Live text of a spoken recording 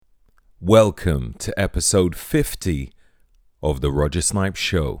Welcome to episode 50 of the Roger Snipes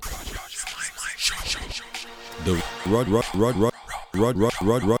Show. The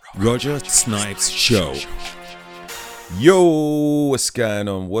Roger Snipes Show. Yo, what's going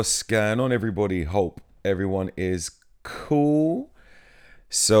on? What's going on, everybody? Hope everyone is cool.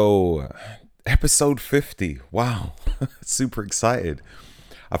 So, episode 50. Wow, super excited.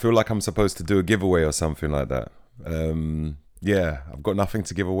 I feel like I'm supposed to do a giveaway or something like that. Yeah, I've got nothing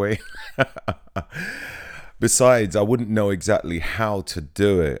to give away. Besides, I wouldn't know exactly how to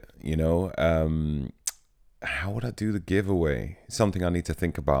do it, you know. How would I do the giveaway? Something I need to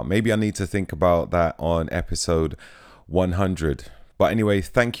think about. Maybe I need to think about that on episode 100. But anyway,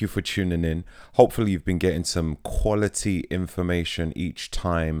 thank you for tuning in. Hopefully you've been getting some quality information each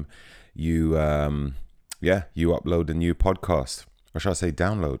time you upload a new podcast. Or should I say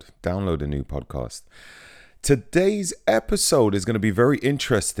download a new podcast. Today's episode is going to be very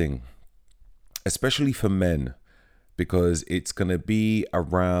interesting, especially for men, because it's going to be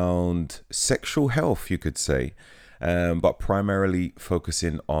around sexual health, you could say, but primarily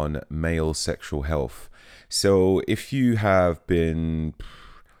focusing on male sexual health. So if you have been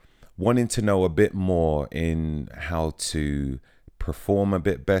wanting to know a bit more in how to perform a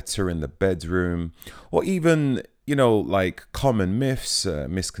bit better in the bedroom, or even, you know, like common myths,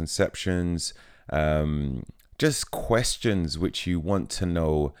 misconceptions, just questions which you want to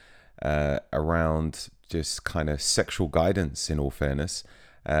know around just kind of sexual guidance, in all fairness,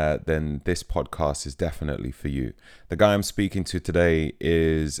 then this podcast is definitely for you. The guy I'm speaking to today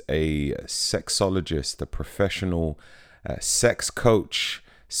is a sexologist, a professional sex coach,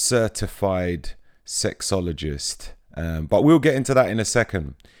 certified sexologist. But we'll get into that in a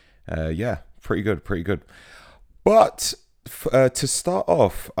second. Yeah, pretty good. But to start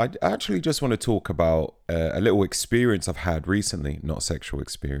off, I actually just want to talk about a little experience I've had recently. Not sexual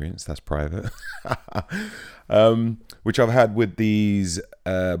experience, that's private. Which I've had with these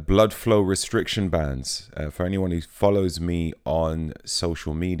blood flow restriction bands. For anyone who follows me on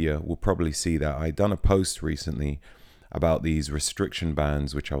social media will probably see that I done a post recently about these restriction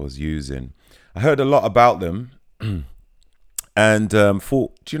bands which I was using. I heard a lot about them and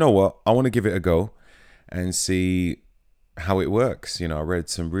thought, do you know what? I want to give it a go and see how it works. You know, I read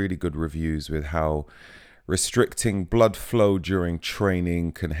some really good reviews with how restricting blood flow during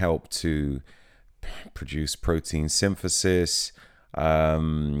training can help to produce protein synthesis,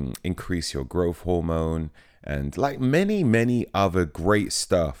 increase your growth hormone, and like many other great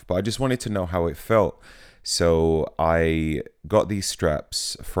stuff. But I just wanted to know how it felt. So I got these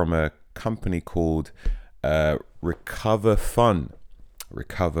straps from a company called Recover Fun,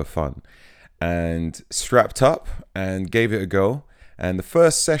 and strapped up and gave it a go. And the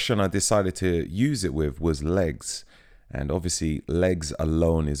first session I decided to use it with was legs. And obviously legs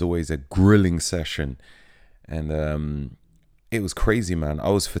alone is always a grilling session. And it was crazy, man. I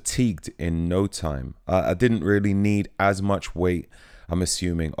was fatigued in no time. I didn't really need as much weight, I'm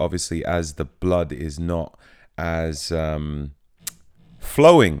assuming, obviously, as the blood is not as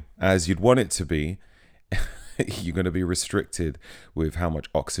flowing as you'd want it to be. You're going to be restricted with how much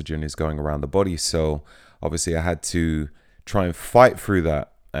oxygen is going around the body. So obviously I had to try and fight through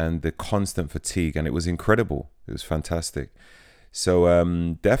that and the constant fatigue, and it was incredible. It was fantastic. So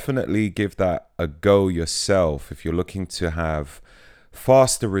definitely give that a go yourself if you're looking to have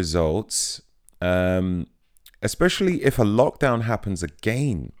faster results, especially if a lockdown happens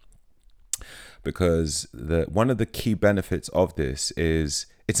again, because one of the key benefits of this is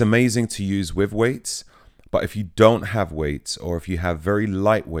it's amazing to use with weights. But if you don't have weights, or if you have very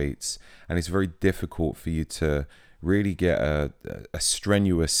light weights, and it's very difficult for you to really get a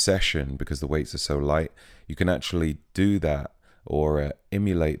strenuous session because the weights are so light, you can actually do that or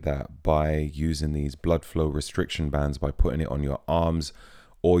emulate that by using these blood flow restriction bands, by putting it on your arms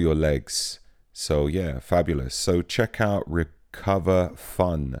or your legs. So yeah, fabulous. So check out Recover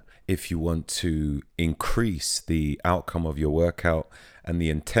Fun if you want to increase the outcome of your workout and the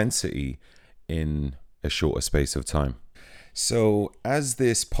intensity in a shorter space of time. So as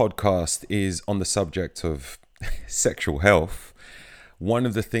this podcast is on the subject of sexual health, one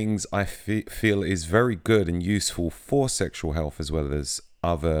of the things I feel is very good and useful for sexual health, as well as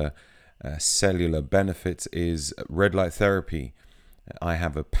other cellular benefits, is red light therapy. I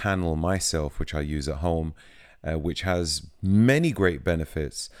have a panel myself which I use at home, which has many great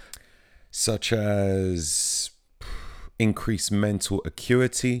benefits, such as increased mental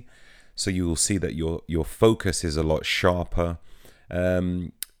acuity. So you will see that your focus is a lot sharper,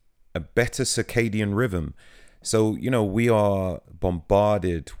 a better circadian rhythm. So, you know, we are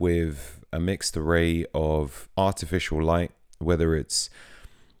bombarded with a mixed array of artificial light, whether it's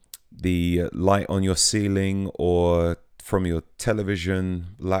the light on your ceiling or from your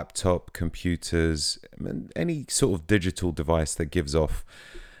television, laptop, computers, any sort of digital device that gives off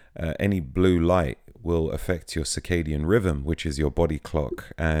any blue light will affect your circadian rhythm, which is your body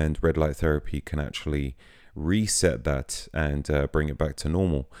clock, and red light therapy can actually reset that and bring it back to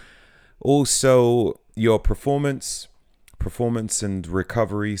normal. Also, your performance and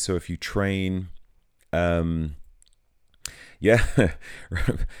recovery. So if you train,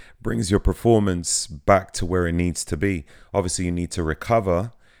 brings your performance back to where it needs to be. Obviously, you need to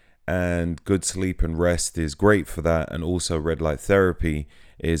recover, and good sleep and rest is great for that. And also, red light therapy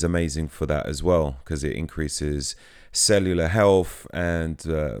is amazing for that as well, because it increases cellular health and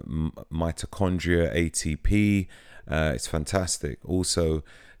mitochondria, ATP. It's fantastic. Also,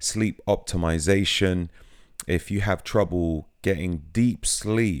 sleep optimization. If you have trouble getting deep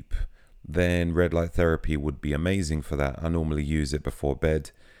sleep, then red light therapy would be amazing for that. I normally use it before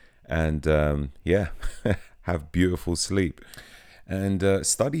bed and have beautiful sleep. And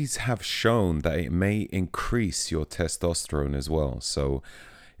studies have shown that it may increase your testosterone as well. So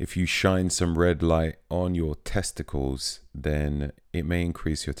if you shine some red light on your testicles, then it may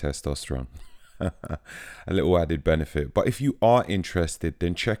increase your testosterone. A little added benefit. But if you are interested,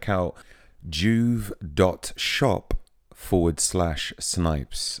 then check out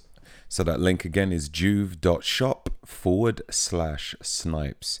juve.shop/snipes. So that link again is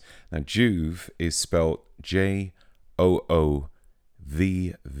juve.shop/snipes. Now, Juve is spelled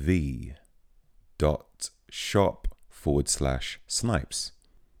JOOVV.shop/snipes.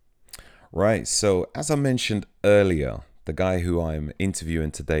 Right, so as I mentioned earlier, the guy who I'm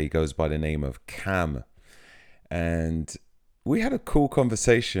interviewing today goes by the name of Cam. And we had a cool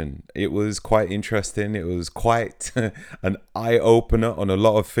conversation. It was quite interesting. It was quite an eye-opener on a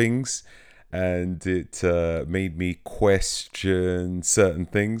lot of things. And it made me question certain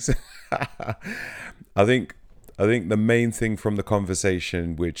things. I think the main thing from the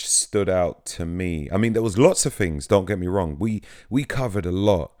conversation which stood out to me, I mean, there was lots of things, don't get me wrong. We covered a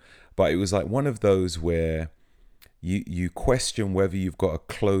lot. But it was like one of those where you question whether you've got a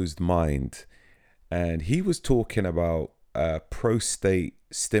closed mind. And he was talking about prostate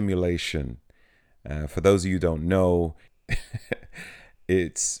stimulation. For those of you who don't know,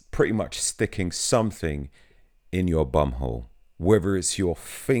 it's pretty much sticking something in your bumhole, whether it's your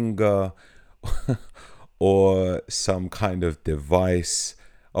finger or some kind of device.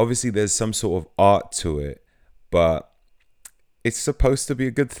 Obviously, there's some sort of art to it, but it's supposed to be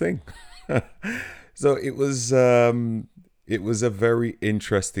a good thing. So it was a very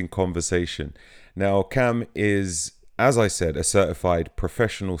interesting conversation. Now, Cam is, as I said, a certified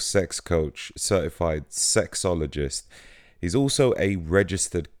professional sex coach, certified sexologist. He's also a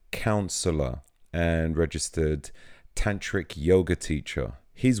registered counselor and registered tantric yoga teacher.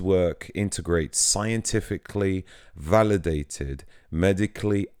 His work integrates scientifically validated,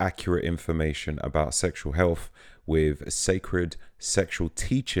 medically accurate information about sexual health with sacred sexual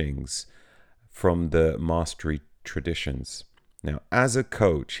teachings from the mastery traditions. Now, as a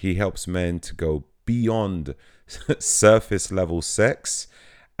coach, he helps men to go beyond surface level sex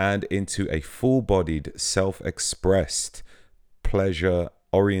and into a full-bodied, self-expressed,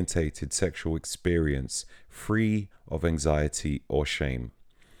 pleasure-orientated sexual experience, free of anxiety or shame.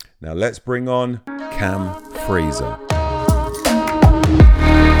 Now, let's bring on Cam Frazer.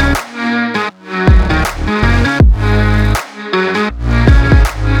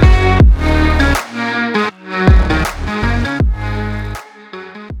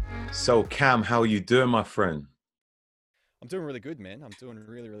 So, Cam, how are you doing, my friend? I'm doing really good, man. I'm doing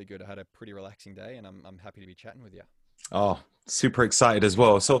really, really good. I had a pretty relaxing day, and I'm happy to be chatting with you. Oh, super excited as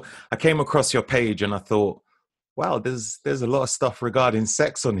well. So I came across your page and I thought, wow, there's a lot of stuff regarding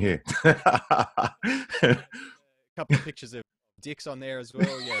sex on here. A couple of pictures of dicks on there as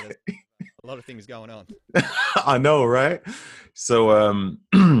well. Yeah, there's a lot of things going on. I know, right? So,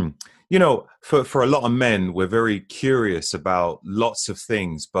 for a lot of men, we're very curious about lots of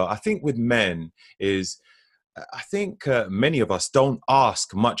things. But I think with men many of us don't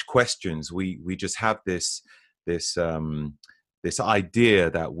ask much questions. We just have this idea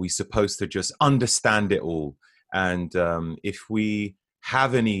that we're supposed to just understand it all. And if we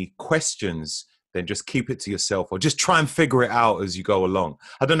have any questions, then just keep it to yourself or just try and figure it out as you go along.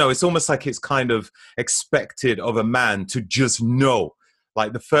 I don't know. It's almost like it's kind of expected of a man to just know.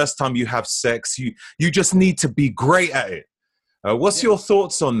 Like the first time you have sex, you just need to be great at it. What's your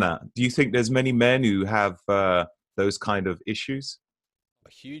thoughts on that? Do you think there's many men who have those kind of issues?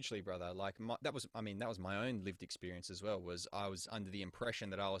 hugely, brother. Like that was my own lived experience as well. Was I was under the impression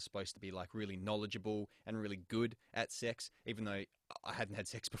that I was supposed to be like really knowledgeable and really good at sex, even though I hadn't had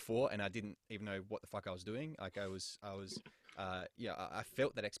sex before and I didn't even know what the fuck I was doing. Like yeah, I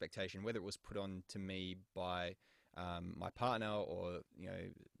felt that expectation, whether it was put on to me by my partner or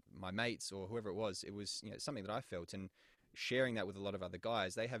my mates or whoever it was. It was something that I felt, and sharing that with a lot of other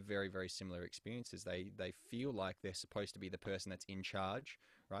guys, they have very, very similar experiences. They feel like they're supposed to be the person that's in charge,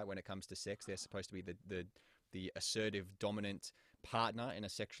 right? When it comes to sex, they're supposed to be the assertive, dominant partner in a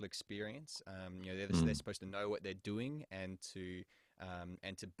sexual experience. They're supposed to know what they're doing and to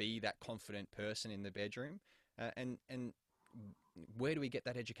be that confident person in the bedroom. And where do we get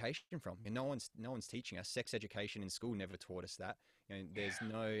that education from? No one's teaching us. Sex education in school never taught us that.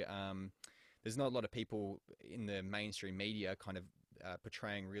 There's not a lot of people in the mainstream media kind of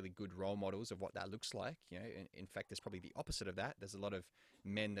portraying really good role models of what that looks like. In fact, there's probably the opposite of that. There's a lot of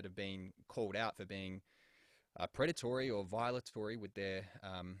men that have been called out for being predatory or violatory with their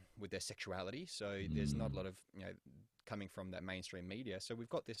sexuality. So there's not a lot of coming from that mainstream media. So we've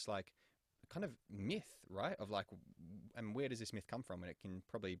got this like kind of myth, right? Of like, and where does this myth come from? And it can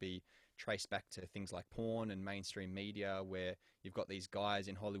probably be traced back to things like porn and mainstream media, where you've got these guys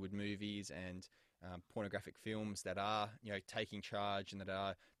in Hollywood movies and pornographic films that are, taking charge and that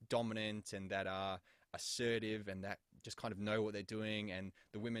are dominant and that are assertive and that just kind of know what they're doing, and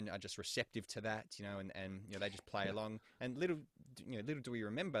the women are just receptive to that, and they just play along. And little do we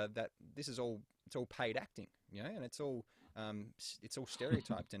remember that it's all paid acting, and it's all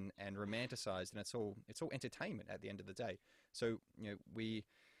stereotyped and romanticized, and it's all entertainment at the end of the day. So we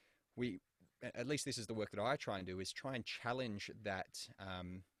at least this is the work that I try and do, is try and challenge that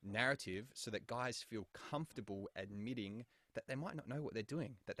narrative so that guys feel comfortable admitting that they might not know what they're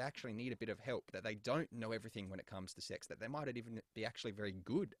doing, that they actually need a bit of help, that they don't know everything when it comes to sex, that they might even be actually very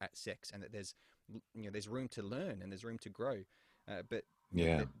good at sex, and that there's room to learn and there's room to grow. But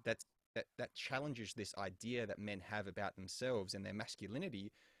Yeah. that challenges this idea that men have about themselves and their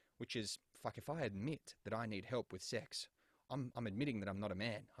masculinity, which is, fuck, if I admit that I need help with sex, I'm admitting that I'm not a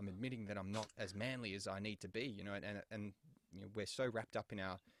man. I'm admitting that I'm not as manly as I need to be, and we're so wrapped up in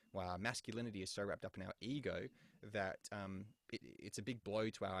our masculinity is so wrapped up in our ego that it's a big blow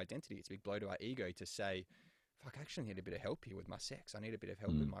to our identity. It's a big blow to our ego to say, fuck, I actually need a bit of help here with my sex. I need a bit of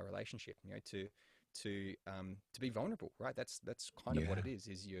help with my relationship, to be vulnerable, right? That's kind of what it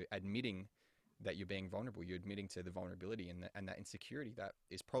is you're admitting that you're being vulnerable. You're admitting to the vulnerability and that insecurity that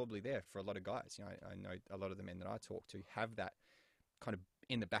is probably there for a lot of guys. I know a lot of the men that I talk to have that kind of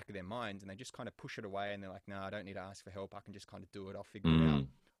in the back of their mind, and they just kind of push it away, and they're like, no, I don't need to ask for help. I can just kind of do it. I'll figure it out.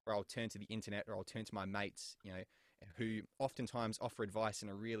 Or I'll turn to the internet, or I'll turn to my mates, who oftentimes offer advice in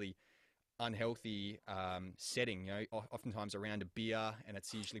a really unhealthy setting, oftentimes around a beer, and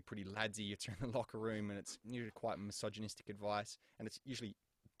it's usually pretty ladsy. It's in the locker room, and it's usually quite misogynistic advice, and it's usually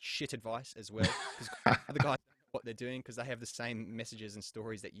shit advice as well, because the guys don't know what they're doing, because they have the same messages and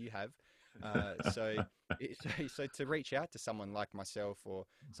stories that you have. So to reach out to someone like myself, or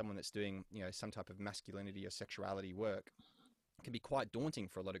someone that's doing some type of masculinity or sexuality work, can be quite daunting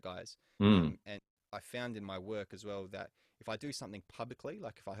for a lot of guys. And I found in my work as well that if I do something publicly,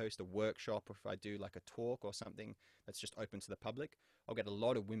 like if I host a workshop, or if I do like a talk or something that's just open to the public, I'll get a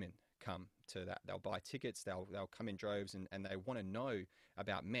lot of women come to that. They'll buy tickets, they'll come in droves, and they want to know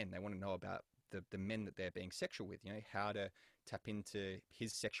about men. They want to know about the men that they're being sexual with, how to tap into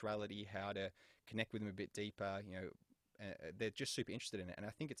his sexuality, how to connect with him a bit deeper. They're just super interested in it. And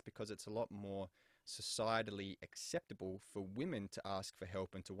I think it's because it's a lot more societally acceptable for women to ask for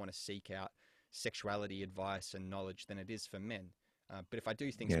help and to want to seek out sexuality advice and knowledge than it is for men. But if I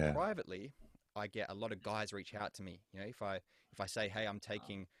do things privately, I get a lot of guys reach out to me. If I say, hey, I'm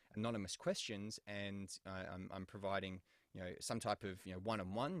taking anonymous questions, and I'm providing some type of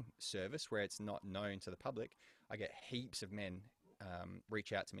one-on-one service where it's not known to the public, I get heaps of men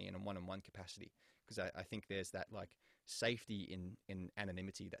reach out to me in a one-on-one capacity, because I think there's that like safety in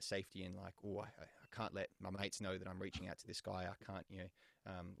anonymity, that safety in like, oh, I can't let my mates know that I'm reaching out to this guy. I can't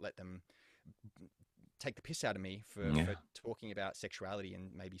let them take the piss out of me for talking about sexuality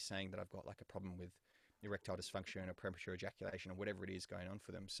and maybe saying that I've got like a problem with erectile dysfunction or premature ejaculation or whatever it is going on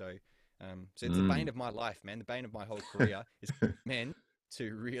for them. So it's the bane of my life, man. The bane of my whole career is men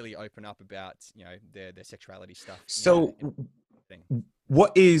to really open up about their sexuality stuff. So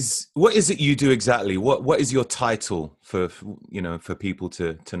what is it you do exactly? What is your title for people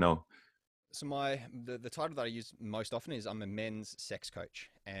to know? So the title that I use most often is I'm a men's sex coach,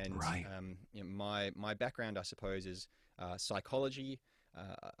 and my background, I suppose, is psychology,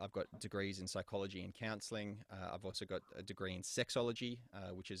 I've got degrees in psychology and counseling. I've also got a degree in sexology,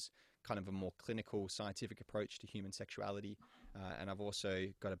 which is kind of a more clinical, scientific approach to human sexuality. And I've also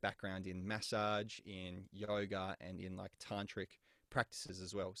got a background in massage, in yoga, and in like tantric practices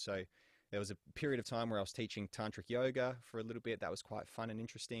as well. So there was a period of time where I was teaching tantric yoga for a little bit. That was quite fun and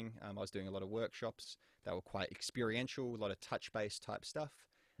interesting. I was doing a lot of workshops that were quite experiential, a lot of touch-based type stuff.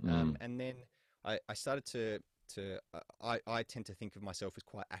 Mm. And then I started I tend to think of myself as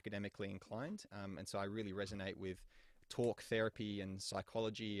quite academically inclined, and so I really resonate with talk therapy and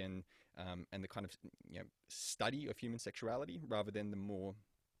psychology and the kind of study of human sexuality rather than the more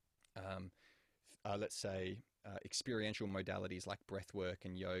um, let's say experiential modalities like breath work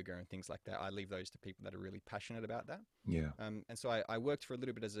and yoga and things like that. I leave those to people that are really passionate about that. Yeah. And so I worked for a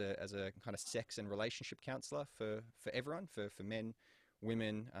little bit as a kind of sex and relationship counselor for everyone, for men,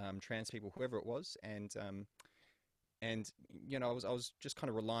 women, trans people, whoever it was, and I was just kind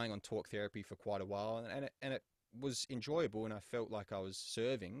of relying on talk therapy for quite a while, and it was enjoyable, and I felt like I was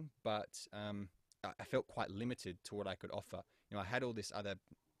serving, but I felt quite limited to what I could offer. I had all this other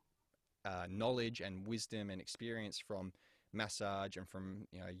knowledge and wisdom and experience from massage and from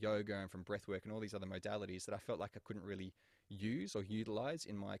yoga and from breath work and all these other modalities that I felt like I couldn't really use or utilize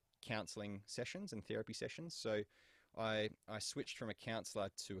in my counseling sessions and therapy sessions. So I switched from a counselor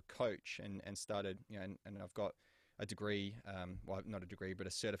to a coach and started, and I've got a degree, well, not a degree, but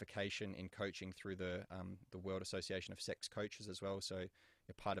a certification in coaching through the World Association of Sex Coaches as well. So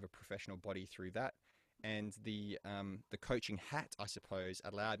you're part of a professional body through that. And the coaching hat, I suppose,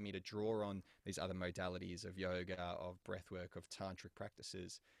 allowed me to draw on these other modalities of yoga, of breathwork, of tantric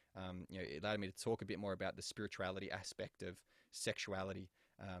practices. It allowed me to talk a bit more about the spirituality aspect of sexuality,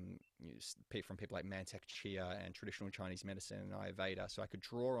 from people like Mantak Chia and traditional Chinese medicine and Ayurveda. So I could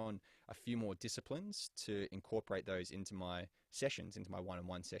draw on a few more disciplines to incorporate those into my sessions, into my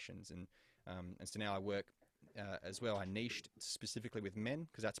one-on-one sessions. And so now I work as well. I niched specifically with men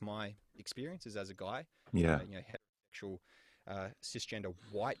because that's my experiences as a guy, Yeah. heterosexual, cisgender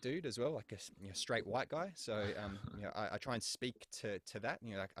white dude as well, like a straight white guy. So I try and speak to that.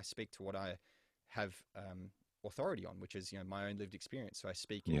 Like I speak to what I have authority on, which is my own lived experience. So I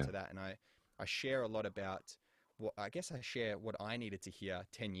speak Yeah. into that, and I share a lot about what I guess I share what I needed to hear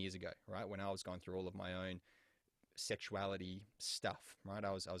 10 years ago, right, when I was going through all of my own sexuality stuff, right?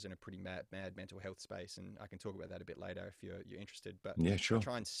 I was in a pretty mad mental health space, and I can talk about that a bit later if you're interested. But Yeah. I Sure.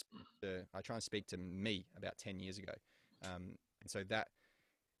 try and I try and speak to me about 10 years ago, and so that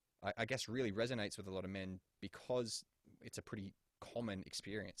I guess really resonates with a lot of men because it's a pretty common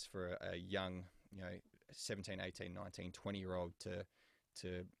experience for a young 17, 18, 19, 20-year-old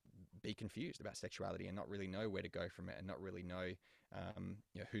to be confused about sexuality and not really know where to go from it and not really know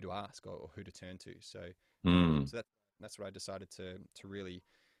who to ask or who to turn to. So Mm. that's what I decided to really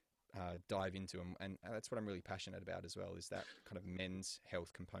dive into, and that's what I'm really passionate about as well, is that kind of men's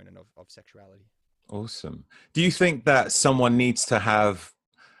health component of sexuality. Awesome. Do you think that someone needs to have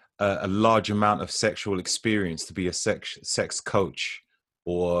a large amount of sexual experience to be a sex coach,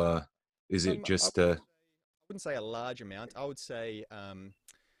 or is it I just wouldn't say a large amount. I would say I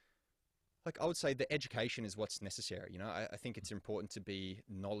would say the education is what's necessary. I think it's important to be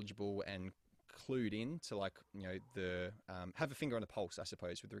knowledgeable and clued in to the have a finger on the pulse, I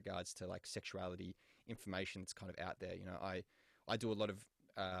suppose, with regards to like sexuality information that's kind of out there. I do a lot of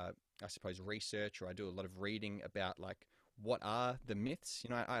I suppose research, or I do a lot of reading about like what are the myths.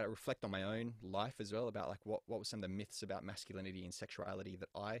 I reflect on my own life as well about like what were some of the myths about masculinity and sexuality that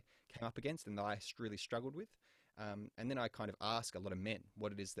I came up against and that I really struggled with. And then I kind of ask a lot of men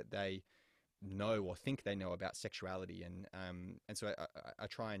what it is that they know or think they know about sexuality, and so I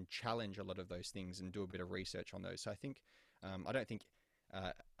try and challenge a lot of those things and do a bit of research on those. So I think I don't think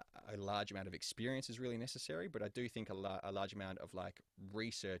a large amount of experience is really necessary, but I do think a large amount of like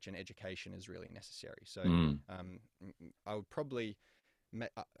research and education is really necessary. So mm, I would probably,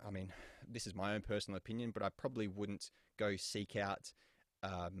 I mean, this is my own personal opinion, but I probably wouldn't go seek out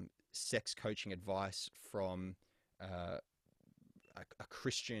sex coaching advice from uh, a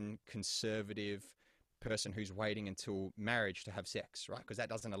Christian conservative person who's waiting until marriage to have sex, right? Because that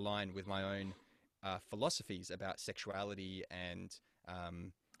doesn't align with my own philosophies about sexuality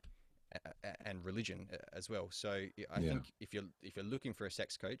um, and religion as well. So I yeah, think if you're looking for a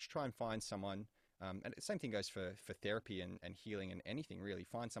sex coach, try and find someone. And the same thing goes for therapy and healing and anything really.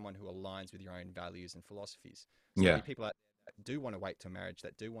 Find someone who aligns with your own values and philosophies. So there'll yeah, be people out there that do want to wait till marriage,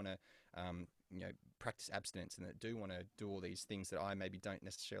 that do want to practice abstinence, and that do want to do all these things that I maybe don't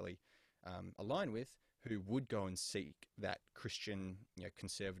necessarily align with, who would go and seek that Christian,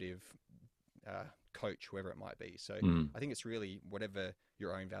 conservative coach, whoever it might be. So Mm. I think it's really whatever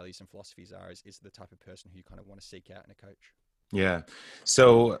your own values and philosophies are is the type of person who you kind of want to seek out in a coach. Yeah.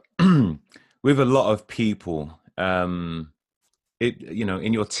 So with a lot of people, in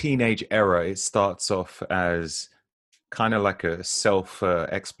your teenage era, it starts off as kind of like a self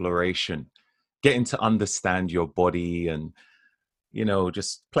exploration, getting to understand your body and,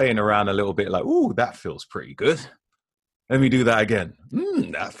 just playing around a little bit like, ooh, that feels pretty good. Let me do that again.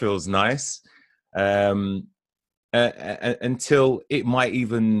 That feels nice. Um, until it might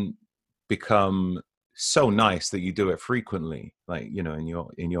even become so nice that you do it frequently, like, in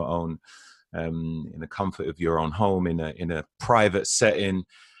your own, in the comfort of your own home, in a private setting,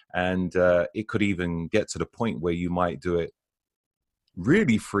 and it could even get to the point where you might do it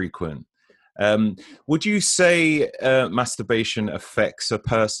really frequent. Um, would you say masturbation affects a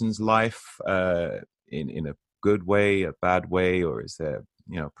person's life in a good way, a bad way, or is there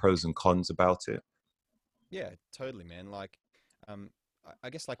pros and cons about it? Yeah, totally, man. Like, I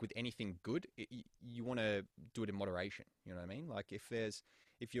guess like with anything good, you want to do it in moderation. You know what I mean? Like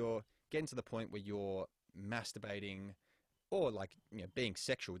if you're getting to the point where you're masturbating or like being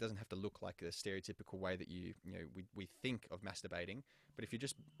sexual, it doesn't have to look like the stereotypical way that we think of masturbating. But if you're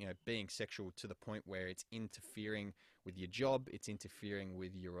just being sexual to the point where it's interfering with your job, it's interfering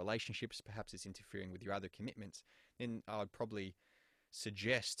with your relationships, perhaps it's interfering with your other commitments, then I would probably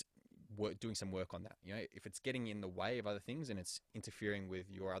suggest doing some work on that. If it's getting in the way of other things and it's interfering with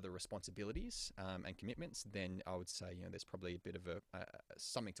your other responsibilities and commitments, then I would say there's probably a bit of a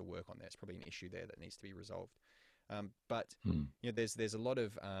something to work on there. It's probably an issue there that needs to be resolved. But Hmm. there's a lot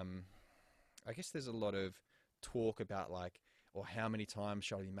of I guess there's a lot of talk about like, or how many times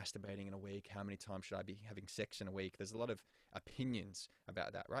should I be masturbating in a week? How many times should I be having sex in a week? There's a lot of opinions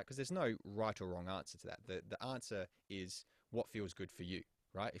about that, right? Because there's no right or wrong answer to that. The answer is what feels good for you,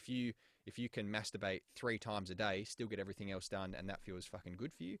 right? If you can masturbate 3 times a day, still get everything else done, and that feels fucking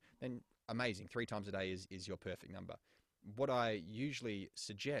good for you, then amazing. 3 times a day is your perfect number. What I usually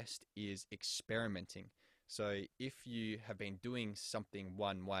suggest is experimenting. So if you have been doing something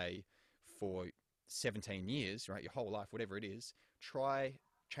one way for 17 years, right, your whole life, whatever it is, try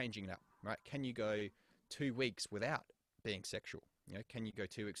changing it up, right? Can you go 2 weeks without being sexual? Can you go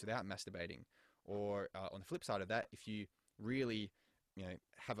 2 weeks without masturbating? Or on the flip side of that, if you really,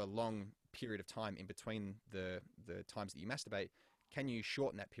 have a long period of time in between the times that you masturbate, can you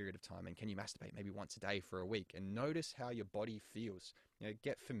shorten that period of time and can you masturbate maybe once a day for a week and notice how your body feels?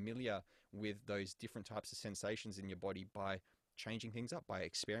 Get familiar with those different types of sensations in your body by changing things up, by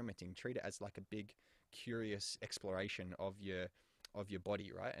experimenting. Treat it as like a big curious exploration of your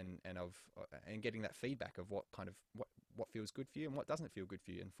body, right? And getting that feedback of what feels good for you and what doesn't feel good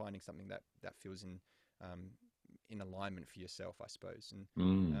for you, and finding something that feels in alignment for yourself, I suppose. And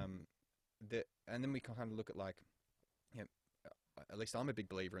Mm. um, and then we can kind of look at like, you know, at least I'm a big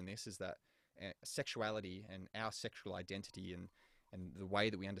believer in this, is that sexuality and our sexual identity and the way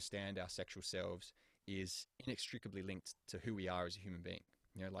that we understand our sexual selves is inextricably linked to who we are as a human being.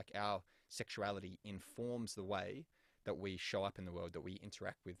 Like our sexuality informs the way that we show up in the world, that we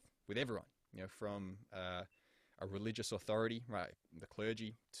interact with everyone. From a religious authority, right, the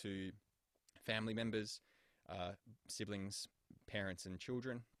clergy, to family members, uh, siblings, parents, and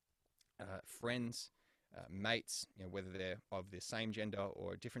children, friends, mates, whether they're of the same gender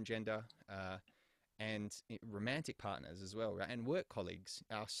or a different gender, and romantic partners as well, right? And work colleagues.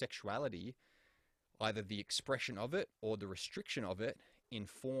 Our sexuality, either the expression of it or the restriction of it,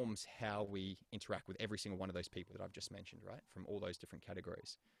 informs how we interact with every single one of those people that I've just mentioned, right? From all those different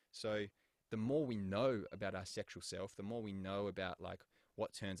categories. So the more we know about our sexual self, the more we know about like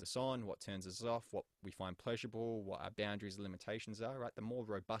what turns us on, what turns us off, what we find pleasurable, what our boundaries and limitations are, right? The more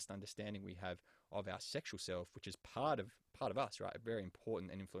robust understanding we have of our sexual self, which is part of us, right? A very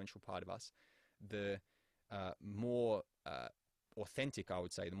important and influential part of us. The more authentic, I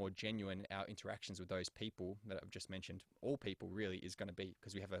would say, the more genuine our interactions with those people that I've just mentioned, all people really, is going to be,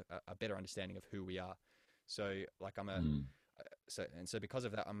 because we have a better understanding of who we are. So like Mm. so because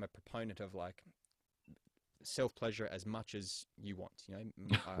of that, I'm a proponent of like self pleasure as much as you want.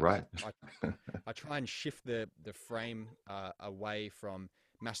 Right. I try and shift the frame away from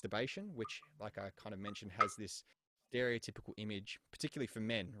masturbation, which, like I kind of mentioned, has this stereotypical image, particularly for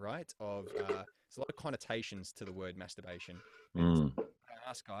men, right? There's a lot of connotations to the word masturbation, and Mm. when I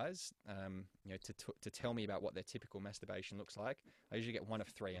ask guys, to tell me about what their typical masturbation looks like, I usually get one of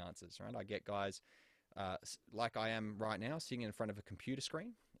three answers, right? I get guys like I am right now, sitting in front of a computer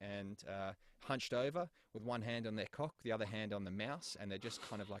screen and hunched over with one hand on their cock, the other hand on the mouse, and they're just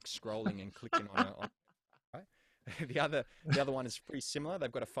kind of like scrolling and clicking on it. Right? The other one is pretty similar.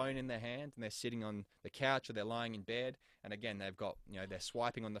 They've got a phone in their hand and they're sitting on the couch or they're lying in bed. And again, they've got, they're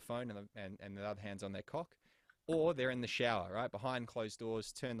swiping on the phone and the other hand's on their cock. Or they're in the shower, right? Behind closed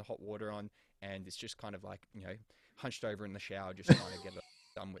doors, turn the hot water on, and it's just kind of like, hunched over in the shower, just trying to get it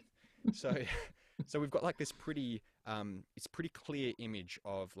done with. So, so we've got like this it's pretty clear image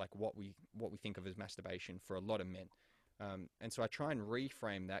of like what we think of as masturbation for a lot of men. And so I try and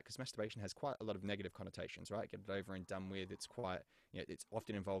reframe that because masturbation has quite a lot of negative connotations, right? Get it over and done with. It's quite, it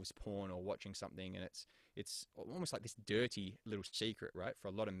often involves porn or watching something, and it's almost like this dirty little secret, right, for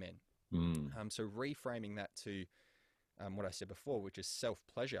a lot of men. Mm. So reframing that to what I said before, which is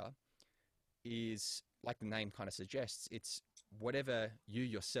self-pleasure, is like the name kind of suggests. It's whatever you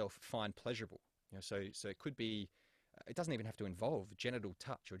yourself find pleasurable. So it could be. It doesn't even have to involve genital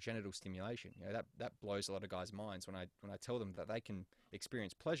touch or genital stimulation. That blows a lot of guys' minds when I tell them that they can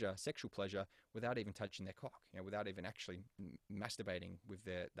experience pleasure, sexual pleasure, without even touching their cock. Without even actually masturbating with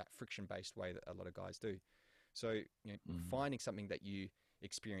that friction-based way that a lot of guys do. So Mm. finding something that you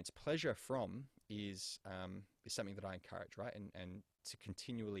experience pleasure from is something that I encourage, right? And to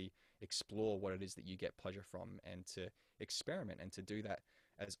continually explore what it is that you get pleasure from, and to experiment and to do that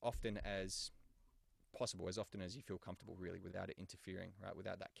as often as possible, as often as you feel comfortable, really, without it interfering, right?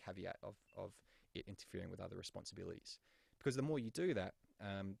 Without that caveat of it interfering with other responsibilities. Because the more you do that,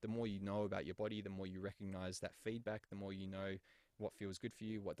 the more you know about your body, the more you recognize that feedback, the more you know what feels good for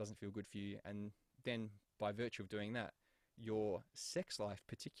you, what doesn't feel good for you. And then by virtue of doing that, your sex life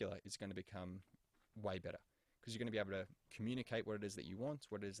particular is going to become way better because you're going to be able to communicate what it is that you want,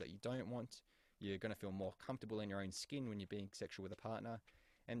 what it is that you don't want. You're going to feel more comfortable in your own skin when you're being sexual with a partner.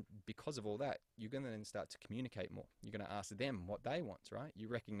 And because of all that, you're going to then start to communicate more. You're going to ask them what they want, right? You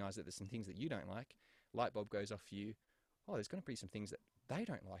recognize that there's some things that you don't like. Light bulb goes off for you. Oh, there's going to be some things that they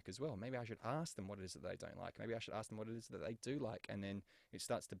don't like as well. Maybe I should ask them what it is that they don't like. Maybe I should ask them what it is that they do like. And then it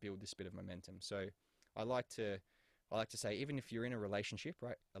starts to build this bit of momentum. So I like to, I like to say, even if you're in a relationship,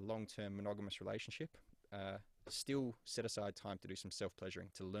 right, a long-term monogamous relationship, still set aside time to do some self-pleasuring,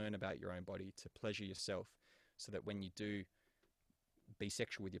 to learn about your own body, to pleasure yourself, so that when you do be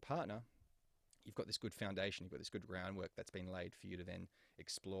sexual with your partner, you've got this good foundation, you've got this good groundwork that's been laid for you to then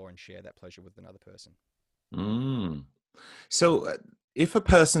explore and share that pleasure with another person. Mm. So, if a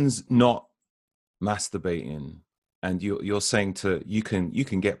person's not masturbating, and you're saying to you can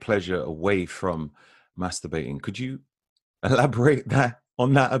get pleasure away from masturbating, could you elaborate that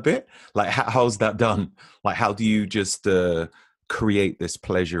on that a bit? Like, how's that done? Like, how do you just create this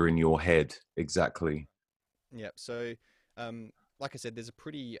pleasure in your head exactly? Yeah. So, like I said, there's a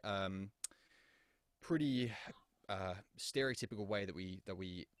pretty stereotypical way that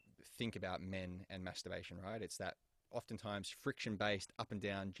we think about men and masturbation, right? It's that oftentimes friction-based, up and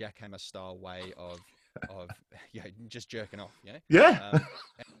down, jackhammer style way of just jerking off, Yeah.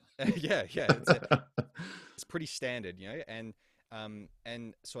 yeah, it's pretty standard, and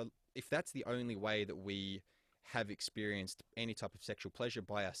so if that's the only way that we have experienced any type of sexual pleasure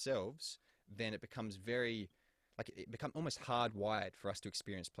by ourselves, then it becomes very like it becomes almost hardwired for us to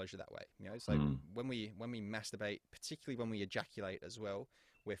experience pleasure that way. It's like Mm. when we masturbate, particularly when we ejaculate as well,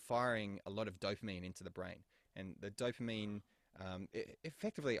 we're firing a lot of dopamine into the brain, and the dopamine it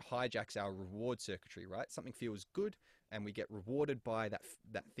effectively hijacks our reward circuitry. Right, something feels good, and we get rewarded by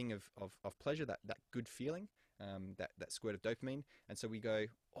that thing of pleasure, that good feeling, that squirt of dopamine, and so we go,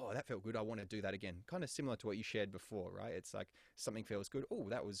 oh, that felt good, I want to do that again. Kind of similar to what you shared before, right? It's like something feels good. Oh,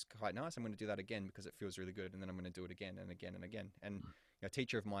 that was quite nice. I'm going to do that again because it feels really good, and then I'm going to do it again and again and again. And a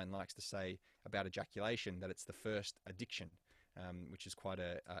teacher of mine likes to say about ejaculation that it's the first addiction, which is quite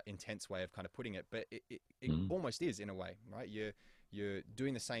a intense way of kind of putting it, but it Mm. almost is in a way, right? You're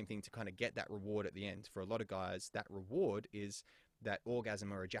doing the same thing to kind of get that reward at the end. For a lot of guys, that reward is that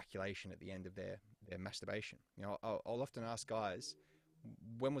orgasm or ejaculation at the end of their masturbation. I'll often ask guys,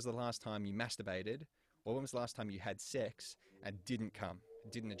 when was the last time you masturbated, or when was the last time you had sex and didn't come,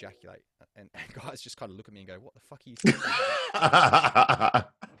 didn't ejaculate? And guys just kind of look at me and go, "What the fuck are you talking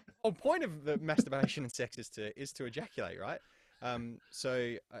about?" The whole point of the masturbation and sex is to ejaculate, right?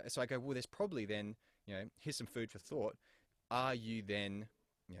 So I go, well, there's probably then, here's some food for thought. Are you then,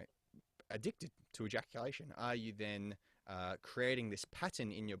 you know, addicted to ejaculation? Are you then creating this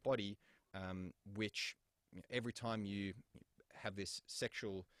pattern in your body, which every time you have this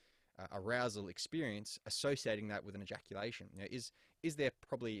sexual arousal experience, associating that with an ejaculation? Is there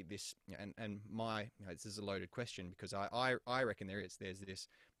probably this? And my, this is a loaded question because I reckon there's this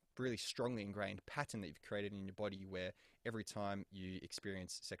really strongly ingrained pattern that you've created in your body where every time you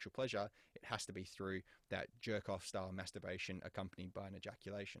experience sexual pleasure, it has to be through that jerk off style masturbation accompanied by an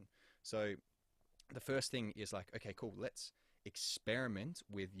ejaculation. So the first thing is like, okay, cool, let's experiment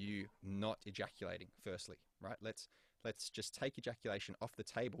with you not ejaculating firstly, right? Let's just take ejaculation off the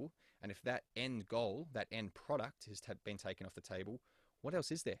table, and if that end goal, that end product has been taken off the table, what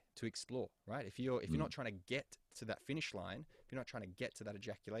else is there to explore, right? If you're Mm. not trying to get to that finish line, if you're not trying to get to that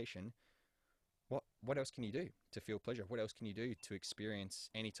ejaculation, what else can you do to feel pleasure? What else can you do to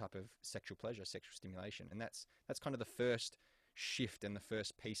experience any type of sexual pleasure, sexual stimulation? And that's kind of the first shift and the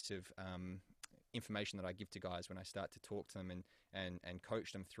first piece of information that I give to guys when I start to talk to them and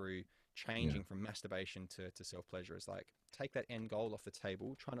coach them through Yeah. changing from masturbation to self pleasure. Is like, take that end goal off the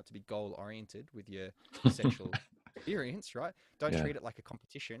table. Try not to be goal oriented with your sexual experience, right? Don't Yeah. treat it like a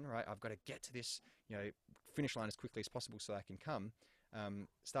competition, right? I've got to get to this, finish line as quickly as possible so I can come.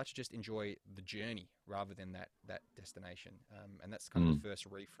 Start to just enjoy the journey rather than that destination. And that's kind of Mm. the first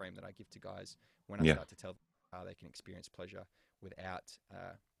reframe that I give to guys when I Yeah. start to tell them how they can experience pleasure without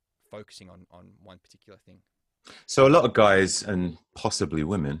focusing on one particular thing. So a lot of guys and possibly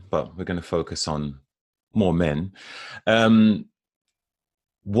women, but we're going to focus on more men, um,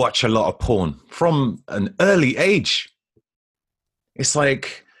 watch a lot of porn from an early age. It's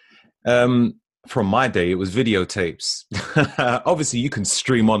like, from my day, it was videotapes. Obviously, you can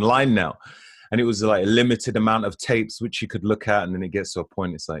stream online now, and it was like a limited amount of tapes which you could look at, and then it gets to a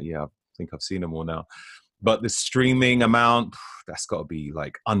point. It's like, yeah, I think I've seen them all now. But the streaming amount, that's got to be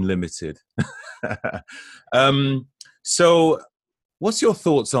like unlimited. um, so, what's your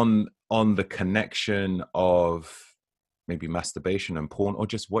thoughts on the connection of maybe masturbation and porn, or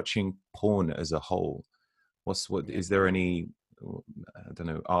just watching porn as a whole? What Yeah, is there any, I don't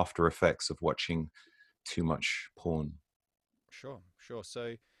know, after effects of watching too much porn? sure.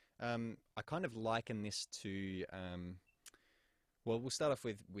 So I kind of liken this to well, we'll start off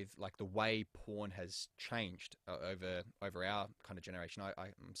with like the way porn has changed over our kind of generation.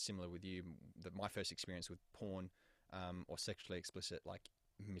 I'm similar with you. My first experience with porn or sexually explicit like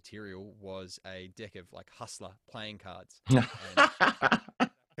material was a deck of like Hustler playing cards, and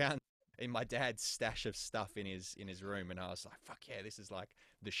found in my dad's stash of stuff in his room, and I was like, "Fuck yeah, this is like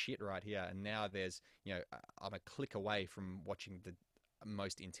the shit right here." And now there's, I'm a click away from watching the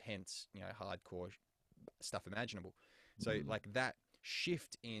most intense, hardcore stuff imaginable. So Mm. like that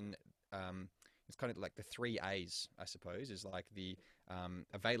shift in it's kind of like the three A's, I suppose, is like the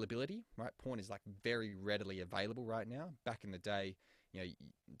availability, right? Porn is like very readily available right now. Back in the day, you know,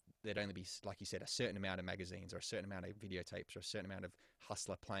 there'd only be, like you said, a certain amount of magazines or a certain amount of videotapes or a certain amount of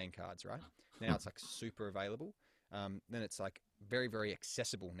Hustler playing cards, right? Now it's like super available. Then it's like very, very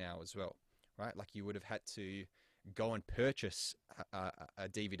accessible now as well, right? Like you would have had to go and purchase a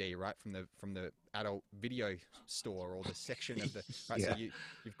DVD right from the adult video store or the section of the right. So Yeah,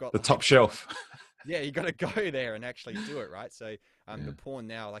 you've got the top like shelf. yeah, you got to go there and actually do it, right? So Yeah. the porn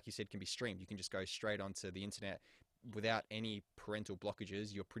now, like you said, can be streamed. You can just go straight onto the internet without any parental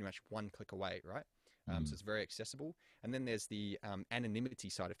blockages. You're pretty much one click away, right? So Mm. it's very accessible. And then there's the anonymity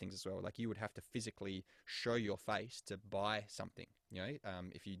side of things as well. Like you would have to physically show your face to buy something,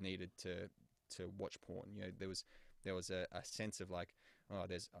 if you needed to watch porn. There was a sense of like, oh,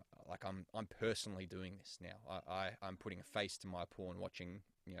 there's like I'm personally doing this now. I'm putting a face to my porn watching,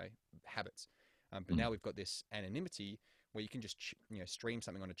 habits. But Mm. now we've got this anonymity where you can just stream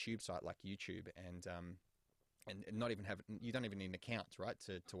something on a tube site like YouTube and not even have you don't even need an account, right,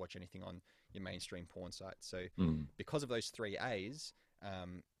 to watch anything on your mainstream porn site. So Mm. because of those three A's,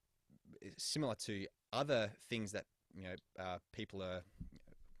 similar to other things that people are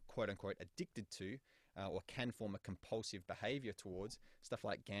quote unquote addicted to, or can form a compulsive behavior towards, stuff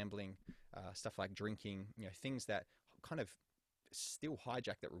like gambling, stuff like drinking, things that kind of still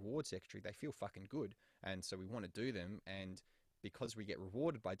hijack that reward circuitry. They feel fucking good, and so we want to do them, and because we get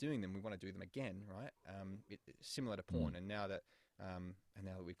rewarded by doing them, we want to do them again, right? Similar to Mm. porn. And now that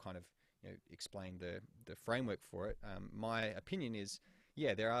we've kind of explained the framework for it, my opinion is,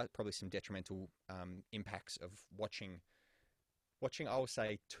 yeah, there are probably some detrimental impacts of watching. I will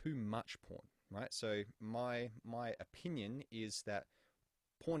say too much porn, right? So my opinion is that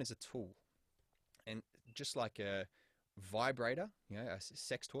porn is a tool, and just like a vibrator, a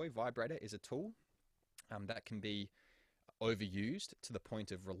sex toy vibrator is a tool that can be overused to the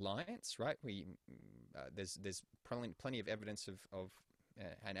point of reliance, right? There's plenty of evidence of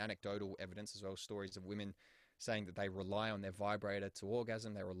and anecdotal evidence as well, stories of women saying that they rely on their vibrator to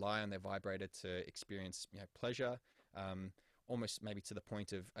orgasm, they rely on their vibrator to experience pleasure, almost maybe to the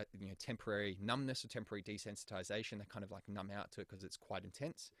point of temporary numbness or temporary desensitization. They kind of like numb out to it because it's quite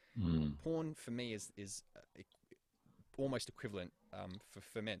intense. Mm. Porn for me is almost equivalent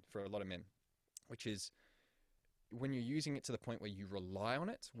for men, for a lot of men, which is when you're using it to the point where you rely on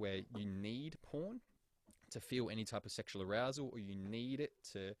it, where you need porn to feel any type of sexual arousal, or you need it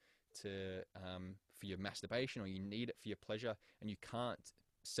for your masturbation, or you need it for your pleasure, and you can't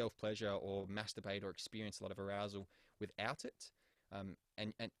self pleasure or masturbate or experience a lot of arousal without it. And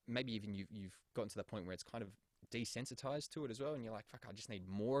maybe even you've gotten to the point where it's kind of desensitized to it as well, and you're like, fuck, I just need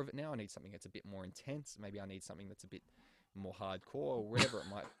more of it now. I need something that's a bit more intense. Maybe I need something that's a bit more hardcore, or whatever it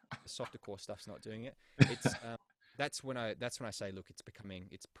might. The softer core stuff's not doing it. It's that's when I say, look, it's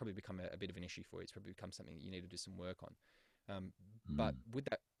probably become a bit of an issue for you. It's probably become something that you need to do some work on. But Mm.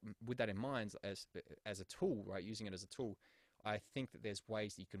 with that in mind, as a tool, right, using it as a tool, I think that there's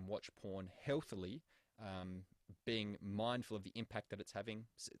ways that you can watch porn healthily, being mindful of the impact that it's having.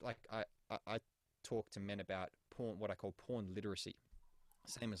 Like I talk to men about porn, what I call porn literacy,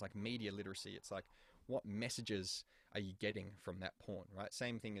 same as like media literacy. It's like, what messages are you getting from that porn, right?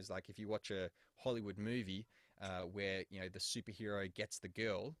 Same thing as like if you watch a Hollywood movie where the superhero gets the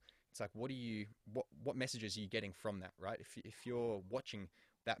girl. It's like, what messages are you getting from that, right? If you're watching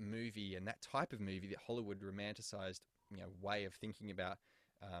that movie and that type of movie, that Hollywood romanticized way of thinking about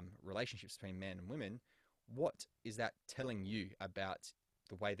relationships between men and women, what is that telling you about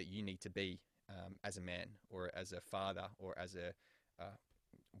the way that you need to be as a man, or as a father, or as a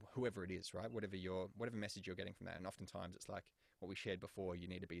whoever it is, right? Whatever message you're getting from that. And oftentimes it's like what we shared before. You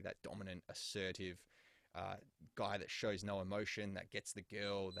need to be that dominant, assertive guy that shows no emotion, that gets the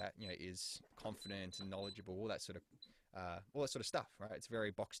girl, that is confident and knowledgeable, all that sort of stuff, right? It's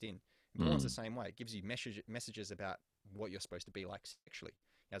very boxed in. And porn's the Mm. same way. It gives you messages about what you're supposed to be like sexually.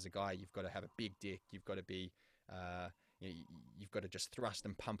 As a guy, you've got to have a big dick. You've got to be, you've got to just thrust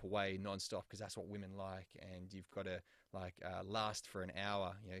and pump away nonstop because that's what women like. And you've got to last for an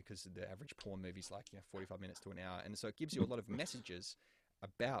hour, because the average porn movie's like 45 minutes to an hour. And so it gives you a lot of messages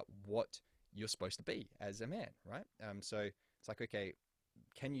about what you're supposed to be as a man, right? So it's like, okay,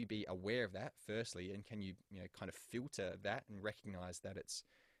 can you be aware of that firstly, and can you kind of filter that and recognize that it's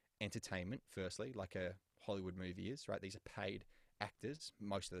entertainment firstly, like a Hollywood movie is, right? These are paid actors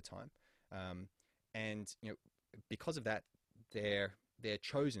most of the time, and because of that, they're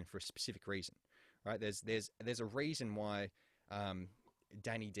chosen for a specific reason, right? There's a reason why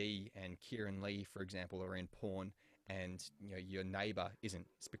Danny D and Kieran Lee, for example, are in porn, and your neighbor isn't.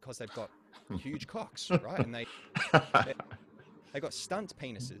 It's because they've got huge cocks, right? And they got stunt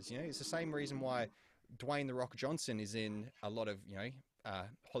penises. It's the same reason why Dwayne the Rock Johnson is in a lot of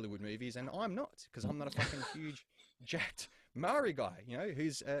Hollywood movies, and I'm not, because I'm not a fucking huge jacked Maori guy,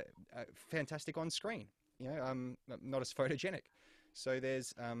 who's fantastic on screen. I'm not as photogenic. So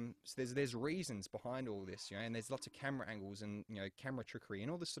there's reasons behind all this, and there's lots of camera angles and camera trickery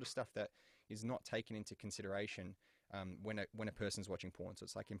and all this sort of stuff that is not taken into consideration when a person's watching porn. So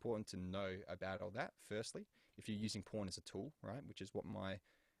it's like important to know about all that firstly, if you're using porn as a tool, right? Which is what my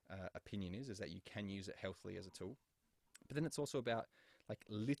opinion is that you can use it healthily as a tool. But then it's also about like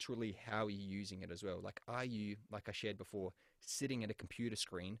literally how you're using it as well. Like, are you, like I shared before, sitting at a computer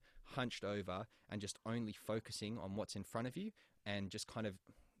screen, hunched over, and just only focusing on what's in front of you, and just kind of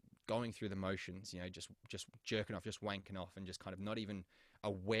going through the motions, just jerking off, just wanking off, and just kind of not even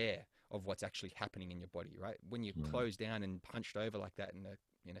aware of what's actually happening in your body, right? When you're Right. closed down and punched over like that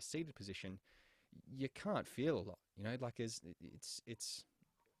in a seated position, you can't feel a lot, like it's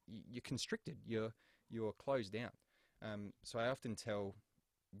you're constricted, you're closed down. So I often tell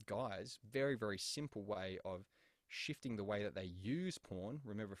guys, very, very simple way of shifting the way that they use porn,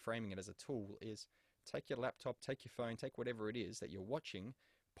 remember framing it as a tool, is take your laptop, take your phone, take whatever it is that you're watching,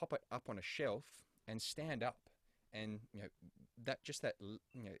 pop it up on a shelf and stand up. And that just that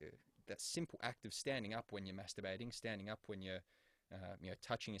that simple act of standing up when you're masturbating, standing up when you're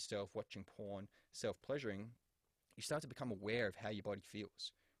touching yourself, watching porn, self-pleasuring, you start to become aware of how your body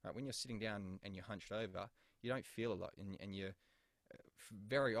feels. Right? When you're sitting down and you're hunched over, you don't feel a lot, and you're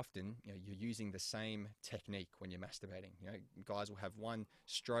very often you're using the same technique when you're masturbating. Guys will have one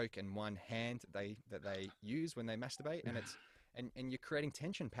stroke and one hand that they use when they masturbate, and you're creating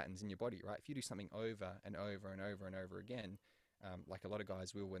tension patterns in your body, right? If you do something over and over and over and over again, like a lot of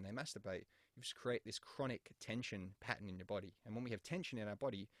guys will when they masturbate, you just create this chronic tension pattern in your body. And when we have tension in our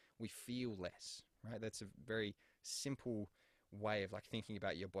body, we feel less, right? That's a very simple way of like thinking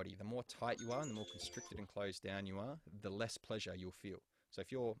about your body. The more tight you are and the more constricted and closed down you are, the less pleasure you'll feel. So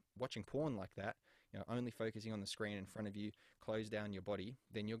if you're watching porn like that, only focusing on the screen in front of you, close down your body,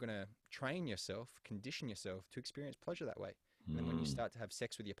 then you're going to train yourself, condition yourself to experience pleasure that way. And then when you Mm. start to have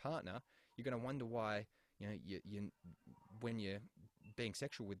sex with your partner, you're going to wonder why, when you're being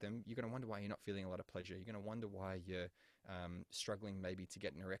sexual with them, you're going to wonder why you're not feeling a lot of pleasure. You're going to wonder why struggling maybe to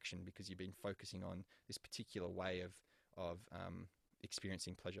get an erection because you've been focusing on this particular way of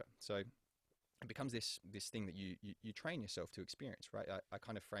experiencing pleasure. So it becomes this thing that you train yourself to experience, right? I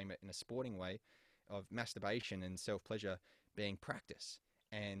kind of frame it in a sporting way of masturbation and self-pleasure being practice,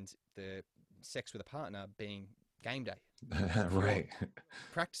 and the sex with a partner being game day. If you're Right.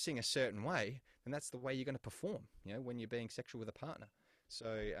 practicing a certain way, then that's the way you're going to perform, when you're being sexual with a partner.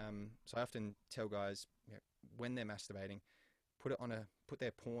 So I often tell guys, when they're masturbating, put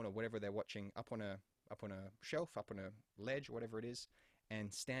their porn or whatever they're watching up on a shelf, up on a ledge, or whatever it is,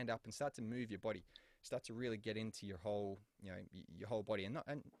 and stand up and start to move your body. Start to really get into your whole, your whole body. And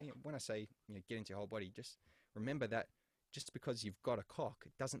when I say get into your whole body, just remember that just because you've got a cock,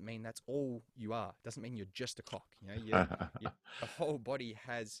 it doesn't mean that's all you are. It doesn't mean you're just a cock. Your whole body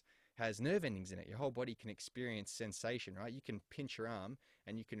has nerve endings in it. Your whole body can experience sensation, right? You can pinch your arm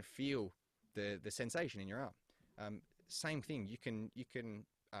and you can feel the sensation in your arm. Same thing. You can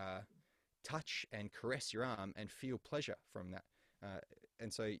touch and caress your arm and feel pleasure from that.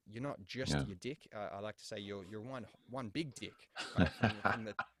 And so you're not just Yeah. your dick. I like to say you're one big dick, right? From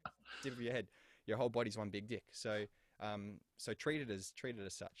the tip of your head, your whole body's one big dick. So treat it as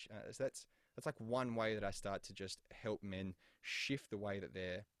such. So that's like one way that I start to just help men shift the way that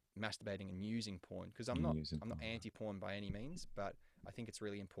they're masturbating and using porn. Because Using. I'm not anti-porn by any means, but I think it's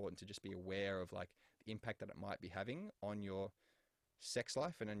really important to just be aware of like the impact that it might be having on your sex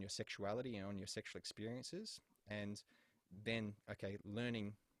life and on your sexuality and on your sexual experiences. And then, okay,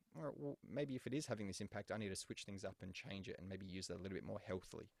 learning, all right, well, maybe if it is having this impact, I need to switch things up and change it and maybe use it a little bit more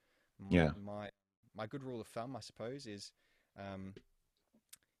healthily. Yeah. My good rule of thumb, I suppose, is um,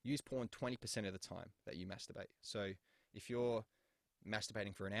 use porn 20% of the time that you masturbate. So if you're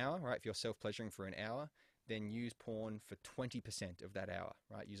masturbating for an hour, right? If you're self-pleasuring for an hour, then use porn for 20% of that hour,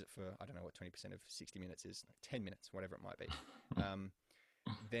 right? Use it for, I don't know what 20% of 60 minutes is, 10 minutes, whatever it might be. Um,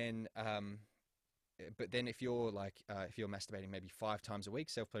 then, but then if you're masturbating maybe 5 times a week,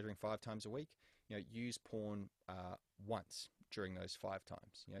 self-pleasuring 5 times a week, use porn once during those 5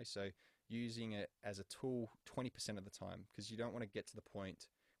 times, so using it as a tool 20% of the time, because you don't want to get to the point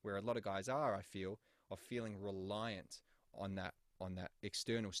where a lot of guys are, I feel, of feeling reliant on that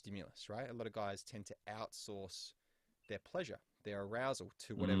external stimulus, right? A lot of guys tend to outsource their pleasure, their arousal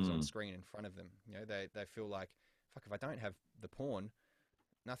to whatever's on Mm. screen in front of them. They feel like, fuck, if I don't have the porn,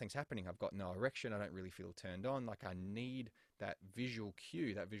 nothing's happening. I've got no erection. I don't really feel turned on. Like I need that visual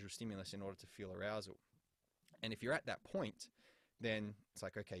cue, that visual stimulus in order to feel arousal. And if you're at that point, then it's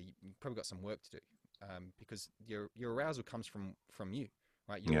like, okay, you've probably got some work to do, because your arousal comes from you,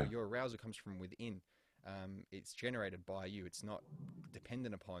 right? Your Yeah. your arousal comes from within. It's generated by you. It's not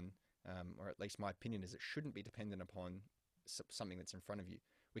dependent upon, or at least my opinion is, it shouldn't be dependent upon something that's in front of you.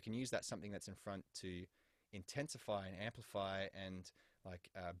 We can use that something that's in front to intensify and amplify and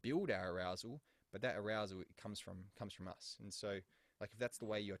build our arousal, but that arousal comes from us. And so, like, if that's the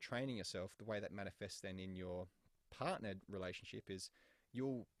way you're training yourself, the way that manifests then in your partnered relationship is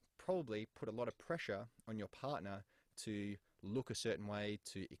you'll probably put a lot of pressure on your partner to look a certain way,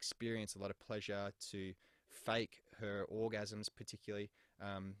 to experience a lot of pleasure, to fake her orgasms, particularly,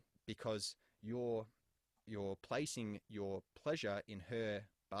 because you're placing your pleasure in her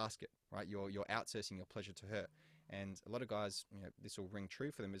basket, right? You're outsourcing your pleasure to her. And a lot of guys, this will ring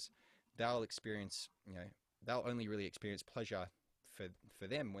true for them, is they'll experience, they'll only really experience pleasure for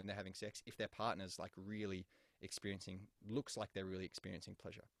them when they're having sex if their partner's like really looks like they're really experiencing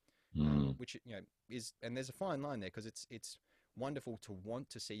pleasure, Mm. which is, and there's a fine line there, because it's wonderful to want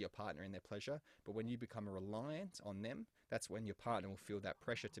to see your partner in their pleasure, but when you become reliant on them, that's when your partner will feel that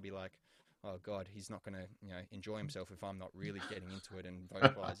pressure to be like, oh God, he's not going to enjoy himself if I'm not really getting into it and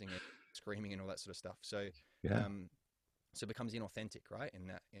vocalizing it, screaming and all that sort of stuff. So Yeah. um, so it becomes inauthentic, right? In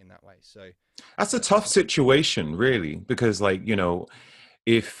that way. So That's a I tough think situation, really, because like,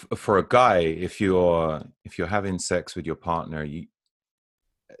 if for a guy, if you're having sex with your partner, you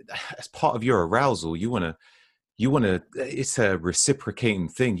as part of your arousal, you want to it's a reciprocating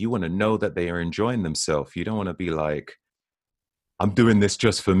thing. You want to know that they are enjoying themselves. You don't want to be like, I'm doing this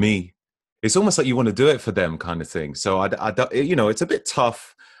just for me. It's almost like you want to do it for them, kind of thing. So it's a bit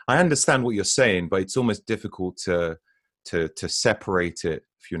tough. I understand what you're saying, but it's almost difficult to separate it,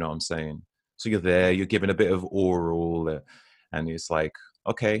 if you know what I'm saying. So you're there, you're giving a bit of oral, and it's like,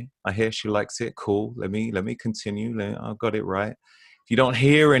 okay, I hear she likes it. Cool. Let me continue. I got it right. If you don't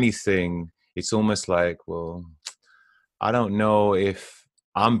hear anything, it's almost like, well, I don't know if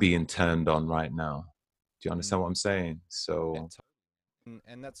I'm being turned on right now. Do you understand mm, what I'm saying? yeah, So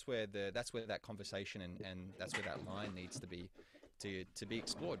and that's where that conversation and that's where that line needs to be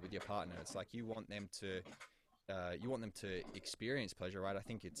explored with your partner. It's like you want them to you want them to experience pleasure, right? I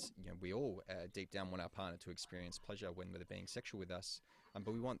think it's, we all deep down want our partner to experience pleasure when they're being sexual with us,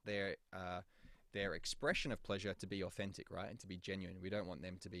 but we want their expression of pleasure to be authentic, right, and to be genuine. We don't want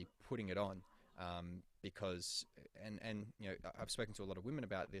them to be putting it on, because and I've spoken to a lot of women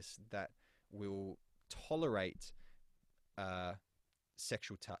about this that will tolerate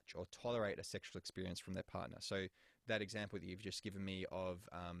sexual touch or tolerate a sexual experience from their partner. So that example that you've just given me of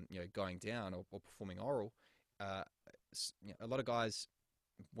going down or performing oral, a lot of guys,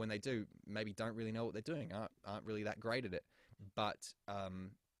 when they do, maybe don't really know what they're doing, aren't really that great at it, but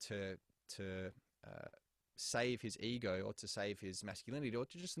to save his ego or to save his masculinity or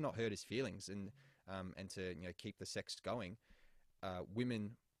to just not hurt his feelings and to keep the sex going,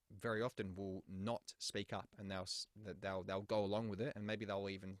 women very often will not speak up, and they'll go along with it, and maybe they'll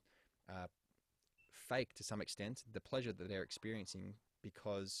even fake to some extent the pleasure that they're experiencing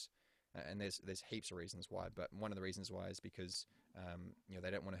because, and there's heaps of reasons why, but one of the reasons why is because they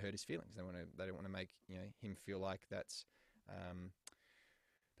don't want to hurt his feelings. They don't want to make him feel like that's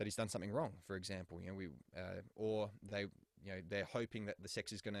that he's done something wrong, for example. Or they're hoping that the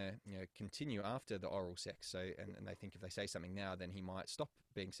sex is going to continue after the oral sex. So and they think if they say something now, then he might stop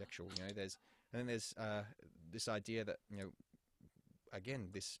being sexual. There's this idea that again,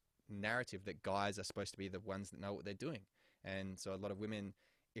 this narrative that guys are supposed to be the ones that know what they're doing, and so a lot of women,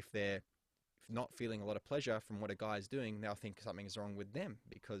 if they're not feeling a lot of pleasure from what a guy is doing, they'll think something is wrong with them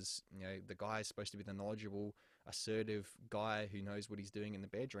because the guy is supposed to be the knowledgeable, assertive guy who knows what he's doing in the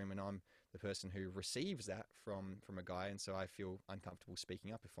bedroom, and I'm the person who receives that from a guy, and so I feel uncomfortable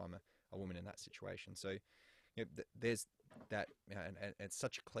speaking up if I'm a woman in that situation. So there's that, and it's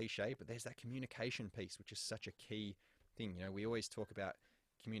such a cliche, but there's that communication piece, which is such a key thing. We always talk about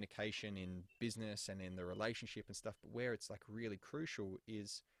communication in business and in the relationship and stuff, but where it's like really crucial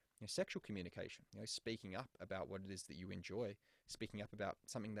is sexual communication. Speaking up about what it is that you enjoy, speaking up about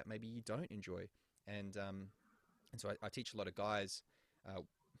something that maybe you don't enjoy, and so I teach a lot of guys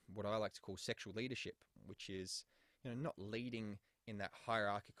what I like to call sexual leadership, which is not leading in that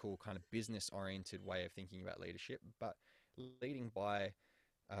hierarchical kind of business-oriented way of thinking about leadership, but leading by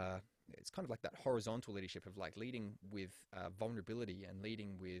it's kind of like that horizontal leadership of like leading with vulnerability and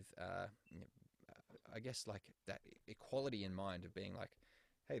leading with I guess like that equality in mind of being like,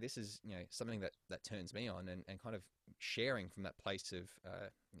 hey, this is something that turns me on, and kind of sharing from that place of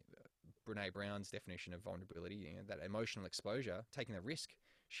Brene Brown's definition of vulnerability, that emotional exposure, taking a risk,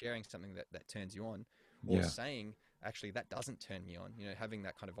 sharing something that turns you on, or saying, actually, that doesn't turn me on. Having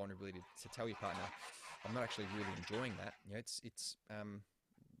that kind of vulnerability to tell your partner, I'm not actually really enjoying that.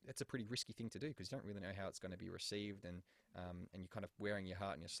 It's a pretty risky thing to do because you don't really know how it's going to be received, and you're kind of wearing your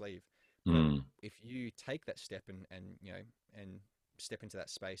heart on your sleeve. But if you take that step and step into that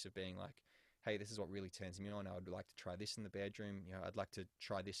space of being like, hey, this is what really turns me on. I would like to try this in the bedroom. I'd like to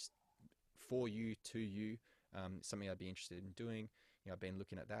try this for you, to you, something I'd be interested in doing. I've been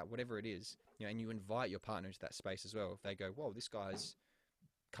looking at that, whatever it is, and you invite your partner into that space as well. If they go, whoa, this guy's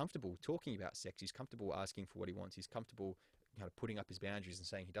comfortable talking about sex. He's comfortable asking for what he wants. He's comfortable putting up his boundaries and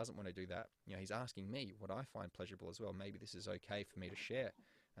saying he doesn't want to do that. He's asking me what I find pleasurable as well. Maybe this is okay for me to share.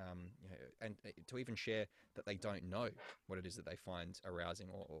 And to even share that they don't know what it is that they find arousing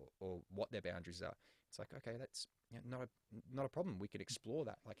or what their boundaries are. It's like, okay, that's not a problem. We could explore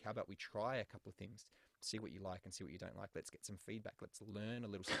that. Like, how about we try a couple of things, see what you like and see what you don't like. Let's get some feedback. Let's learn a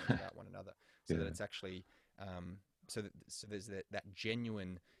little something about one another, so that it's actually so there's that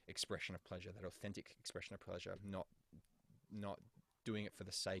genuine expression of pleasure, that authentic expression of pleasure, not doing it for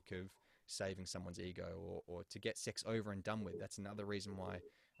the sake of saving someone's ego or to get sex over and done with. That's another reason why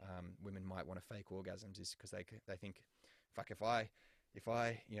women might want to fake orgasms, is because they think, fuck, if I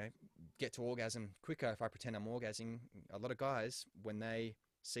get to orgasm quicker, if I pretend I'm orgasming, a lot of guys, when they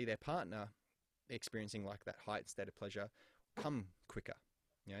see their partner experiencing like that heightened state of pleasure, come quicker,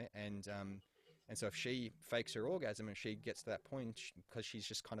 and so if she fakes her orgasm and she gets to that point, because she's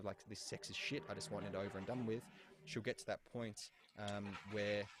just kind of like, this sex is shit, I just want it over and done with, she'll get to that point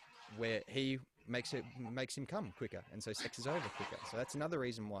where he makes him come quicker, and so sex is over quicker. So that's another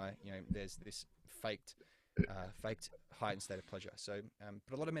reason why there's this faked heightened state of pleasure. So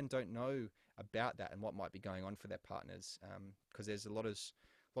but a lot of men don't know about that and what might be going on for their partners, because there's a lot of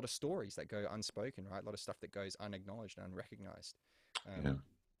stories that go unspoken, right? A lot of stuff that goes unacknowledged and unrecognized.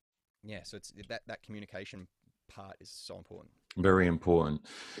 So it's that communication part is so important. Very important.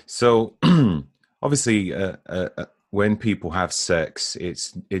 So obviously when people have sex,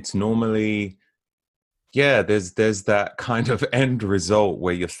 it's normally, there's that kind of end result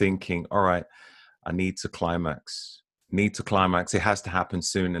where you're thinking, all right, I need to climax. It has to happen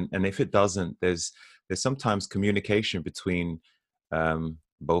soon. And if it doesn't, there's there's sometimes communication between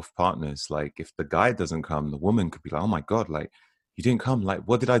both partners. Like if the guy doesn't come, the woman could be like, oh my God, like you didn't come, like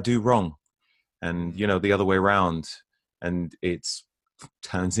what did I do wrong? And Mm. the other way around, and it's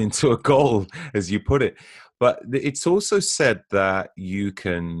turns into a goal, as you put it. But it's also said that you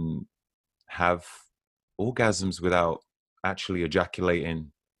can have orgasms without actually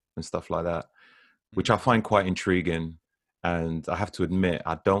ejaculating and stuff like that, which I Mm. find quite intriguing. And I have to admit,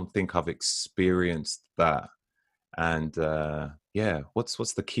 I don't think I've experienced that. And yeah,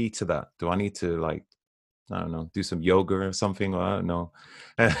 what's the key to that? Do I need to, like, I don't know, do some yoga or something? Or I don't know,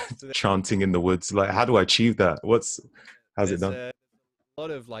 So chanting in the woods. Like, how do I achieve that? How's it there's done? a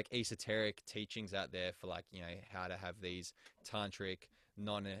lot of like esoteric teachings out there for like how to have these tantric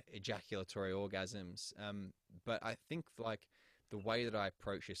non-ejaculatory orgasms. But I think like the way that I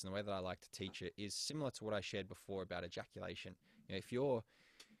approach this and the way that I like to teach it is similar to what I shared before about ejaculation. If you're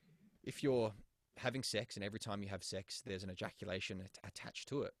having sex and every time you have sex there's an ejaculation attached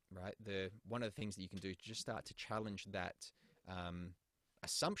to it, right? The one of the things that you can do to just start to challenge that um,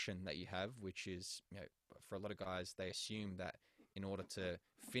 assumption that you have, which is, for a lot of guys, they assume that in order to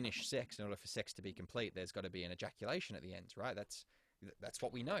finish sex, in order for sex to be complete, there's got to be an ejaculation at the end, right? That's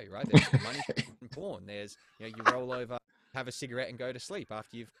what we know, right? There's money in porn. There's, you roll over, have a cigarette, and go to sleep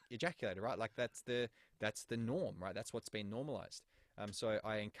after you've ejaculated, right? Like that's the norm, right? That's what's been normalized. So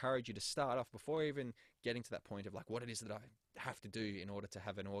I encourage you to start off before even getting to that point of like what it is that I have to do in order to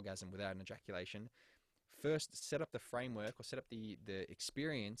have an orgasm without an ejaculation. First, set up the framework or set up the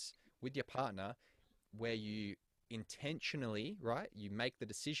experience with your partner where you intentionally, right, you make the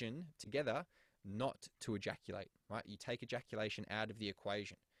decision together not to ejaculate, right? You take ejaculation out of the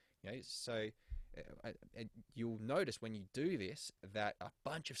equation. So you'll notice when you do this that a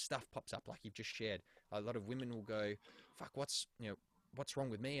bunch of stuff pops up like you've just shared. A lot of women will go, fuck, what's wrong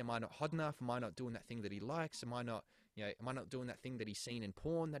with me? Am I not hot enough? Am I not doing that thing that he likes? Am I not doing that thing that he's seen in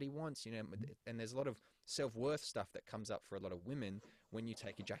porn that he wants? And there's a lot of self-worth stuff that comes up for a lot of women when you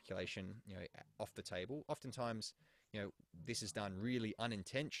take ejaculation, off the table. Oftentimes, this is done really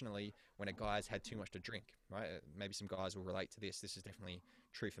unintentionally when a guy's had too much to drink, right? Maybe some guys will relate to this. This is definitely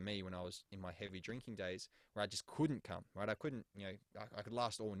true for me when I was in my heavy drinking days where I just couldn't come, right? I couldn't, I could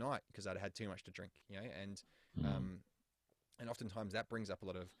last all night because I'd had too much to drink, and oftentimes that brings up a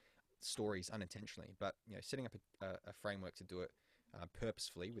lot of stories unintentionally. But setting up a framework to do it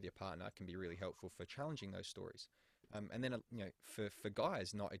purposefully with your partner can be really helpful for challenging those stories. And then for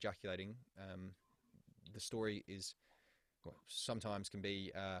guys not ejaculating, the story is, well, sometimes can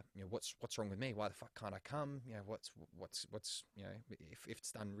be what's wrong with me? Why the fuck can't I come? What's if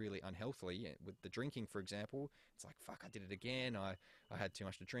it's done really unhealthily with the drinking, for example, it's like, fuck, I did it again. I had too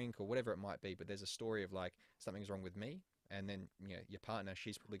much to drink or whatever it might be. But there's a story of like something's wrong with me. And then your partner,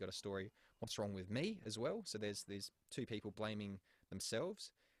 she's probably got a story, what's wrong with me as well. So there's two people blaming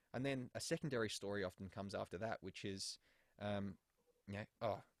themselves. And then a secondary story often comes after that, which is,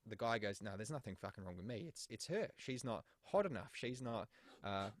 oh, the guy goes, no, there's nothing fucking wrong with me. It's her. She's not hot enough. She's not,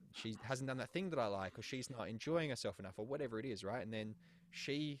 she hasn't done that thing that I like, or she's not enjoying herself enough, or whatever it is, right? And then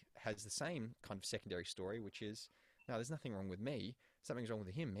she has the same kind of secondary story, which is, no, there's nothing wrong with me. Something's wrong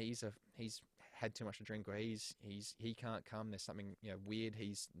with him. He's had too much to drink, or he can't come. There's something weird.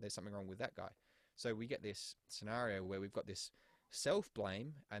 There's something wrong with that guy. So we get this scenario where we've got this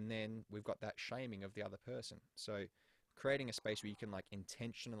self-blame, and then we've got that shaming of the other person. So creating a space where you can like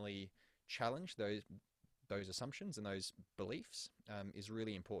intentionally challenge those assumptions and those beliefs is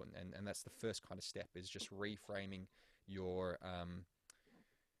really important. And that's the first kind of step, is just reframing your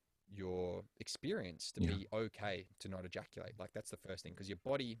experience to be okay to not ejaculate. Like that's the first thing, because your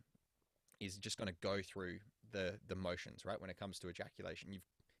body is just going to go through the motions, right? When it comes to ejaculation,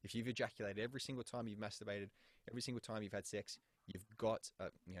 if you've ejaculated every single time you've masturbated, every single time you've had sex, you've got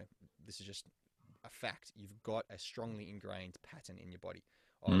this is just a fact. You've got a strongly ingrained pattern in your body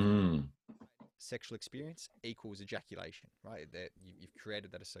of sexual experience equals ejaculation, right? That you've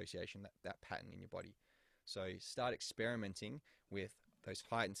created that association, that pattern in your body. So start experimenting with those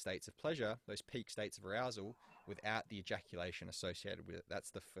heightened states of pleasure, those peak states of arousal, without the ejaculation associated with it.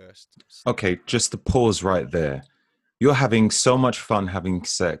 That's the first step. Okay, just to pause right there. You're having so much fun having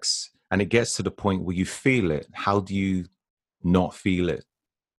sex, and it gets to the point where you feel it. How do you not feel it?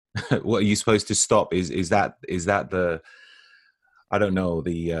 What are you supposed to stop? Is that the, I don't know,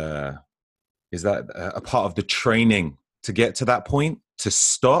 the is that a part of the training to get to that point, to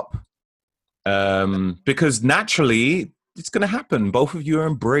stop? Because naturally it's going to happen. Both of you are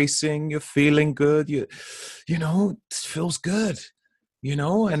embracing, you're feeling good, it feels good,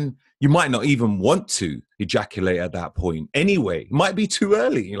 and you might not even want to ejaculate at that point anyway. It might be too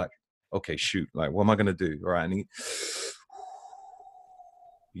early. You're like, okay, shoot, like what am I gonna do? All right,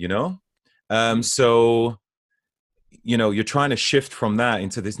 you know, Mm. so you're trying to shift from that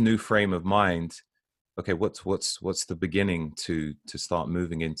into this new frame of mind. Okay, what's the beginning to start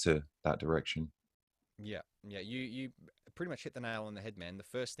moving into that direction? Yeah, yeah. You pretty much hit the nail on the head, man. The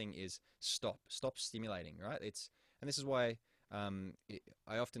first thing is stop stimulating, right? And this is why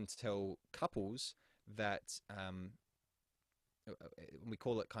I often tell couples that we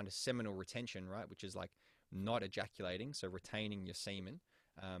call it kind of seminal retention, right? Which is like not ejaculating, so retaining your semen,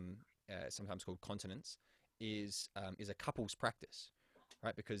 um, sometimes called continence, is a couple's practice,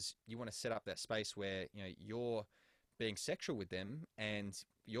 right? Because you want to set up that space where you're being sexual with them and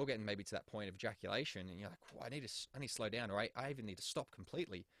you're getting maybe to that point of ejaculation, and you're like, well, I need to slow down, or I even need to stop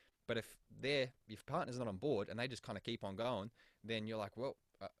completely. But if partner's not on board and they just kind of keep on going, then you're like, well,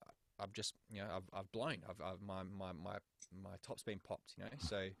 I've just I've blown. My top's been popped.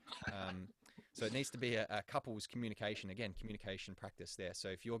 Um, so it needs to be a couple's communication, again, communication practice there. So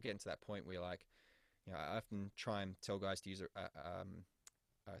if you're getting to that point where you're like, I often try and tell guys to use a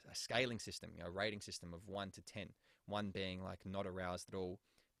scaling system, a rating system of 1 to 10. 1 being like not aroused at all,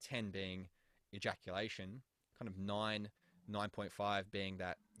 10 being ejaculation, kind of 9.5 being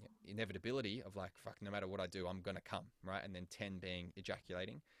that inevitability of like, fuck, no matter what I do, I'm gonna come, right? And then 10 being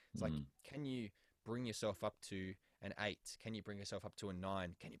ejaculating. It's like, Mm. can you bring yourself up to an 8? Can you bring yourself up to a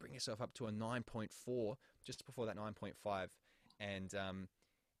 9? Can you bring yourself up to a 9.4 just before that 9.5? And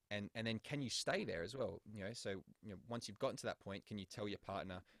and then can you stay there as well? So once you've gotten to that point, can you tell your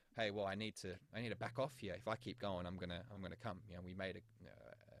partner, hey, well, I need to back off here. If I keep going, I'm gonna come. We made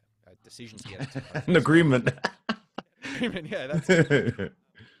a decision together to kind of An stop. agreement. Agreement, yeah, that's it.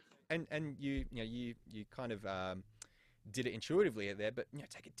 And you kind of did it intuitively there, but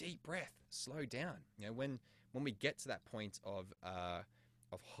take a deep breath, slow down. When we get to that point of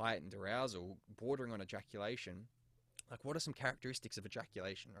heightened arousal, bordering on ejaculation, like what are some characteristics of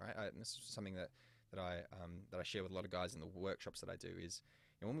ejaculation, right? And this is something that I share with a lot of guys in the workshops that I do is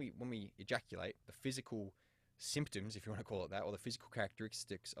when we ejaculate, the physical symptoms, if you want to call it that, or the physical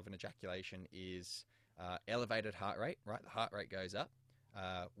characteristics of an ejaculation is elevated heart rate, right? The heart rate goes up.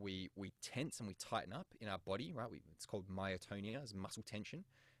 We tense and we tighten up in our body, right? It's called myotonia, as muscle tension.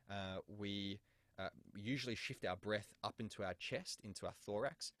 We usually shift our breath up into our chest, into our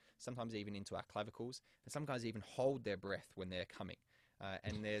thorax, sometimes even into our clavicles, and some guys even hold their breath when they're coming.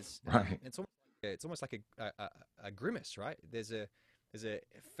 And Right. it's almost like a grimace, right? There's a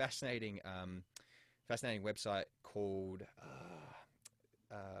fascinating website called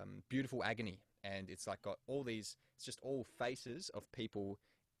Beautiful Agony, and it's like got all these. It's just all faces of people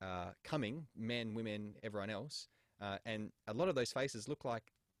coming, men, women, everyone else, and a lot of those faces look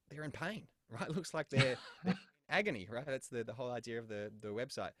like they're in pain, right? It looks like they're in agony, right? That's the whole idea of the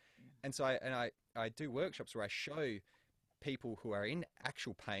website. And so I do workshops where I show people who are in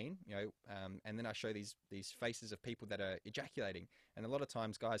actual pain, and then I show these faces of people that are ejaculating, and a lot of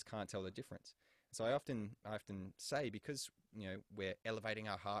times guys can't tell the difference. So I often say, because we're elevating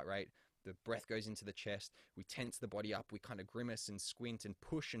our heart rate, the breath goes into the chest, we tense the body up, we kind of grimace and squint and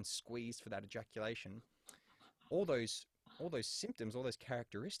push and squeeze for that ejaculation. All those symptoms, all those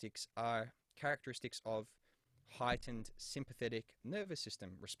characteristics are characteristics of heightened sympathetic nervous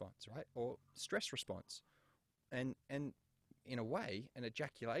system response, right? Or stress response. And in a way, an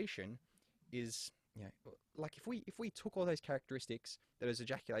ejaculation is, like if we took all those characteristics, those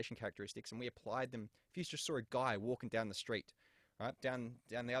ejaculation characteristics, and we applied them. If you just saw a guy walking down the street, right, down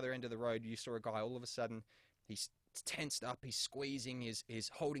the other end of the road, you saw a guy, all of a sudden he's tensed up, he's squeezing, he's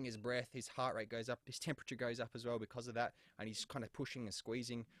holding his breath, his heart rate goes up, his temperature goes up as well because of that, and he's kind of pushing and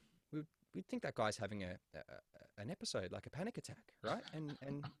squeezing. We'd think that guy's having an episode, like a panic attack, right?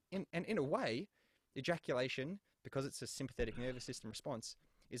 And in a way, ejaculation, because it's a sympathetic nervous system response,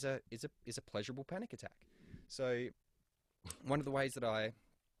 is a pleasurable panic attack. So one of the ways that I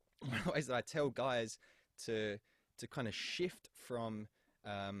tell guys to kind of shift from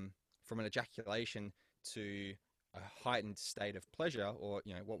an ejaculation to a heightened state of pleasure, or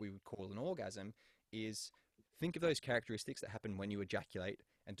what we would call an orgasm, is think of those characteristics that happen when you ejaculate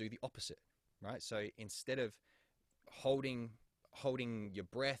and do the opposite, right? So instead of holding your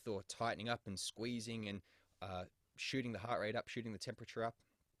breath or tightening up and squeezing and shooting the heart rate up, shooting the temperature up,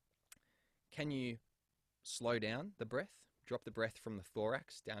 can you slow down the breath, drop the breath from the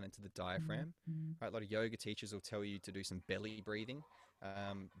thorax down into the diaphragm? Right, a lot of yoga teachers will tell you to do some belly breathing,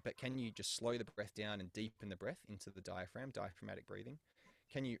 but can you just slow the breath down and deepen the breath into the diaphragm, diaphragmatic breathing?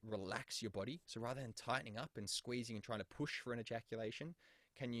 Can you relax your body? So rather than tightening up and squeezing and trying to push for an ejaculation,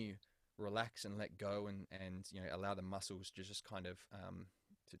 can you relax and let go and allow the muscles to just kind of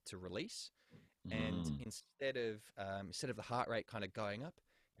to release. And Mm. instead of the heart rate kind of going up,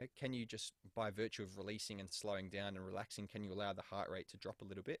 can you just, by virtue of releasing and slowing down and relaxing, can you allow the heart rate to drop a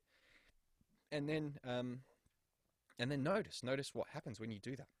little bit? And then notice what happens when you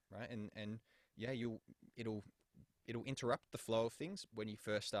do that, right? And yeah, it'll it'll interrupt the flow of things when you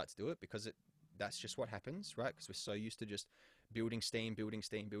first start to do it, because that's just what happens, right? Because we're so used to just building steam, building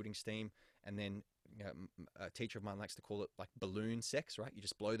steam, building steam, and then, you know, a teacher of mine likes to call it like balloon sex, right? You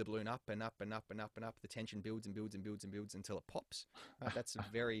just blow the balloon up and up and up and up and up. The tension builds and builds and builds and builds until it pops, right? That's a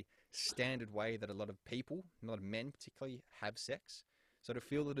very standard way that a lot of people, a lot of men particularly, have sex. So it'll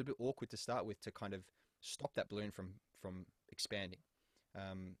feel a little bit awkward to start with, to kind of stop that balloon from expanding.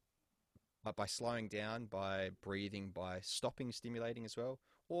 Um, but by slowing down, by breathing, by stopping stimulating as well,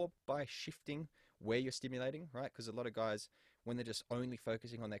 or by shifting where you're stimulating, right? Because a lot of guys, when they're just only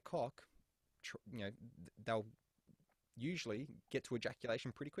focusing on their cock, you know, they'll usually get to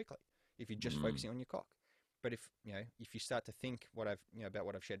ejaculation pretty quickly if you're just Mm. focusing on your cock. But if you start to think about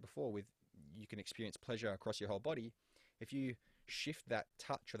what I've shared before, with you can experience pleasure across your whole body. If you shift that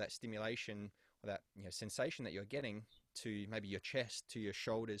touch or that stimulation or that, sensation that you're getting to maybe your chest, to your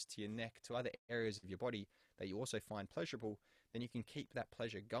shoulders, to your neck, to other areas of your body that you also find pleasurable, then you can keep that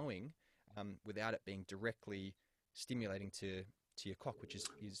pleasure going, without it being directly stimulating to your cock, which is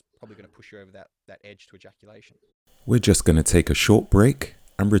probably going to push you over that edge to ejaculation. We're just going to take a short break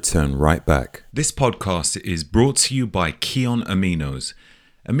and return right back. This podcast is brought to you by Kion Aminos.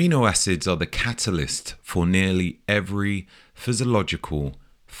 Amino acids are the catalyst for nearly every physiological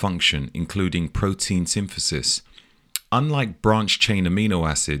function, including protein synthesis. Unlike branch chain amino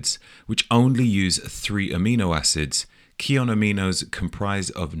acids, which only use 3 amino acids, Kion Aminos comprise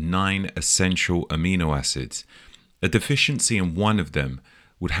of 9 essential amino acids. A deficiency in one of them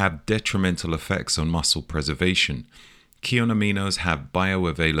would have detrimental effects on muscle preservation. Kion Aminos have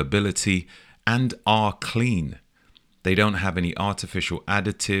bioavailability and are clean. They don't have any artificial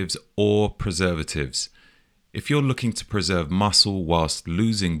additives or preservatives. If you're looking to preserve muscle whilst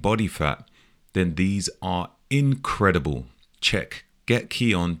losing body fat, then these are incredible. Check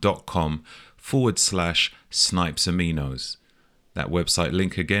getkeon.com/snipesaminos. That website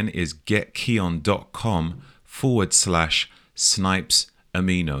link again is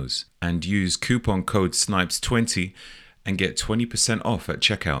getkeon.com/snipesaminos, and use coupon code SNIPES20 and get 20% off at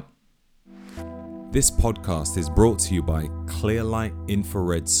checkout. This podcast is brought to you by Clearlight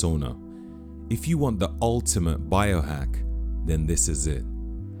Infrared Sauna. If you want the ultimate biohack, then this is it.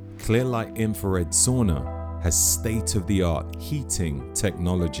 Clearlight Infrared Sauna has state-of-the-art heating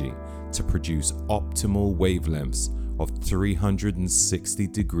technology to produce optimal wavelengths of 360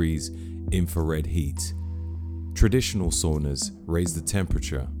 degrees infrared heat. Traditional saunas raise the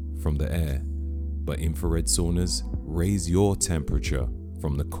temperature from the air, but infrared saunas raise your temperature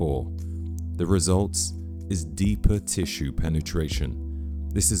from the core. The results is deeper tissue penetration.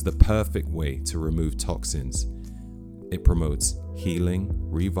 This is the perfect way to remove toxins. It promotes healing,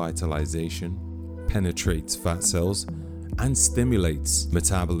 revitalization, penetrates fat cells, and stimulates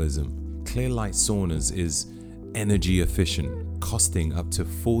metabolism. Clearlight saunas is energy efficient, costing up to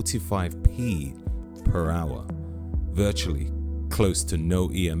 45p per hour, virtually close to no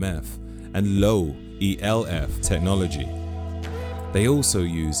EMF and low ELF technology. They also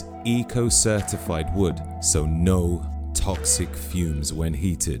use eco-certified wood, so no toxic fumes when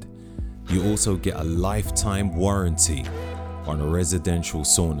heated. You also get a lifetime warranty on a residential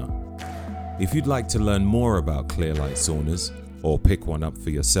sauna. If you'd like to learn more about Clearlight saunas or pick one up for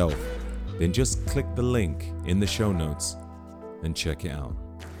yourself, then just click the link in the show notes and check it out.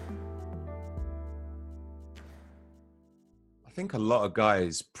 I think a lot of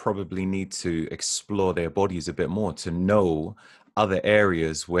guys probably need to explore their bodies a bit more to know other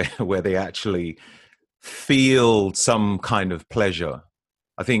areas where they actually feel some kind of pleasure.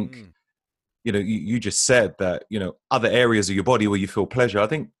 I think, Mm. you just said that, other areas of your body where you feel pleasure. I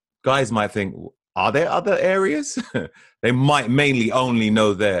think guys might think, are there other areas? They might mainly only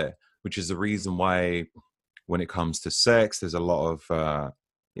know there, which is the reason why when it comes to sex, there's a lot of,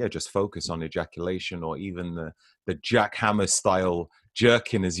 just focus on ejaculation, or even the jackhammer style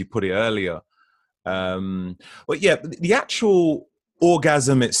jerking, as you put it earlier. But yeah, the actual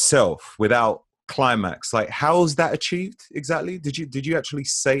orgasm itself without climax, like how's that achieved exactly? Did you actually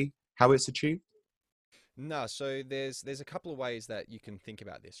say how it's achieved? No, so there's a couple of ways that you can think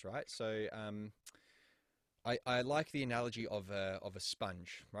about this, right? So I like the analogy of a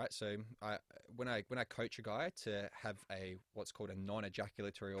sponge, right? So when I coach a guy to have what's called a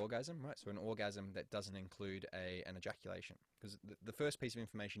non-ejaculatory orgasm, right? So an orgasm that doesn't include an ejaculation, because the first piece of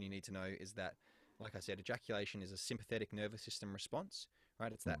information you need to know is that, like I said, ejaculation is a sympathetic nervous system response,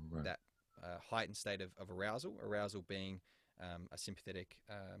 right? It's Right. that heightened state of arousal. Arousal being a sympathetic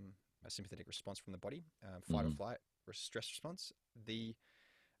response from the body, fight or Mm-hmm. flight, stress response. The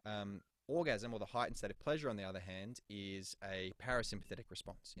orgasm or the heightened state of pleasure, on the other hand, is a parasympathetic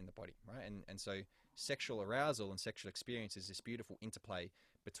response in the body, right? And so sexual arousal and sexual experience is this beautiful interplay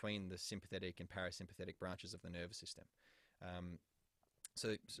between the sympathetic and parasympathetic branches of the nervous system. Um,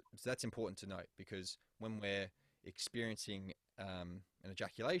 so that's important to note, because when we're experiencing an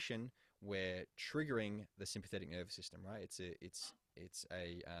ejaculation, we're triggering the sympathetic nervous system, right? It's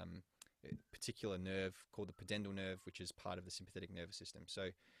a particular nerve called the pudendal nerve, which is part of the sympathetic nervous system. So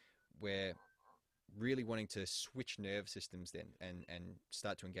we're really wanting to switch nerve systems then, and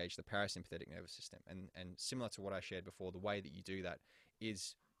start to engage the parasympathetic nervous system. And similar to what I shared before, the way that you do that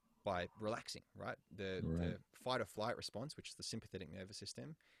is by relaxing, right? Right. The fight or flight response, which is the sympathetic nervous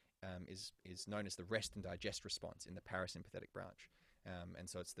system, is known as the rest and digest response in the parasympathetic branch. And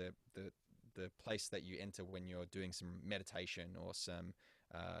so it's the place that you enter when you're doing some meditation or some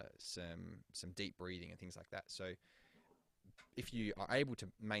deep breathing and things like that. So if you are able to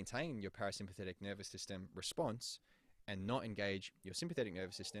maintain your parasympathetic nervous system response and not engage your sympathetic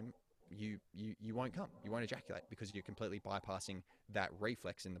nervous system, you won't come, you won't ejaculate, because you're completely bypassing that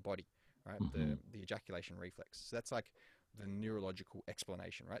reflex in the body, right? Mm-hmm. The ejaculation reflex. So that's like the neurological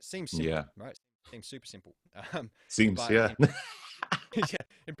explanation, right? Seems simple, Yeah. right? Seems super simple, Seems, but yeah. in yeah,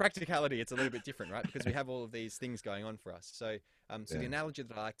 in practicality, it's a little bit different, right? Because we have all of these things going on for us. So the Yeah. analogy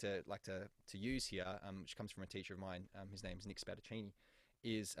that I like to use here, which comes from a teacher of mine, his name's Nick Spadaccini,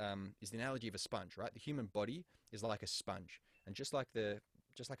 is the analogy of a sponge, right? The human body is like a sponge, and just like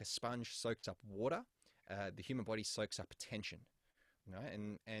a sponge soaks up water, the human body soaks up tension, right?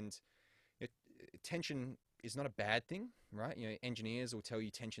 And it, tension is not a bad thing, right? You know, engineers will tell you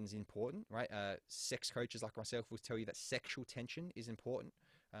tension's important, right? Sex coaches like myself will tell you that sexual tension is important,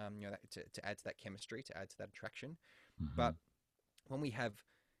 you know, to add to that chemistry, to add to that attraction. Mm-hmm. But when we have,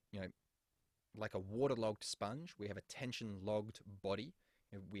 you know, like a waterlogged sponge, we have a tension-logged body.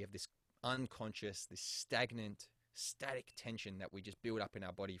 You know, we have this unconscious, this stagnant, static tension that we just build up in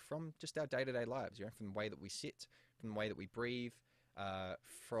our body from just our day-to-day lives. You know, from the way that we sit, from the way that we breathe,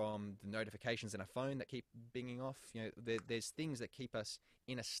 from the notifications in our phone that keep binging off. You know, there's things that keep us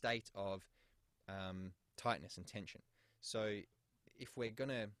in a state of tightness and tension. So if we're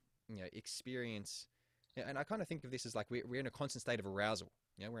gonna, you know, experience, and I kind of think of this as like we're in a constant state of arousal.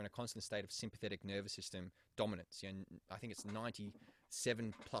 You know, we're in a constant state of sympathetic nervous system dominance. You know, I think it's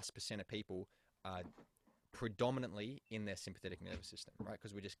 97+% of people are predominantly in their sympathetic nervous system, right?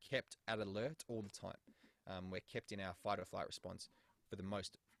 Because we're just kept at alert all the time. We're kept in our fight or flight response for the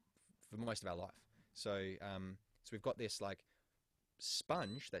most of our life. So we've got this like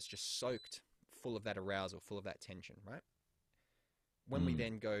sponge that's just soaked full of that arousal, full of that tension, right? When we Mm.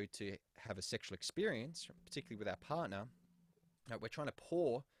 then go to have a sexual experience, particularly with our partner, we're trying to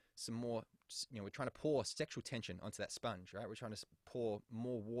pour some more, you know, we're trying to pour sexual tension onto that sponge, right? We're trying to pour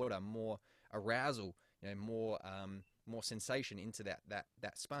more water, more arousal, you know, more sensation into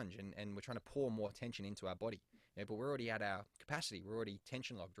that sponge, and we're trying to pour more tension into our body. You know, but we're already at our capacity. We're already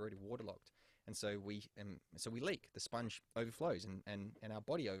tension logged. We're already water logged, and so we leak. The sponge overflows, and our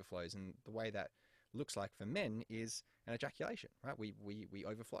body overflows. And the way that looks like for men is an ejaculation, right? We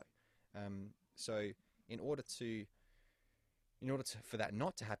overflow. So in order to for that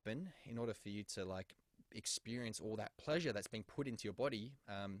not to happen, in order for you to like experience all that pleasure that's being put into your body,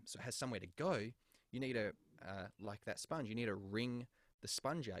 so it has somewhere to go, you need to, like that sponge, you need to wring the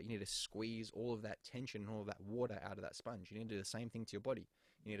sponge out. You need to squeeze all of that tension and all of that water out of that sponge. You need to do the same thing to your body.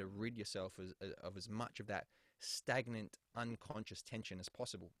 You need to rid yourself of as much of that stagnant, unconscious tension as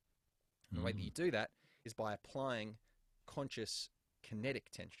possible. And the way that Mm. you do that is by applying conscious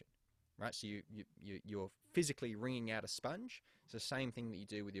kinetic tension, right? So you're physically wringing out a sponge. It's the same thing that you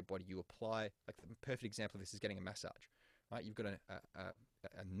do with your body. You apply, like the perfect example of this is getting a massage, right? You've got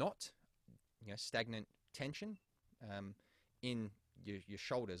a knot, you know, stagnant tension in your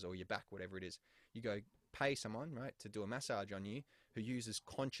shoulders or your back, whatever it is. You go pay someone, right, to do a massage on you who uses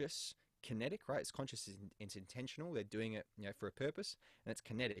conscious kinetic, right? It's conscious, it's intentional. They're doing it, you know, for a purpose, and it's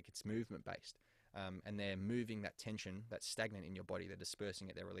kinetic. It's movement based, and they're moving that tension that's stagnant in your body. They're dispersing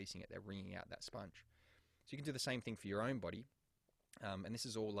it. They're releasing it. They're wringing out that sponge. So you can do the same thing for your own body, and this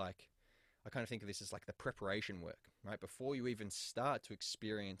is all like, I kind of think of this as like the preparation work, right? Before you even start to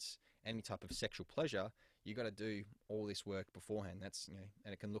experience any type of sexual pleasure, you got to do all this work beforehand. That's, you know,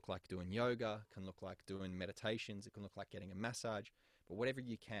 and it can look like doing yoga, can look like doing meditations, it can look like getting a massage, but whatever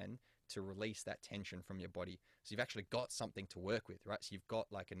you can to release that tension from your body. So you've actually got something to work with, right? So you've got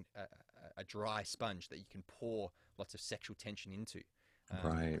like a dry sponge that you can pour lots of sexual tension into.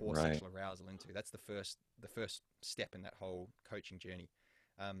 Right, pour right. sexual arousal into. That's the first step in that whole coaching journey.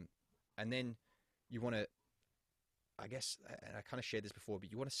 Um, and then you want to, I guess, and I kind of shared this before,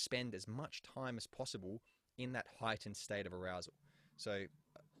 but you want to spend as much time as possible in that heightened state of arousal. So,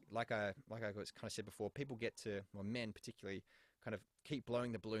 like I kind of said before, people get to, well, men particularly, kind of keep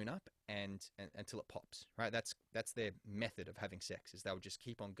blowing the balloon up and until it pops. Right? That's their method of having sex. Is they'll just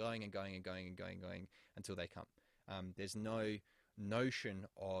keep on going and going and going and going and going until they come. There's no notion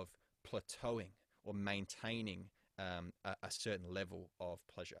of plateauing or maintaining a certain level of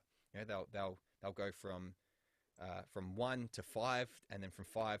pleasure. You know, they'll go from 1 to 5, and then from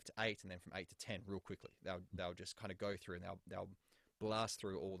 5 to 8, and then from 8 to 10 real quickly. They'll just kind of go through, and they'll blast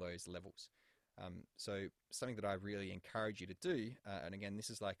through all those levels. So something that I really encourage you to do, and again, this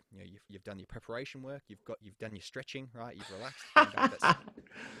is like, you know, you've done your preparation work, you've done your stretching, right? You've relaxed, came back, that's,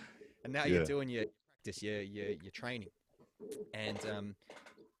 and now you're Yeah. doing your practice, your training, and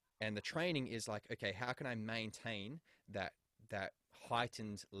and the training is like, okay, how can I maintain that that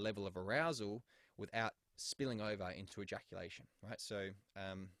heightened level of arousal without spilling over into ejaculation, right? So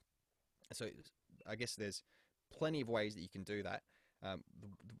I guess there's plenty of ways that you can do that.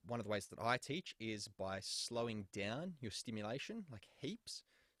 One of the ways that I teach is by slowing down your stimulation, like heaps.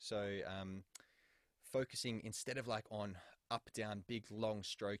 So focusing, instead of like on up, down, big, long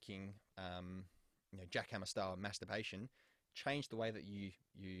stroking, jackhammer style masturbation, change the way that you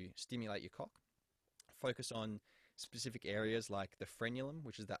stimulate your cock. Focus on specific areas like the frenulum,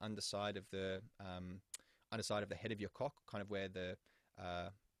 which is the underside of the head of your cock, kind of where the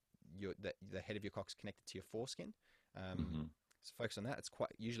head of your cock's connected to your foreskin. Um, Hmm. so focus on that. It's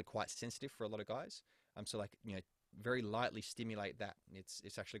usually quite sensitive for a lot of guys. So like, very lightly stimulate that.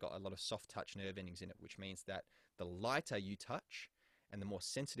 It's actually got a lot of soft touch nerve endings in it, which means that the lighter you touch and the more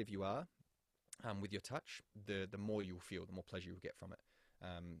sensitive you are with your touch, the more you'll feel, the more pleasure you'll get from it.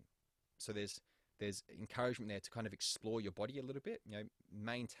 Um, so there's encouragement there to kind of explore your body a little bit.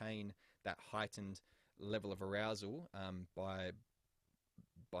 Maintain that heightened level of arousal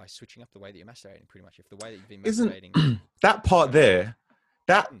by switching up the way that you're masturbating. Pretty much, if the way that you've been Isn't masturbating that is part going, there?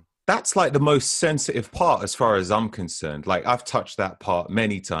 That hmm, that's like the most sensitive part as far as I'm concerned. Like I've touched that part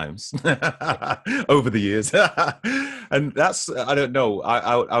many times yep, over the years, and that's, I don't know.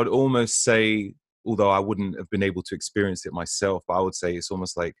 I would almost say, although I wouldn't have been able to experience it myself, but I would say it's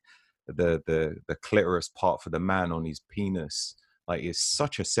almost like the clitoris part for the man on his penis. Like it's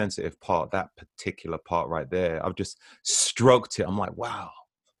such a sensitive part. That particular part right there. I've just stroked it. I'm like, wow,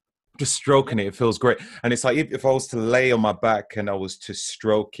 just yep, stroking it, it feels great. And it's like if I was to lay on my back and I was to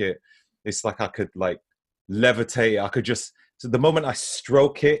stroke it, it's like I could like levitate. I could just, so the moment I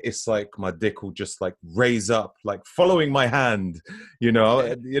stroke it, it's like my dick will just like raise up, like following my hand, yeah,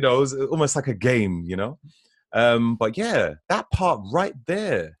 it's almost like a game, but yeah, that part right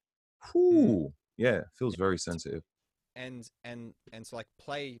there, mm. whoo, yeah, feels Yeah. very sensitive. And so like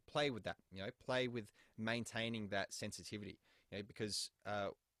play with that, play with maintaining that sensitivity, because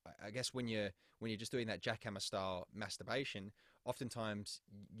I guess when you're just doing that jackhammer style masturbation, oftentimes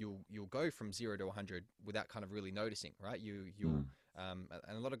you'll go from 0 to 100 without kind of really noticing, right? You'll Mm,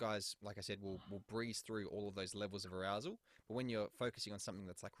 and a lot of guys, like I said, will breeze through all of those levels of arousal. But when you're focusing on something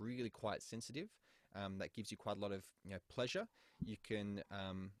that's like really quite sensitive, that gives you quite a lot of pleasure, you can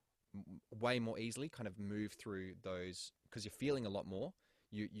way more easily kind of move through those, because you're feeling a lot more.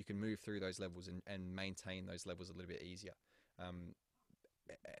 You can move through those levels and maintain those levels a little bit easier. Um,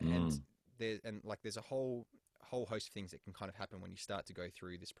 and mm. there's a whole host of things that can kind of happen when you start to go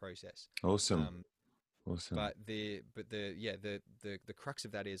through this process. Awesome. Um, Awesome. but the crux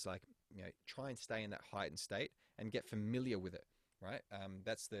of that is like, try and stay in that heightened state and get familiar with it, right?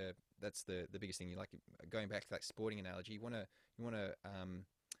 That's the biggest thing. You like, going back to that sporting analogy, you want to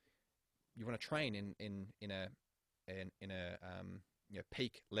train in a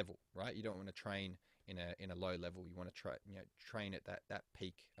peak level, right? You don't want to train in a low level. You want to train at that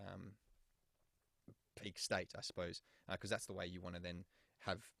peak state, I suppose, because that's the way you want to then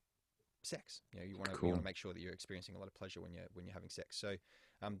have sex. You want to Cool. make sure that you're experiencing a lot of pleasure when you're having sex. So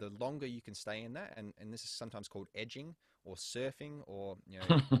the longer you can stay in that, and this is sometimes called edging or surfing, or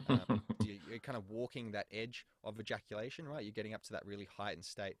you're kind of walking that edge of ejaculation, right? You're getting up to that really heightened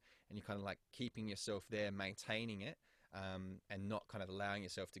state, and you're kind of like keeping yourself there, maintaining it, and not kind of allowing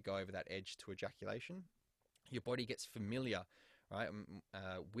yourself to go over that edge to ejaculation. Your body gets familiar, right,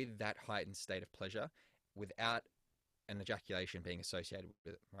 with that heightened state of pleasure without an ejaculation being associated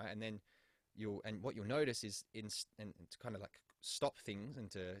with it, right? And then what you'll notice is, and to kind of like stop things and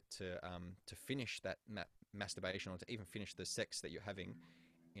to finish that masturbation, or to even finish the sex that you're having,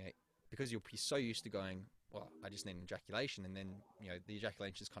 you know, because you'll be so used to going well, I just need an ejaculation, and then the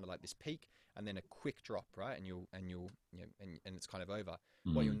ejaculation is kind of like this peak, and then a quick drop, right? And and it's kind of over.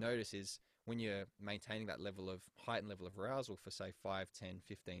 What you'll Mm. notice is when you're maintaining that heightened level of arousal for say 5, 10,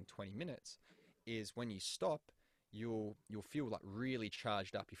 15, 20 minutes, is when you stop, you'll feel like really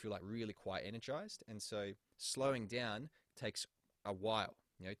charged up. You feel like really quite energized, and so slowing down takes a while.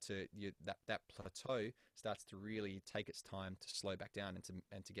 That plateau starts to really take its time to slow back down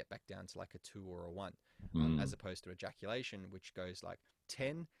and to get back down to like a 2 or a 1, Mm. as opposed to ejaculation, which goes like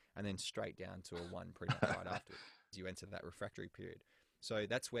 10 and then straight down to a 1 pretty much right after as you enter that refractory period. So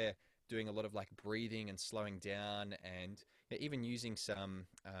that's where doing a lot of like breathing and slowing down, and even using some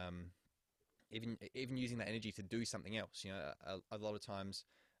even using that energy to do something else. A lot of times,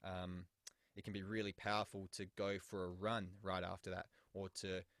 it can be really powerful to go for a run right after that, or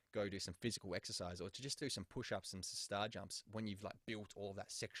to go do some physical exercise, or to just do some push-ups and some star jumps when you've like built all of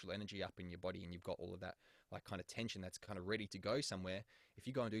that sexual energy up in your body, and you've got all of that like kind of tension that's kind of ready to go somewhere. If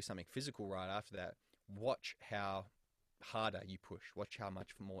you go and do something physical right after that, watch how harder you push, watch how much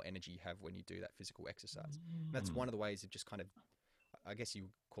more energy you have when you do that physical exercise. And that's Mm. one of the ways of just kind of, I guess you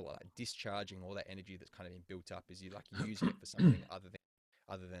call it like discharging all that energy that's kind of been built up, is you like using it for something other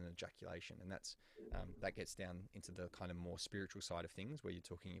than ejaculation. And that gets down into the kind of more spiritual side of things, where you're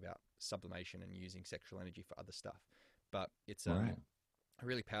talking about sublimation and using sexual energy for other stuff. But it's Right. a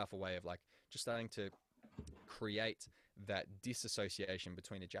really powerful way of like just starting to create that disassociation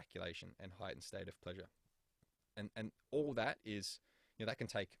between ejaculation and heightened state of pleasure. And all that is, that can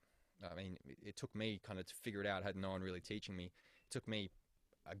take, I mean, it took me kind of to figure it out. I had no one really teaching me. It took me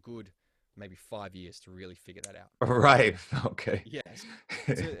a good maybe 5 years to really figure that out. Right. Okay. Yes.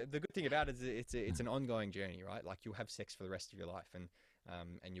 So the good thing about it is it's an ongoing journey, right? Like, you'll have sex for the rest of your life, and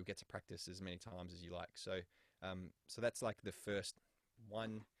you'll get to practice as many times as you like. So that's like the first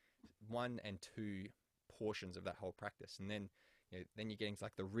one and two portions of that whole practice. And then then you're getting to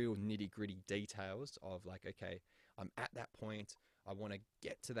like the real nitty gritty details of like, okay, I'm at that point. I want to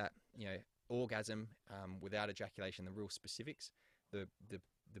get to that orgasm without ejaculation. The real specifics. The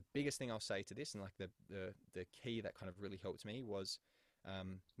biggest thing I'll say to this, and like the key that kind of really helped me, was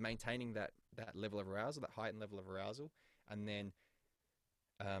maintaining that level of arousal, that heightened level of arousal, and then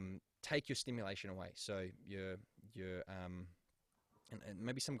take your stimulation away. So and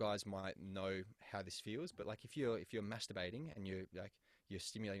maybe some guys might know how this feels, but like if you're masturbating and you're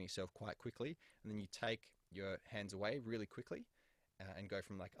stimulating yourself quite quickly, and then you take your hands away really quickly, and go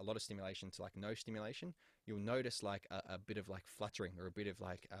from like a lot of stimulation to like no stimulation, you'll notice like a bit of like fluttering, or a bit of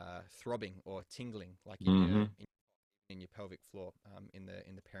like throbbing or tingling, like in Hmm. your pelvic floor, in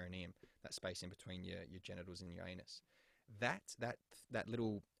the perineum, that space in between your genitals and your anus. That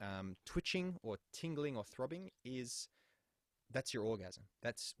little twitching or tingling or throbbing that's your orgasm.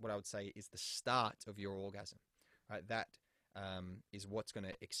 That's what I would say is the start of your orgasm, right? That is what's going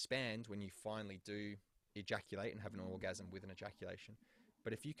to expand when you finally do ejaculate and have an orgasm with an ejaculation.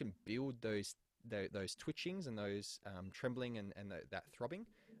 But if you can build those twitchings and those trembling and that throbbing,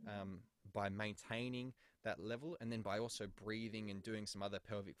 by maintaining that level, and then by also breathing and doing some other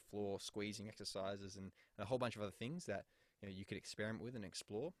pelvic floor squeezing exercises, and a whole bunch of other things that you could experiment with and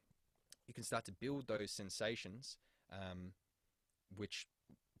explore, you can start to build those sensations, which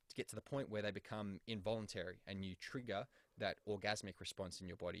get to the point where they become involuntary, and you trigger that orgasmic response in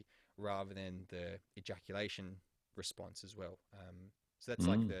your body rather than the ejaculation response as well. So that's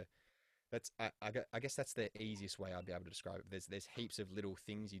like Mm. I guess that's the easiest way I'd be able to describe it. There's heaps of little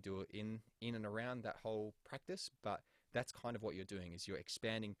things you do in and around that whole practice, but that's kind of what you're doing, is you're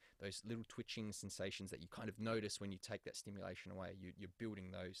expanding those little twitching sensations that you kind of notice when you take that stimulation away. You're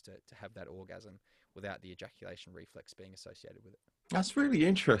building those to have that orgasm without the ejaculation reflex being associated with it. That's really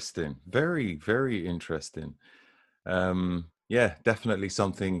interesting. Very, very interesting. Yeah, definitely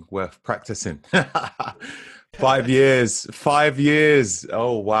something worth practicing. 5 years, 5 years.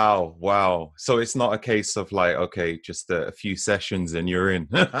 Oh, wow, wow. So it's not a case of like, okay, just a few sessions and you're in.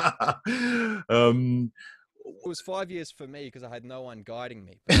 um, It was 5 years for me because I had no one guiding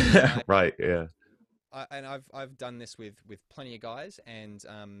me, but right, yeah, I've done this with plenty of guys, and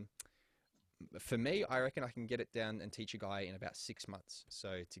for me, I reckon I can get it down and teach a guy in about 6 months.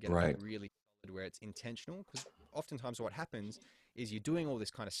 So to get it like right. really solid, where it's intentional, because oftentimes what happens is you're doing all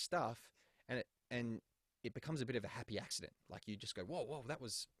this kind of stuff, and it becomes a bit of a happy accident. Like, you just go, whoa,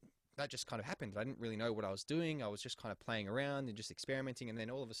 that just kind of happened. I didn't really know what I was doing. I was just kind of playing around and just experimenting, and then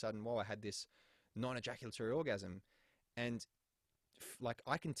all of a sudden, I had this non-ejaculatory orgasm, and like,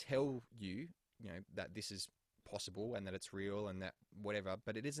 I can tell that this is possible and that it's real and that whatever,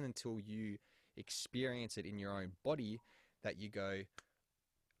 but it isn't until you experience it in your own body that you go,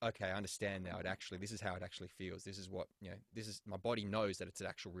 okay, I understand now. This is how it actually feels. This is what, this is, my body knows that it's an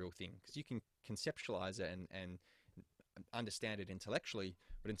actual real thing, because you can conceptualize it and understand it intellectually,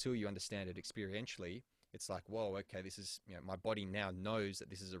 but until you understand it experientially, it's like, whoa, okay, this is, my body now knows that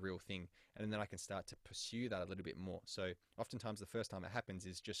this is a real thing. And then I can start to pursue that a little bit more. So oftentimes the first time it happens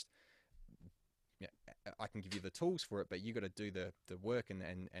is just, I can give you the tools for it, but you got to do the work and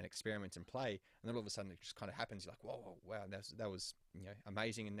experiment and play. And then all of a sudden it just kind of happens. You're like, whoa, wow, that was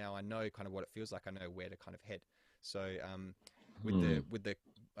amazing. And now I know kind of what it feels like. I know where to kind of head. So Hmm. with the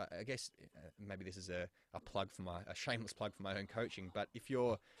I guess maybe this is a plug for a shameless plug for my own coaching. But if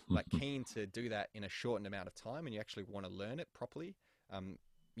you're like keen to do that in a shortened amount of time and you actually want to learn it properly,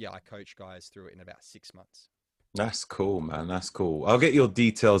 yeah, I coach guys through it in about 6 months. That's cool, man. That's cool. I'll get your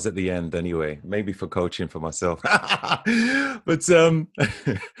details at the end anyway, maybe for coaching for myself. But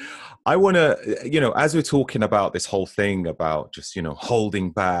I want to, as we're talking about this whole thing about just,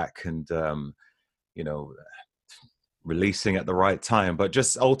 holding back and, you know, releasing at the right time, but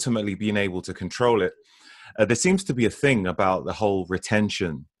just ultimately being able to control it. There seems to be a thing about the whole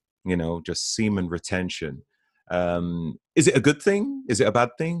retention, just semen retention. Is it a good thing? Is it a bad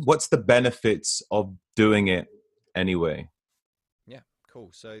thing? What's the benefits of doing it anyway? Yeah,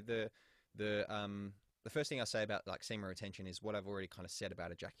 cool. So the first thing I say about like semen retention is what I've already kind of said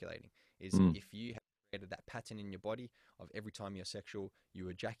about ejaculating is Mm, if you have created that pattern in your body of every time you're sexual you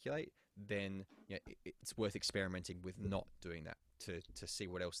ejaculate, then it's worth experimenting with not doing that to see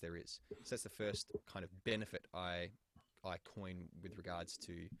what else there is. So that's the first kind of benefit I coin with regards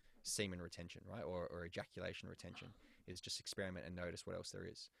to semen retention, right, or ejaculation retention, is just experiment and notice what else there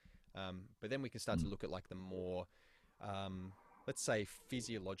is. But then we can start to mm, look at like the more let's say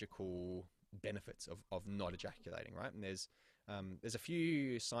physiological benefits of not ejaculating, right? And there's a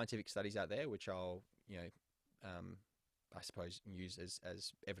few scientific studies out there which I'll um, I suppose use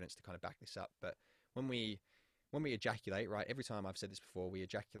as evidence to kind of back this up. But when we when we ejaculate, right, every time, I've said this before, we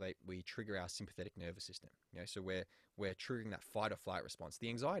ejaculate, we trigger our sympathetic nervous system. So we're triggering that fight or flight response, the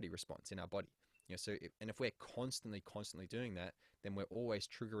anxiety response in our body. And if we're constantly doing that, then we're always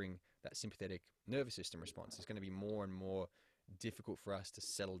triggering that sympathetic nervous system response. It's going to be more and more difficult for us to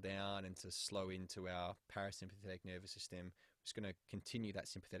settle down and to slow into our parasympathetic nervous system. It's going to continue that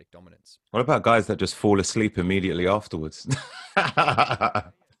sympathetic dominance. what about guys that just fall asleep immediately afterwards?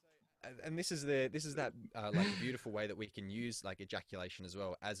 And this is that like beautiful way that we can use like ejaculation as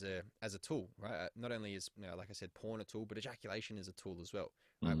well as a tool, right? Not only is, like I said, porn a tool, but ejaculation is a tool as well,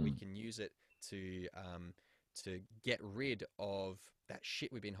 right? We Mm, can use it to to get rid of that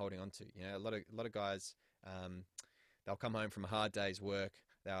shit we've been holding on to. A lot of guys, they'll come home from a hard day's work,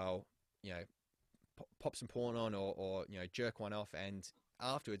 they'll you know pop some porn on, or jerk one off, and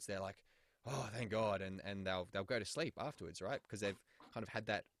afterwards they're like, oh, thank God, and they'll go to sleep afterwards, right? Because they've kind of had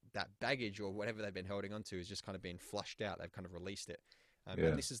that baggage or whatever they've been holding on to has just kind of been flushed out. They've kind of released it, and yeah.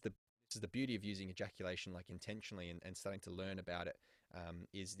 this is the beauty of using ejaculation like intentionally and starting to learn about it.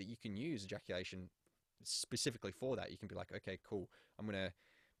 Is that you can use ejaculation specifically for that. You can be like, okay, cool. I'm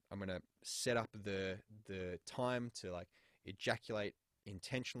gonna set up the time to like ejaculate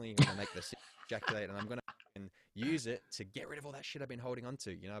intentionally. I'm gonna make the ejaculate, and I'm gonna use it to get rid of all that shit I've been holding on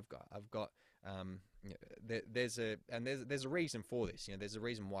to. I've got there's a reason for this. There's a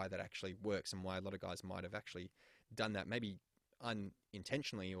reason why that actually works, and why a lot of guys might have actually done that, maybe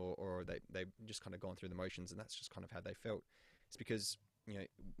unintentionally, or they just kind of gone through the motions, and that's just kind of how they felt. It's because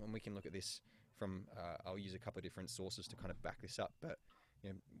when we can look at this from, I'll use a couple of different sources to kind of back this up, but you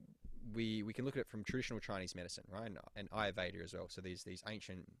know, we can look at it from traditional Chinese medicine, right, and Ayurveda as well. So these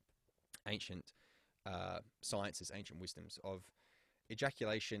ancient sciences, ancient wisdoms of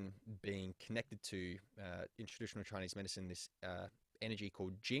ejaculation being connected to, in traditional Chinese medicine, this energy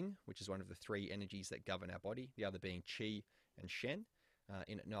called Jing, which is one of the three energies that govern our body, the other being Qi and Shen.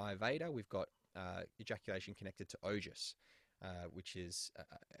 In Ayurveda, we've got ejaculation connected to Ojas, which is,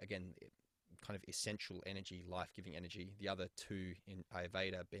 again, kind of essential energy, life-giving energy. The other two in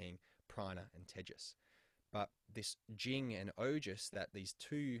Ayurveda being Prana and Tejas. But this Jing and Ojas, that these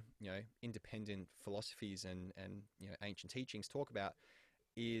two, independent philosophies and ancient teachings talk about,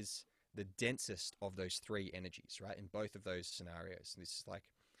 is the densest of those three energies, right? In both of those scenarios, this is like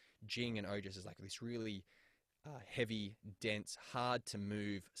Jing and Ojas is like this really heavy, dense, hard to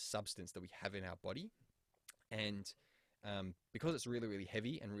move substance that we have in our body, and because it's really, really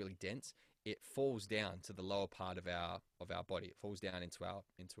heavy and really dense, it falls down to the lower part of our body. It falls down into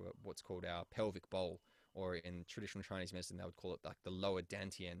what's called our pelvic bowl, or in traditional Chinese medicine, they would call it like the lower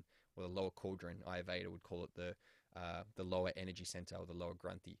dantian or the lower cauldron. Ayurveda would call it the lower energy center, or the lower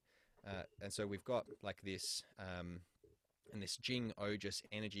granthi. And so we've got like this And this Jing Ojas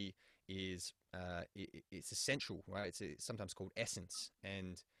energy is it's essential, right? It's sometimes called essence,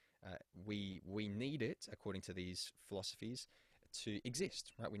 and we need it according to these philosophies to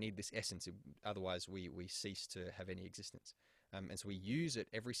exist, right? We need this essence, otherwise we cease to have any existence. And so we use it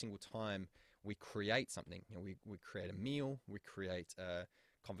every single time we create something. You know, we create a meal, we create a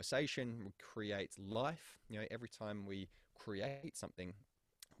conversation, we create life. You know, every time we create something,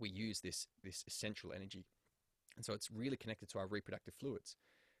 we use this essential energy, and so it's really connected to our reproductive fluids.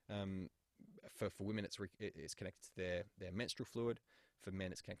 Um, for women, it's connected to their menstrual fluid. For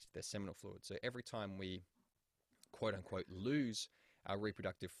men, it's connected to their seminal fluid. So every time we quote unquote lose our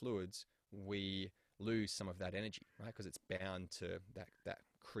reproductive fluids, we lose some of that energy, right? Because it's bound to that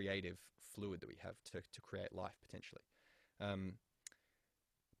creative fluid that we have to create life potentially. Um,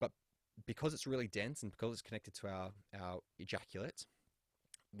 but because it's really dense and because it's connected to our ejaculate,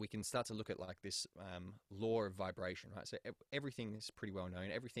 we can start to look at like this law of vibration, right? So everything is pretty well known.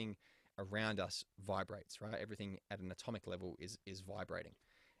 Everything around us vibrates, right? Everything at an atomic level is vibrating,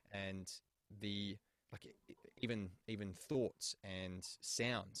 and the like even thoughts and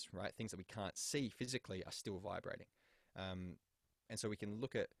sounds, right? Things that we can't see physically are still vibrating, um, and so we can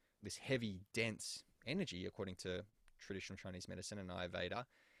look at this heavy, dense energy according to traditional Chinese medicine and Ayurveda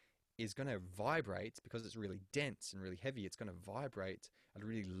is going to vibrate because it's really dense and really heavy. It's going to vibrate at a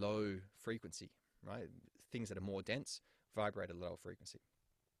really low frequency, right? Things that are more dense vibrate at a lower frequency.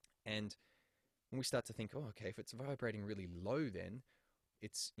 And when we start to think, oh, okay, if it's vibrating really low, then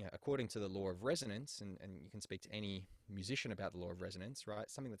it's, you know, according to the law of resonance, and you can speak to any musician about the law of resonance, right?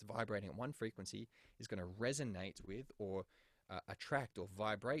 Something that's vibrating at one frequency is going to resonate with or attract or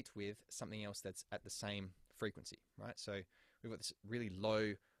vibrate with something else that's at the same frequency, right? So we've got this really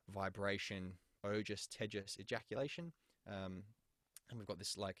low vibration, ojas, tejas, ejaculation. And we've got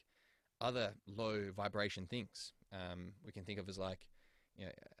this like other low vibration things. We can think of as like,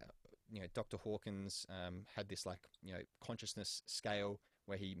 you know, Dr. Hawkins had this like, consciousness scale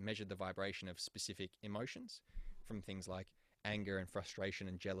where he measured the vibration of specific emotions from things like anger and frustration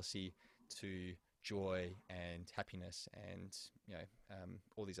and jealousy to joy and happiness and,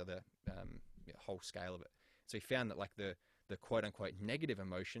 all these other whole scale of it. So he found that like the quote unquote negative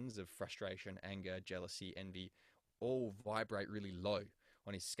emotions of frustration, anger, jealousy, envy all vibrate really low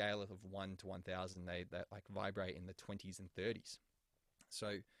on his scale of 1 to 1,000. They like vibrate in the 20s and 30s.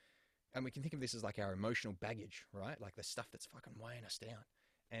 So, and we can think of this as like our emotional baggage, right? Like the stuff that's fucking weighing us down.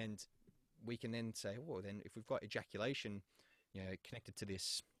 And we can then say, well, then if we've got ejaculation, connected to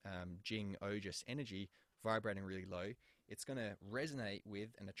this Jing Ojas energy vibrating really low, it's going to resonate with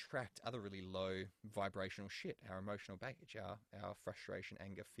and attract other really low vibrational shit, our emotional baggage, our frustration,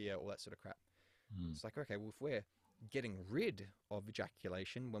 anger, fear, all that sort of crap. Mm. It's like, okay, well, if we're getting rid of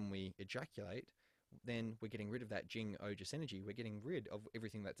ejaculation when we ejaculate, then we're getting rid of that Jing Ojas energy. We're getting rid of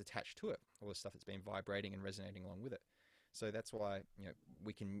everything that's attached to it, all the stuff that's been vibrating and resonating along with it. So that's why,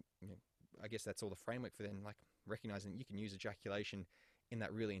 we can, I guess that's all the framework for then, like recognizing that you can use ejaculation in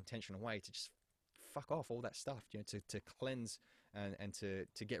that really intentional way to just fuck off all that stuff, to cleanse and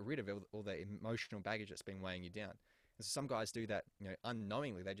to get rid of all the emotional baggage that's been weighing you down. And so some guys do that,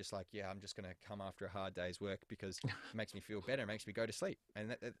 unknowingly. They're just like, yeah, I'm just going to come after a hard day's work because it makes me feel better, it makes me go to sleep.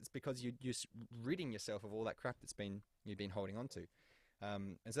 And it's because you're ridding yourself of all that crap you've been holding on to.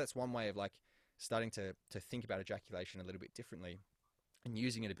 And so that's one way of like starting to think about ejaculation a little bit differently and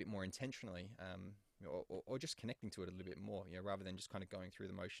using it a bit more intentionally, or just connecting to it a little bit more, rather than just kind of going through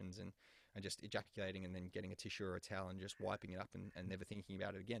the motions and just ejaculating and then getting a tissue or a towel and just wiping it up and never thinking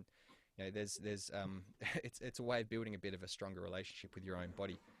about it again. There's it's a way of building a bit of a stronger relationship with your own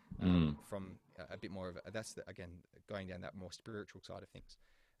body, from a bit more of again going down that more spiritual side of things.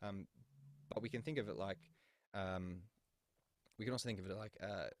 But we can think of it like we can also think of it like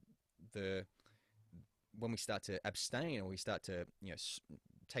the when we start to abstain or we start to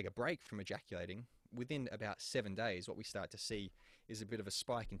take a break from ejaculating, within about 7 days, what we start to see is a bit of a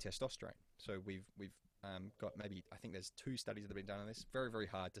spike in testosterone. So we've got maybe, I think there's 2 studies that have been done on this. Very, very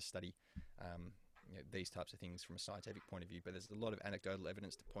hard to study these types of things from a scientific point of view, but there's a lot of anecdotal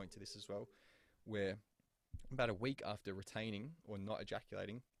evidence to point to this as well, where about a week after retaining or not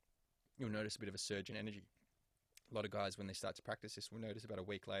ejaculating, you'll notice a bit of a surge in energy. A lot of guys, when they start to practice this, will notice about a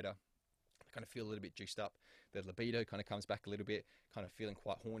week later, they kind of feel a little bit juiced up. Their libido kind of comes back a little bit, kind of feeling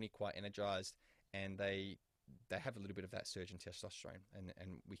quite horny, quite energized, and they have a little bit of that surge in testosterone.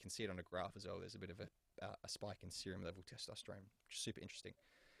 And we can see it on a graph as well. There's a bit of a spike in serum level testosterone, which is super interesting.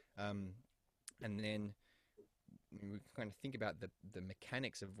 And then we can kind of think about the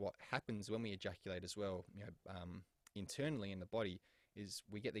mechanics of what happens when we ejaculate as well. Internally in the body is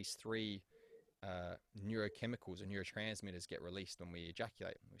we get these 3 neurochemicals or neurotransmitters get released when we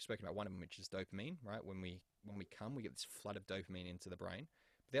ejaculate. We've spoken about one of them, which is dopamine, right? When we come, we get this flood of dopamine into the brain.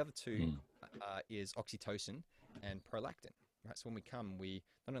 But the other two Mm. is oxytocin and prolactin, right? So when we come, we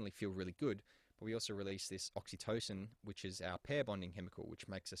not only feel really good, but we also release this oxytocin, which is our pair bonding chemical, which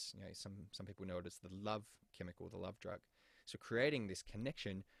makes us, some people know it as the love chemical, the love drug. So creating this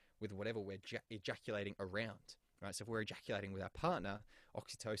connection with whatever we're ejaculating around, right? So if we're ejaculating with our partner,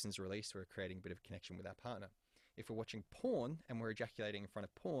 oxytocin's released, we're creating a bit of connection with our partner. If we're watching porn and we're ejaculating in front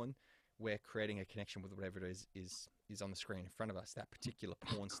of porn, we're creating a connection with whatever it is on the screen in front of us, that particular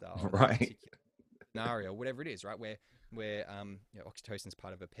porn star, or that Right. particular scenario, whatever it is, right? Where oxytocin's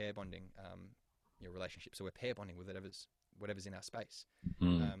part of a pair bonding relationship, so we're pair bonding with whatever's in our space.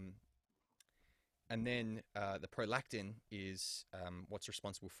 Mm. Um, and then the prolactin is what's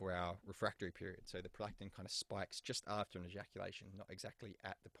responsible for our refractory period. So the prolactin kind of spikes just after an ejaculation, not exactly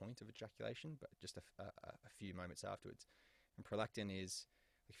at the point of ejaculation, but just a few moments afterwards. And prolactin is,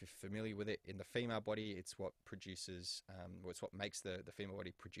 if you're familiar with it, in the female body, it's what produces, it's what makes the female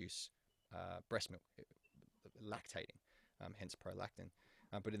body produce breast milk, lactating, hence prolactin.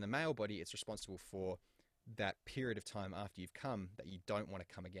 But in the male body, it's responsible for that period of time after you've come that you don't want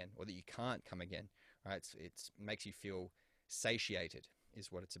to come again, or that you can't come again, right? It makes you feel satiated,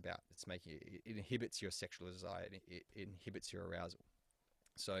 is what it's about. It inhibits your sexual desire, it inhibits your arousal.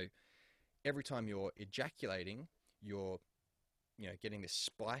 So every time you're ejaculating, you're getting this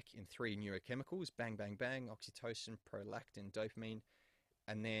spike in three neurochemicals: bang, bang, bang, oxytocin, prolactin, dopamine,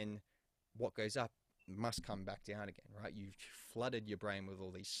 and then what goes up must come back down again, right? You've flooded your brain with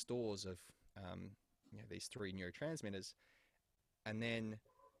all these stores of these three neurotransmitters, and then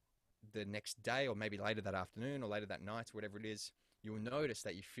the next day, or maybe later that afternoon or later that night, whatever it is, you'll notice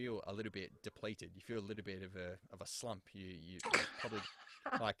that you feel a little bit depleted. You feel a little bit of a slump. You probably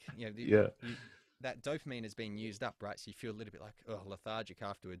like Yeah. that dopamine has been used up, right? So you feel a little bit like lethargic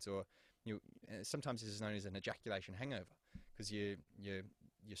afterwards, or sometimes this is known as an ejaculation hangover, because your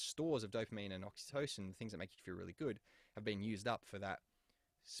stores of dopamine and oxytocin, the things that make you feel really good, have been used up for that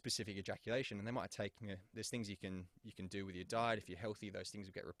specific ejaculation. And they might take, there's things you can do with your diet. If you're healthy, those things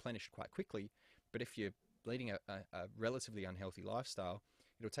will get replenished quite quickly. But if you're leading a relatively unhealthy lifestyle,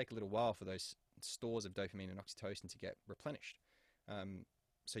 it'll take a little while for those stores of dopamine and oxytocin to get replenished.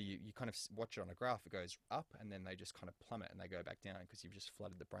 So you kind of watch it on a graph. It goes up, and then they just kind of plummet and they go back down, because you've just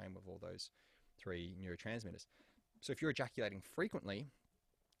flooded the brain with all those three neurotransmitters. So if you're ejaculating frequently,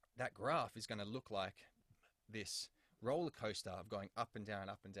 that graph is going to look like this roller coaster of going up and down,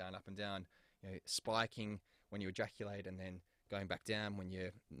 up and down, up and down, spiking when you ejaculate, and then going back down when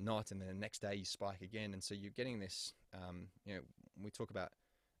you're not, and then the next day you spike again. And so you're getting this, we talk about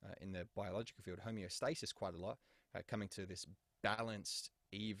in the biological field homeostasis quite a lot, coming to this balanced,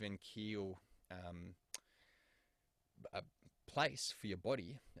 even keel place for your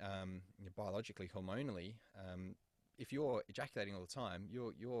body, biologically, hormonally. If you're ejaculating all the time,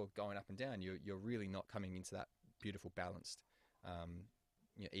 you're going up and down. You're really not coming into that beautiful, balanced,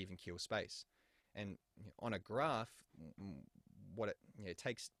 even keel space. And on a graph, what it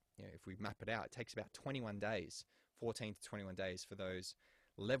takes, if we map it out, it takes about 21 days, 14 to 21 days for those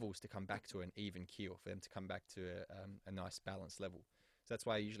levels to come back to an even keel, for them to come back to a nice balanced level. So that's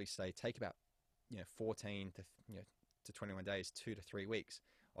why I usually say take about 14 to 21 days, 2 to 3 weeks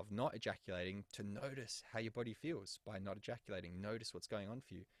of not ejaculating, to notice how your body feels by not ejaculating. Notice what's going on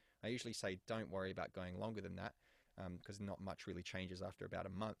for you. I usually say don't worry about going longer than that, because not much really changes after about a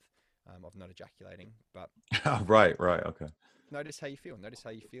month of not ejaculating. But Right. Right. Okay. notice how you feel. Notice how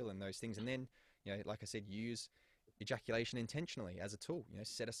you feel in those things, and then like I said, use ejaculation intentionally as a tool.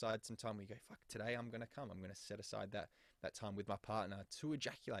 Set aside some time where you go, fuck, today I'm going to come. I'm going to set aside that time with my partner to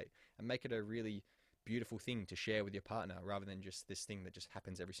ejaculate, and make it a really beautiful thing to share with your partner, rather than just this thing that just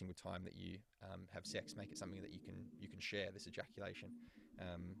happens every single time that you have sex. Make it something that you can share, this ejaculation.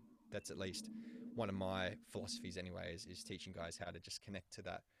 That's at least one of my philosophies anyway, is teaching guys how to just connect to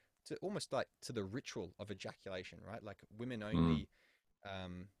that, to almost like to the ritual of ejaculation, right? Like women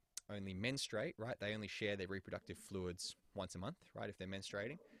Mm. only menstruate, right? They only share their reproductive fluids once a month, right? If they're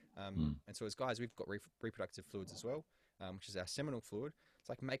menstruating. Mm. And so as guys, we've got reproductive fluids as well, which is our seminal fluid. It's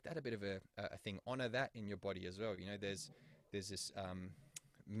like, make that a bit of a thing. Honor that in your body as well. There's this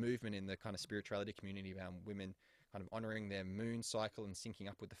movement in the kind of spirituality community around women kind of honoring their moon cycle and syncing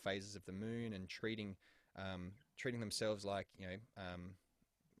up with the phases of the moon, and treating themselves like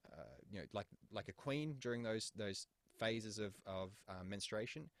like a queen during those phases of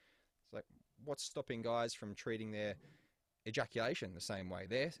menstruation. It's like, what's stopping guys from treating their ejaculation the same way?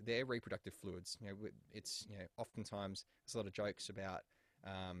 Their reproductive fluids. It's oftentimes there's a lot of jokes about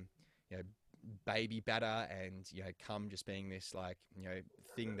baby batter and cum just being this like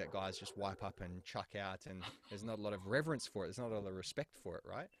thing that guys just wipe up and chuck out, and there's not a lot of reverence for it. There's not a lot of respect for it,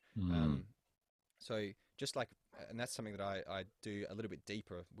 right? Mm. Um, so just like, and that's something that I do a little bit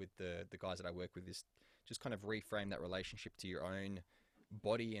deeper with the guys that I work with, is just kind of reframe that relationship to your own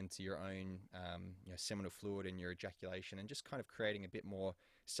body and to your own seminal fluid and your ejaculation, and just kind of creating a bit more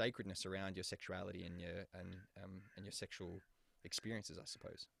sacredness around your sexuality and your sexual experiences, I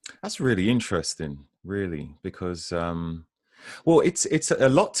suppose. That's really interesting, really, because well, it's a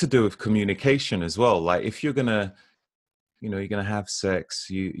lot to do with communication as well. Like if you're gonna, you're gonna have sex,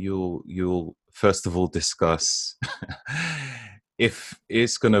 you'll first of all discuss if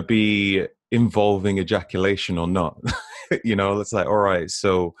it's gonna be involving ejaculation or not. It's like, all right,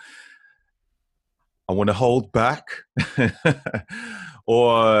 so I want to hold back,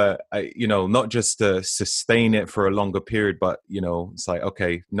 or not just to sustain it for a longer period, but it's like,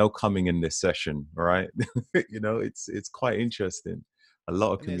 okay, no coming in this session, all right? It's quite interesting. A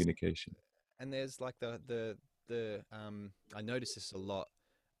lot of And there's communication. like the I notice this a lot,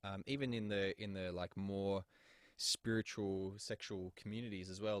 even in the like more spiritual sexual communities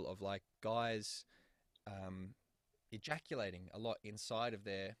as well, of like guys um, ejaculating a lot inside of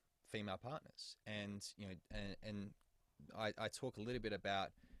their female partners, and I talk a little bit about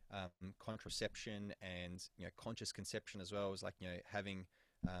contraception and conscious conception as well as like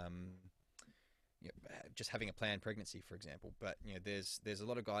um, just having a planned pregnancy, for example. But there's a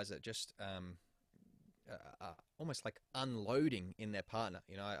lot of guys that just almost like unloading in their partner.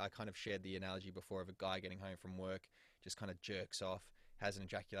 I kind of shared the analogy before of a guy getting home from work, just kind of jerks off, has an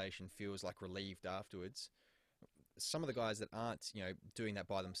ejaculation, feels like relieved afterwards. Some of the guys that aren't, doing that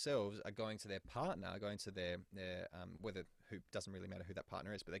by themselves are going to their partner, going to their whether who doesn't really matter who that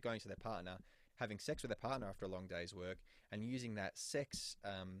partner is, but they're going to their partner, having sex with their partner after a long day's work, and using that sex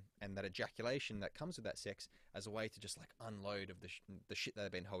and that ejaculation that comes with that sex as a way to just like unload of the shit that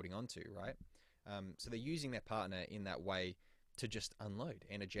they've been holding on to, right? So they're using their partner in that way to just unload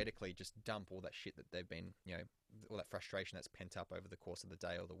energetically, just dump all that shit that they've been, all that frustration that's pent up over the course of the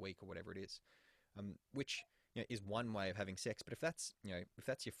day or the week or whatever it is, which is one way of having sex. But if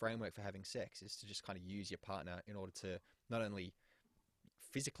that's your framework for having sex, is to just kind of use your partner in order to not only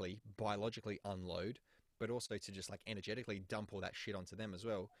physically, biologically unload, but also to just like energetically dump all that shit onto them as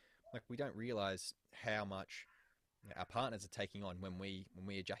well. Like we don't realize how much our partners are taking on when we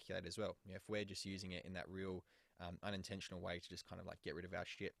ejaculate as well. If we're just using it in that real unintentional way to just kind of like get rid of our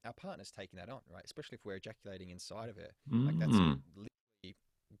shit, our partner's taking that on, right? Especially if we're ejaculating inside of it, like that's Mm. literally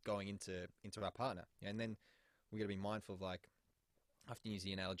going into our partner. And then we got to be mindful of like, I often use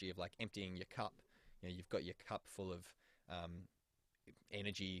the analogy of like emptying your cup. You've got your cup full of um,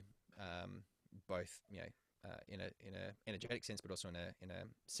 energy, both in a energetic sense, but also in a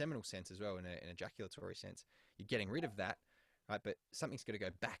seminal sense as well, in an ejaculatory sense. You're getting rid of that, right? But something's got to go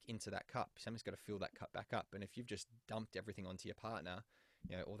back into that cup. Something's got to fill that cup back up. And if you've just dumped everything onto your partner,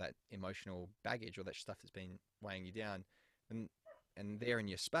 all that emotional baggage, all that stuff that's been weighing you down, and they're in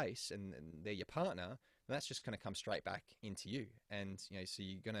your space and they're your partner, that's just going to come straight back into you. And so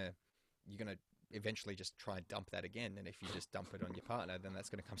you're gonna eventually just try and dump that again. And if you just dump it on your partner, then that's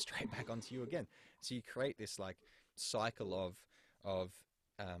going to come straight back onto you again. So you create this like cycle of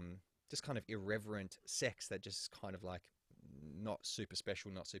just kind of irreverent sex that just kind of like not super special,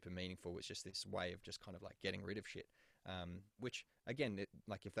 not super meaningful. It's just this way of just kind of like getting rid of shit. Which again,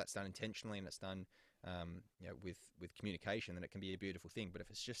 like if that's done intentionally and it's done, with communication, then it can be a beautiful thing. But if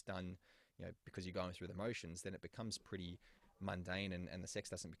it's just done, because you're going through the motions, then it becomes pretty mundane, and the sex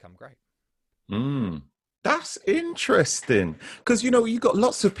doesn't become great. Mm. That's interesting because you got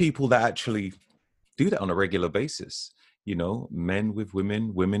lots of people that actually do that on a regular basis. Men with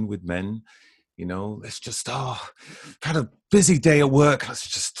women, women with men. Let's just had a busy day at work. Let's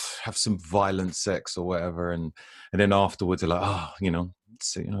just have some violent sex or whatever, and then afterwards they're like,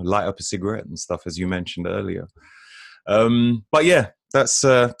 light up a cigarette and stuff, as you mentioned earlier. But yeah, that's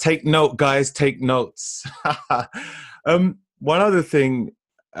take note, guys. Take notes. One other thing.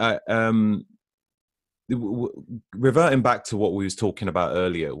 Uh, um, Reverting back to what we was talking about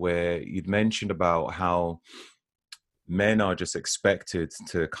earlier, where you'd mentioned about how men are just expected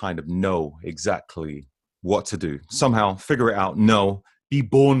to kind of know exactly what to do, somehow figure it out, know, be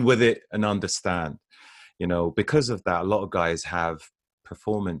born with it and understand. Because of that, a lot of guys have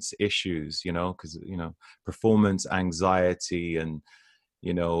performance issues, because, performance anxiety and,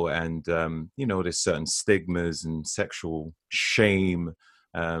 there's certain stigmas and sexual shame.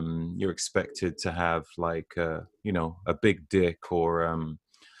 You're expected to have like, a big dick, or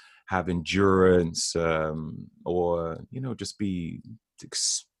have endurance, or just be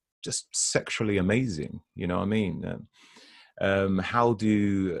just sexually amazing. You know what I mean? How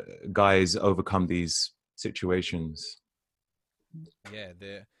do guys overcome these situations? Yeah,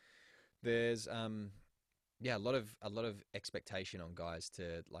 there's yeah, a lot of expectation on guys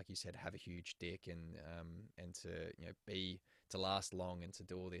to, like you said, have a huge dick and to, be, to last long and to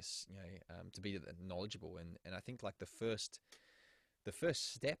do all this, to be knowledgeable. And I think like the first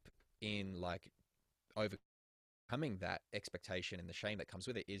step in like overcoming that expectation and the shame that comes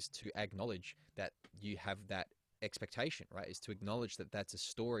with it is to acknowledge that you have that expectation, right? Is to acknowledge that that's a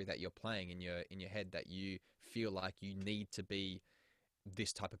story that you're playing in your head, that you feel like you need to be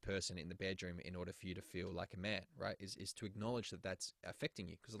this type of person in the bedroom in order for you to feel like a man, right? Is to acknowledge that that's affecting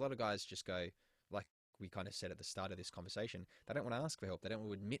you. Because a lot of guys just go, like we kind of said at the start of this conversation, they don't want to ask for help. They don't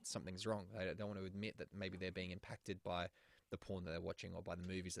want to admit something's wrong. They don't want to admit that maybe they're being impacted by the porn that they're watching, or by the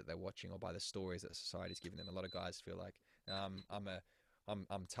movies that they're watching, or by the stories that society's giving them. A lot of guys feel like,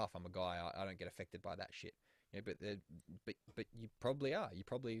 I'm tough. I'm a guy. I don't get affected by that shit. But you probably are. You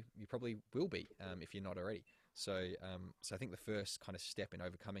probably will be, if you're not already. So I think the first kind of step in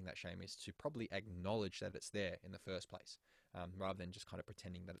overcoming that shame is to probably acknowledge that it's there in the first place, rather than just kind of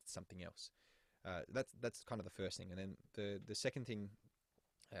pretending that it's something else. That's kind of the first thing, and then the second thing,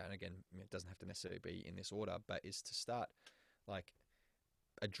 and again, it doesn't have to necessarily be in this order, but is to start like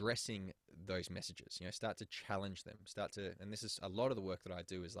addressing those messages. Start to challenge them. And this is a lot of the work that I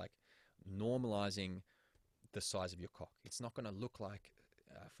do, is like normalizing the size of your cock. It's not going to look like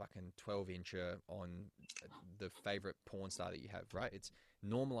a fucking 12-incher on the favorite porn star that you have, right? It's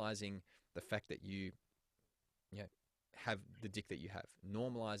normalizing the fact that you know, have the dick that you have.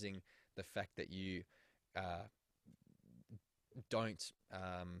 Normalizing the fact that you uh, don't,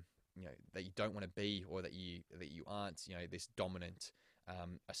 that you don't want to be, or that you aren't, this dominant,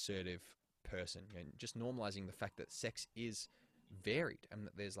 assertive person. Just normalizing the fact that sex is varied, and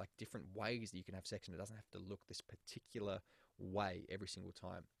that there's like different ways that you can have sex, and it doesn't have to look this particular way every single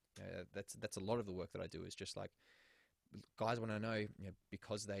time. That's a lot of the work that I do, is just like guys want to know,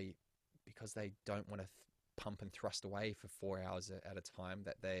 because they don't want to pump and thrust away for 4 hours at a time,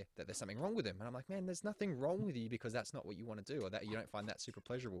 that there's something wrong with them. And I'm like, man, there's nothing wrong with you because that's not what you want to do, or that you don't find that super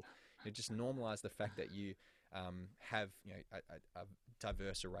pleasurable. Just normalize the fact that you have a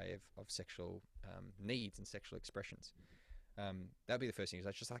diverse array of sexual needs and sexual expressions. That'd be the first thing. Is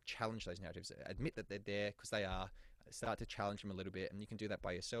I just like challenge those narratives, admit that they're there because they are. Start to challenge them a little bit, and you can do that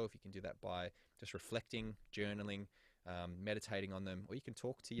by yourself. You can do that by just reflecting, journaling, meditating on them, or you can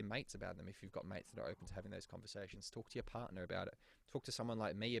talk to your mates about them if you've got mates that are open to having those conversations. Talk to your partner about it. Talk to someone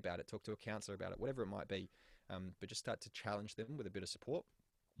like me about it. Talk to a counselor about it. Whatever it might be, but just start to challenge them with a bit of support.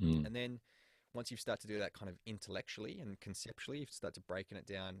 Mm. And then once you start to do that kind of intellectually and conceptually, you start to breaking it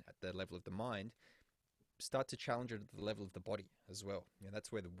down at the level of the mind, start to challenge it at the level of the body as well.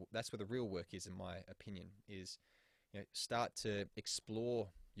 That's where the real work is, in my opinion. Is start to explore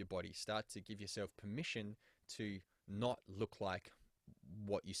your body. Start to give yourself permission to not look like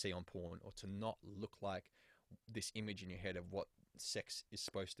what you see on porn, or to not look like this image in your head of what sex is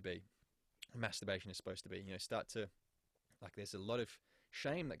supposed to be, masturbation is supposed to be. Start to, like, there's a lot of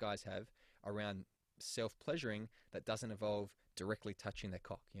shame that guys have around self-pleasuring that doesn't involve directly touching their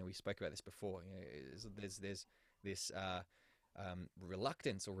cock. We spoke about this before. There's this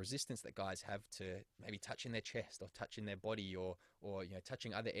reluctance or resistance that guys have to maybe touching their chest, or touching their body, or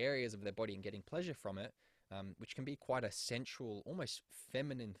touching other areas of their body and getting pleasure from it, which can be quite a sensual, almost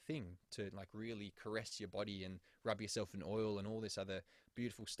feminine thing, to like really caress your body and rub yourself in oil and all this other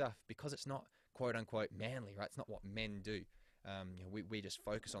beautiful stuff, because it's not quote unquote manly, right? It's not what men do. We just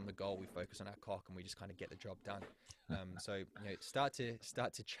focus on the goal, we focus on our cock, and we just kind of get the job done. So start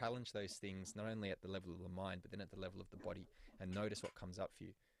to challenge those things, not only at the level of the mind, but then at the level of the body, and notice what comes up for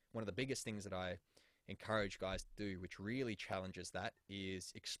you. One of the biggest things that I encourage guys to do, which really challenges that,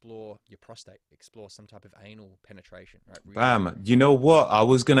 is explore your prostate, explore some type of anal penetration, right? Really. Bam. You know what? I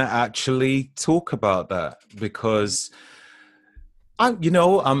was going to actually talk about that, because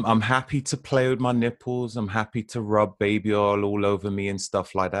I'm happy to play with my nipples. I'm happy to rub baby oil all over me and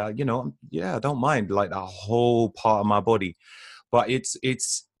stuff like that. Yeah, I don't mind, like, that whole part of my body. But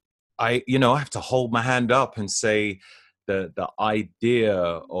I have to hold my hand up and say, the idea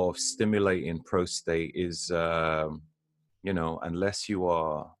of stimulating prostate is, unless you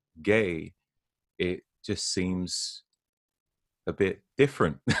are gay, it just seems a bit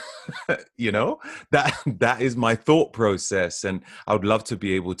different. you know that is my thought process, and I would love to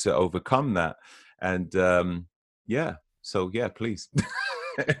be able to overcome that. And yeah, so yeah, please.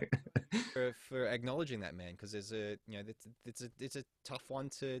 For acknowledging that, man, because there's a it's a tough one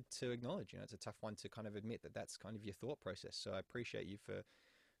to acknowledge. It's a tough one to kind of admit that that's kind of your thought process. So I appreciate you for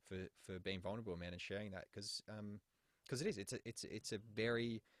for being vulnerable, man, and sharing that because it is it's a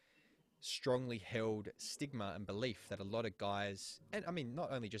very strongly held stigma and belief that a lot of guys, and I mean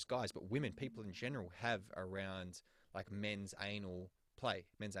not only just guys but women, people in general, have around like men's anal play,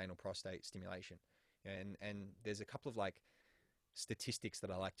 men's anal prostate stimulation. And there's a couple of like statistics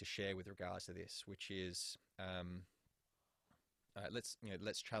that I like to share with regards to this, which is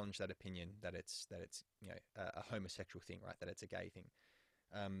let's challenge that opinion that it's a homosexual thing, right? That it's a gay thing.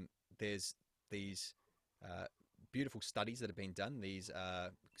 There's these uh, beautiful studies that have been done, these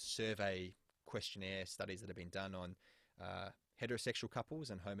survey questionnaire studies that have been done on heterosexual couples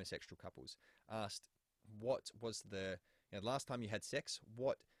and homosexual couples, asked what was the last time you had sex,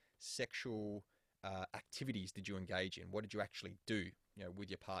 what sexual activities did you engage in, what did you actually do with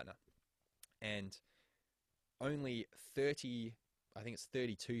your partner. And only 30, I think it's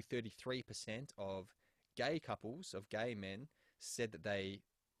 32, 33% of gay couples, of gay men, said that they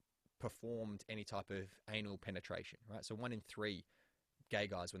performed any type of anal penetration, right? So 1 in 3 gay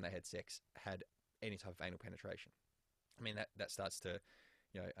guys, when they had sex, had any type of anal penetration. I mean, that starts to,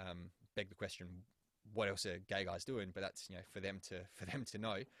 beg the question, what else are gay guys doing? But that's, for them to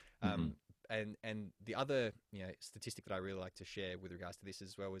know. Mm-hmm. And the other, statistic that I really like to share with regards to this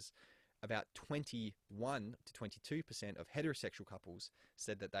as well is about 21 to 22% of heterosexual couples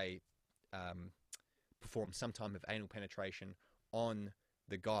said that they performed some type of anal penetration on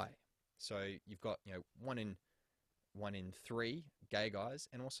the guy. So you've got one in 3 gay guys,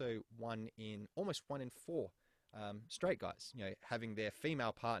 and also almost 1 in 4 straight guys, having their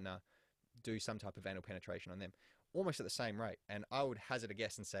female partner do some type of anal penetration on them, almost at the same rate. And I would hazard a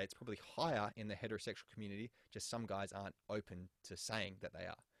guess and say it's probably higher in the heterosexual community. Just some guys aren't open to saying that they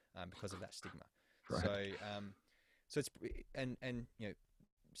are because of that stigma. Right. So it's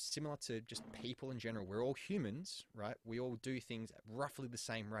similar to just people in general. We're all humans, right? We all do things at roughly the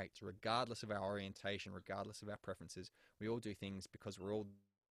same rates, regardless of our orientation, regardless of our preferences. We all do things because we all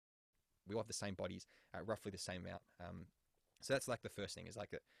have the same bodies at roughly the same amount. So that's like the first thing, is like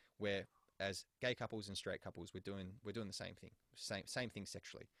that we're, as gay couples and straight couples, we're doing the same thing, same thing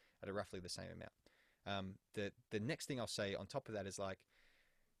sexually at a roughly the same amount. The next thing I'll say on top of that is, like,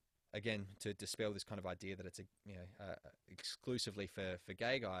 again, to dispel this kind of idea that it's exclusively for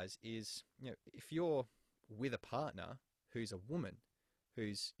gay guys, is if you're with a partner who's a woman,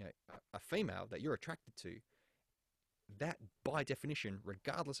 who's a female that you're attracted to, that by definition,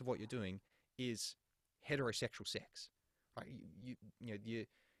 regardless of what you're doing, is heterosexual sex. Right?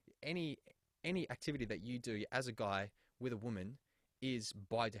 Any activity that you do as a guy with a woman is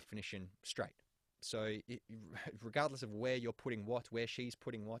by definition straight. So regardless of where you're putting what, where she's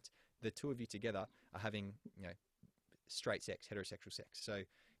putting what, the two of you together are having straight sex, heterosexual sex. So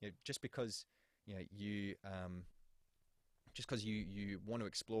just because you want to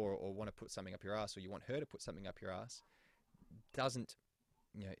explore or want to put something up your ass, or you want her to put something up your ass, doesn't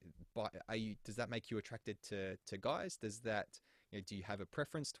does that make you attracted to guys? Does that do you have a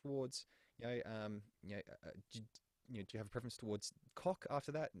preference towards do you have a preference towards cock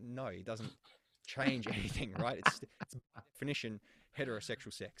after that? No, it doesn't change anything, right? It's by definition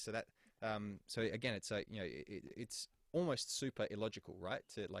heterosexual sex. So that so again, it's it's almost super illogical, right?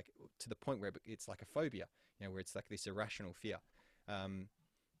 To the point where it's like a phobia, where it's like this irrational fear.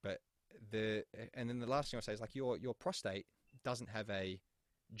 But and then the last thing I'll say is, like, your prostate doesn't have a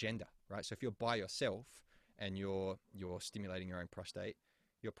gender, right? So if you're by yourself and you're stimulating your own prostate,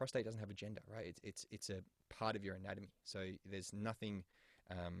 your prostate doesn't have a gender, right? It's a part of your anatomy. So there's nothing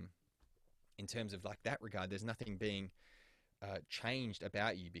in terms of like that regard. There's nothing being changed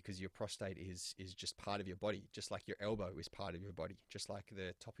about you because your prostate is just part of your body, just like your elbow is part of your body, just like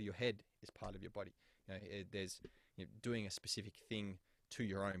the top of your head is part of your body. There's doing a specific thing to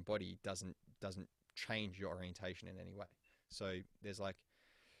your own body doesn't change your orientation in any way. So there's like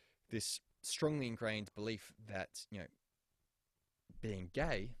this strongly ingrained belief that being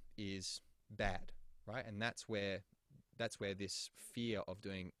gay is bad, right? And that's where this fear of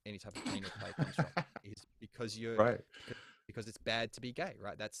doing any type of anal play comes from, is because Right. because it's bad to be gay,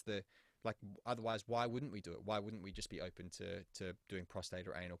 right? That's the, like, otherwise why wouldn't we do it? Why wouldn't we just be open to doing prostate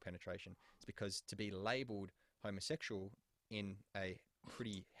or anal penetration? It's because to be labeled homosexual in a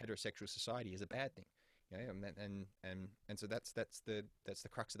pretty heterosexual society is a bad thing. And so that's the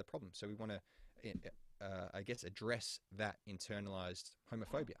crux of the problem. So we want to, I guess, address that internalized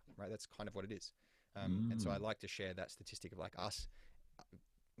homophobia, right? That's kind of what it is. And so I like to share that statistic of, like, us,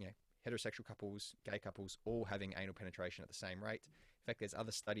 heterosexual couples, gay couples, all having anal penetration at the same rate. In fact, there's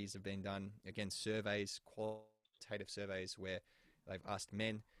other studies have been done, again, surveys, qualitative surveys, where they've asked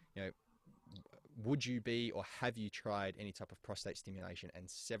men, would you be or have you tried any type of prostate stimulation? And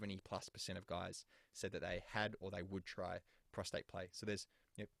 70+% of guys said that they had or they would try prostate play. So there's,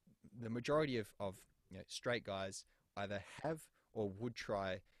 you know, the majority of straight guys either have or would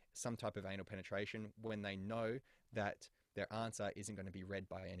try some type of anal penetration when they know that their answer isn't going to be read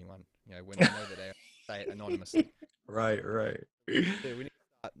by anyone. When they know that they say it anonymously. Right, right. So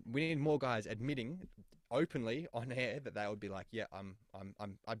we need more guys admitting openly on air that they would be like, yeah,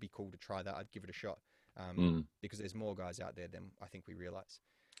 I'd be cool to try that. I'd give it a shot. Mm, Because there's more guys out there than I think we realize.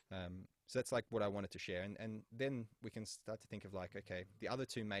 So that's like what I wanted to share. And then we can start to think of like, okay, the other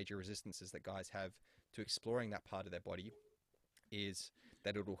two major resistances that guys have to exploring that part of their body is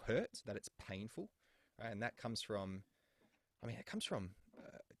that it'll hurt, that it's painful. Right? And that comes from, it comes from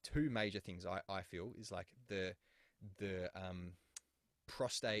two major things I feel is like the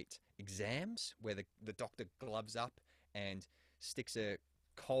prostate exams where the doctor gloves up and sticks a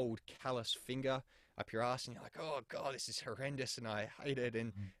cold, callous finger up your ass, and you're like, oh god, this is horrendous, and I hate it,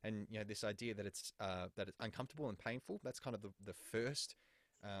 and this idea that it's uncomfortable and painful. That's kind of the first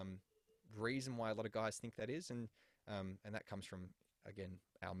reason why a lot of guys think that is, and that comes from, again,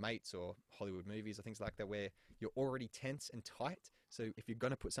 our mates or Hollywood movies or things like that, where you're already tense and tight. So if you're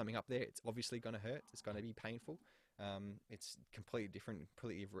going to put something up there, it's obviously going to hurt. It's going to be painful. It's completely different,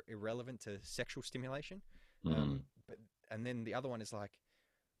 completely irrelevant to sexual stimulation. mm, And then the other one is like,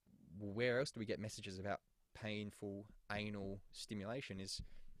 where else do we get messages about painful anal stimulation? Is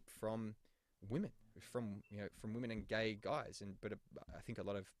from women, from women and gay guys. But I think a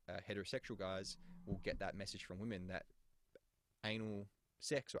lot of heterosexual guys will get that message from women that anal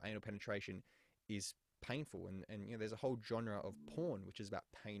sex or anal penetration is painful, and there's a whole genre of porn which is about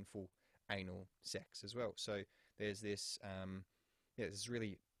painful anal sex as well. So there's this this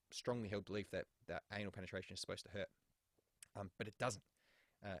really strongly held belief that anal penetration is supposed to hurt, but it doesn't.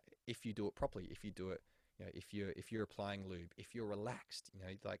 If you do it properly, if you do it, if you're applying lube, if you're relaxed,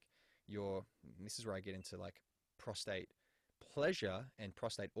 like this is where I get into like prostate pleasure and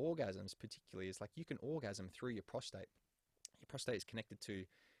prostate orgasms particularly, is like you can orgasm through your prostate. Your prostate is connected to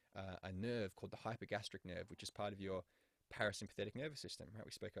a nerve called the hypogastric nerve, which is part of your parasympathetic nervous system, right?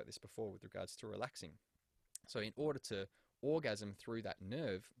 We spoke about this before with regards to relaxing. So in order to orgasm through that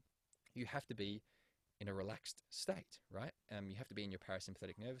nerve, you have to be in a relaxed state, right? You have to be in your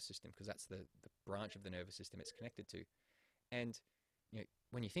parasympathetic nervous system because that's the branch of the nervous system it's connected to. And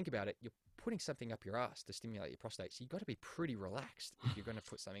when you think about it, you're putting something up your ass to stimulate your prostate, so you've got to be pretty relaxed if you're going to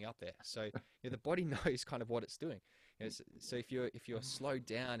put something up there. So the body knows kind of what it's doing. So if you're slowed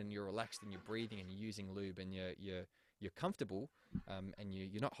down and you're relaxed and you're breathing and you're using lube and you're comfortable, and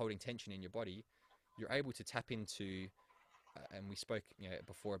you're not holding tension in your body, you're able to tap into. And we spoke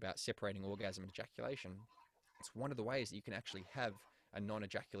before about separating orgasm and ejaculation. It's one of the ways that you can actually have a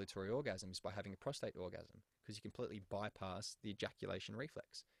non-ejaculatory orgasm is by having a prostate orgasm, because you completely bypass the ejaculation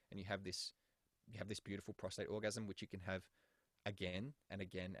reflex, and you have this beautiful prostate orgasm, which you can have again and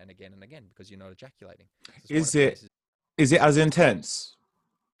again and again and again because you're not ejaculating. So it's one of Is the it places. is it as intense?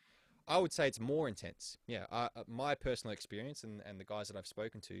 I would say it's more intense. Yeah, my personal experience and the guys that I've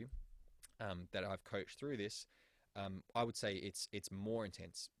spoken to, that I've coached through this, I would say it's more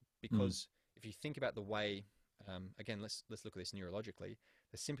intense Mm, because if you think about the way, again, let's look at this neurologically.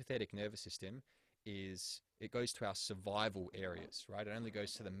 The sympathetic nervous system it goes to our survival areas, right? It only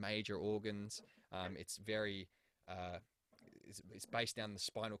goes to the major organs. It's very it's based down the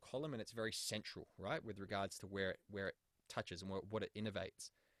spinal column, and it's very central, right, with regards to where it touches and what it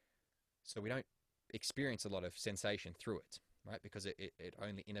innervates. So we don't experience a lot of sensation through it, right? Because it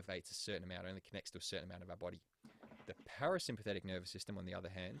only innervates a certain amount, only connects to a certain amount of our body. The parasympathetic nervous system, on the other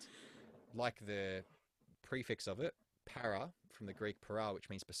hand, like the prefix of it, para, from the Greek para, which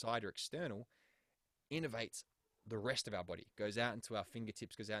means beside or external, innervates the rest of our body, goes out into our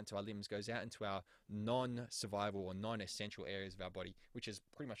fingertips, goes out into our limbs, goes out into our non-survival or non-essential areas of our body, which is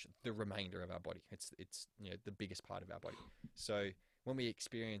pretty much the remainder of our body. It's the biggest part of our body. So when we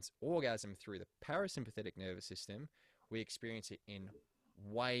experience orgasm through the parasympathetic nervous system, we experience it in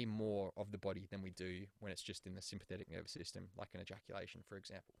way more of the body than we do when it's just in the sympathetic nervous system, like an ejaculation, for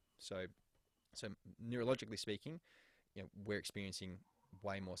example. So neurologically speaking, we're experiencing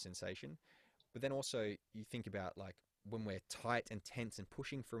way more sensation. But then also you think about like when we're tight and tense and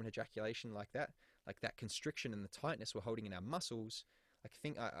pushing for an ejaculation like that constriction and the tightness we're holding in our muscles.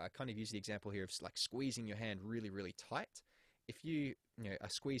 Like I kind of use the example here of like squeezing your hand really, really tight. If you are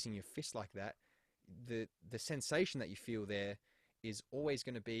squeezing your fist like that, the sensation that you feel there is always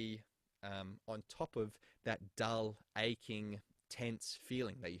going to be on top of that dull, aching, tense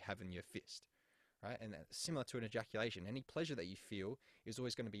feeling that you have in your fist, right? And similar to an ejaculation, any pleasure that you feel is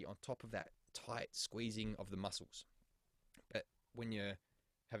always going to be on top of that tight squeezing of the muscles. But when you're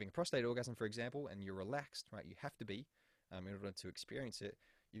having a prostate orgasm, for example, and you're relaxed, right, you have to be in order to experience it.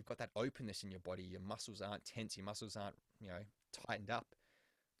 You've got that openness in your body. Your muscles aren't tense. Your muscles aren't, tightened up.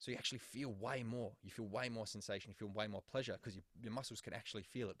 So you actually feel way more. You feel way more sensation. You feel way more pleasure because your muscles can actually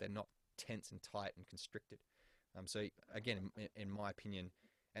feel it. They're not tense and tight and constricted. So again, in my opinion,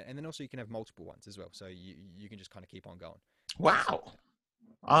 and then also you can have multiple ones as well. So you can just kind of keep on going. But Wow. a pretty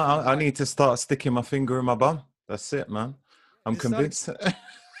I high. need to start sticking my finger in my bum. That's it, man. I'm There's so convinced.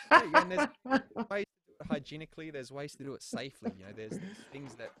 there you go. And there's ways to do it hygienically. There's ways to do it safely. There's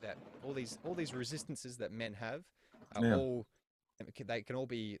things that all these resistances that men have are Yeah. all they can all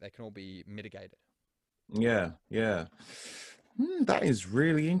be mitigated. Yeah. Yeah. That is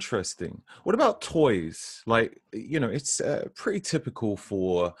really interesting. What about toys? Like, it's pretty typical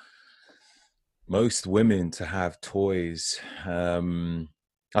for most women to have toys. I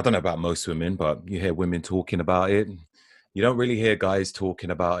don't know about most women, but you hear women talking about it. You don't really hear guys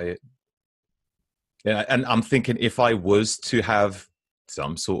talking about it. Yeah, and I'm thinking if I was to have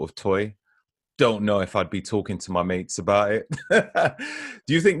some sort of toy, don't know if I'd be talking to my mates about it.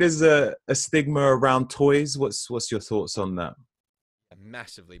 Do you think there's a stigma around toys? What's your thoughts on that?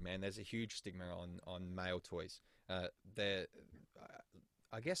 Massively, man. There's a huge stigma on male toys. They're,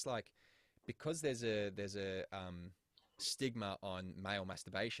 I guess, like because there's a stigma on male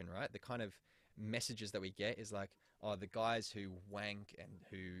masturbation, right? The kind of messages that we get is like, oh, the guys who wank and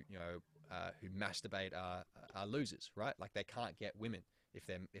who masturbate are losers, right? Like they can't get women if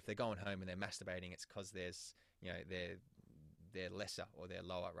they're going home and they're masturbating. It's because there's they're lesser or they're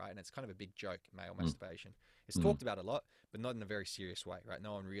lower, right? And it's kind of a big joke, male Mm, masturbation. It's mm, talked about a lot, but not in a very serious way, right?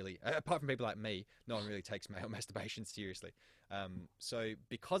 No one really, apart from people like me, no one really takes male masturbation seriously. So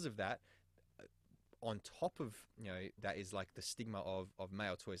because of that, on top of that is like the stigma of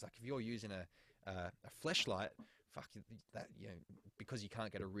male toys. Like if you're using a fleshlight, fuck that because you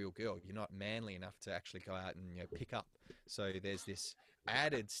can't get a real girl, you're not manly enough to actually go out and pick up. So there's this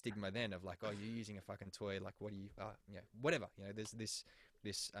added stigma then of like, oh, you're using a fucking toy, like what do you whatever, there's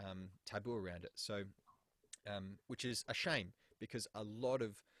this taboo around it. So which is a shame because a lot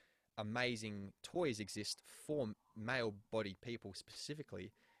of amazing toys exist for male bodied people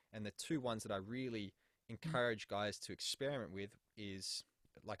specifically. And the two ones that I really encourage guys to experiment with is,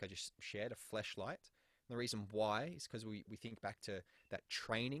 like I just shared, a fleshlight. The reason why is because we think back to that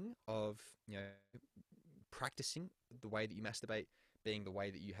training of, practicing the way that you masturbate being the way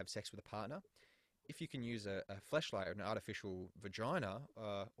that you have sex with a partner. If you can use a fleshlight or an artificial vagina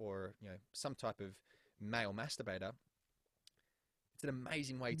or some type of male masturbator, it's an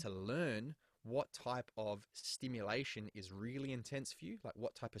amazing way to learn what type of stimulation is really intense for you, like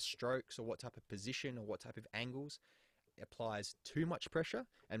what type of strokes or what type of position or what type of angles applies too much pressure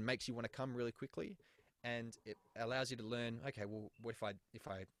and makes you want to come really quickly. And it allows you to learn, okay, well, what if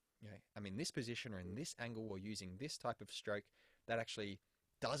I I'm in this position or in this angle or using this type of stroke that actually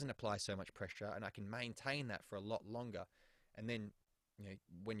doesn't apply so much pressure and I can maintain that for a lot longer. And then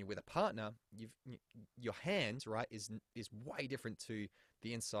when you're with a partner, your hands, right, is way different to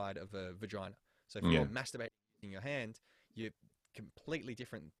the inside of a vagina. So if yeah. you're masturbating using your hand, you're completely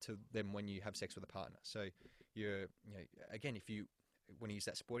different to them when you have sex with a partner. So you're, again, if you when you use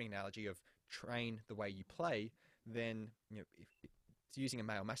that sporting analogy of train the way you play, then if it's using a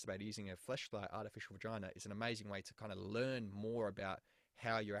male masturbator, using a fleshlight artificial vagina is an amazing way to kind of learn more about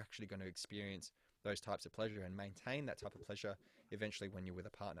how you're actually going to experience those types of pleasure and maintain that type of pleasure eventually when you're with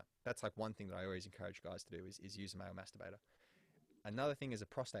a partner. That's like one thing that I always encourage guys to do is use a male masturbator. Another thing is a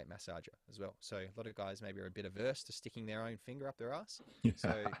prostate massager as well. So a lot of guys maybe are a bit averse to sticking their own finger up their ass.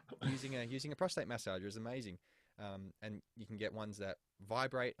 So using a prostate massager is amazing. And you can get ones that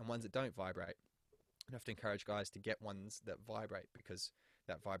vibrate and ones that don't vibrate. I have to encourage guys to get ones that vibrate because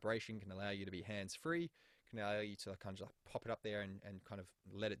that vibration can allow you to be hands free, can allow you to kind of like pop it up there and kind of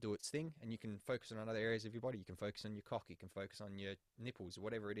let it do its thing. And you can focus on other areas of your body. You can focus on your cock, you can focus on your nipples,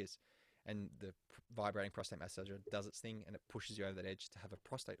 whatever it is. And the vibrating prostate massager does its thing and it pushes you over that edge to have a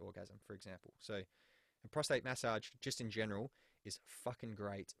prostate orgasm, for example. So, and prostate massage, just in general, is fucking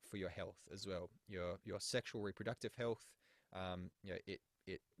great for your health as well. Your sexual reproductive health.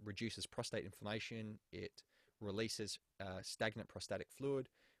 It reduces prostate inflammation. It releases stagnant prostatic fluid,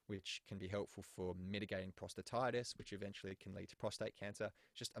 which can be helpful for mitigating prostatitis, which eventually can lead to prostate cancer.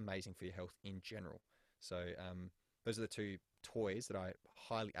 Just amazing for your health in general. So those are the two toys that I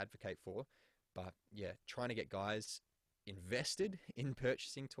highly advocate for. But yeah, trying to get guys invested in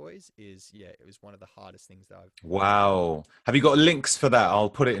purchasing toys it was one of the hardest things that Wow. Have you got links for that? I'll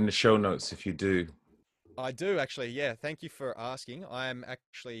put it in the show notes if you do. I do actually. Yeah, thank you for asking. I am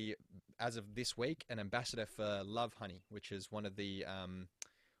actually, as of this week, an ambassador for Love Honey, which is one of the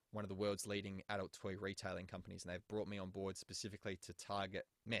world's leading adult toy retailing companies, and they've brought me on board specifically to target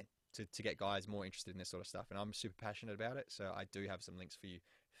men, to get guys more interested in this sort of stuff. And I'm super passionate about it, so I do have some links for you.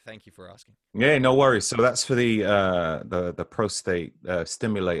 Thank you for asking. Yeah, no worries. So that's for the prostate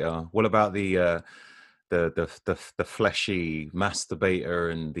stimulator. What about the fleshy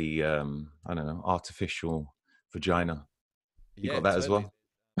masturbator and the I don't know, artificial vagina? You Yeah, got that as totally.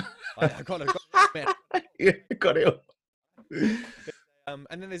 well? I got it, man. Yeah, got it all.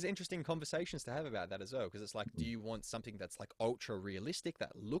 And then there's interesting conversations to have about that as well, because it's like, do you want something that's like ultra realistic,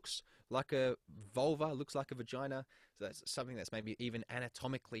 that looks like a vulva, looks like a vagina? So that's something that's maybe even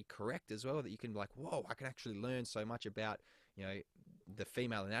anatomically correct as well, that you can be like, whoa, I can actually learn so much about, you know, the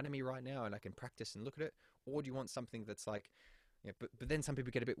female anatomy right now, and I can practice and look at it. Or do you want something that's like, but then some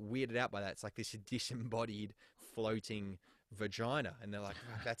people get a bit weirded out by that. It's like this disembodied floating vagina, and they're like,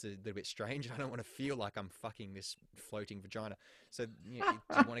 "Fuck, that's a little bit strange. I don't want to feel like I'm fucking this floating vagina." So do you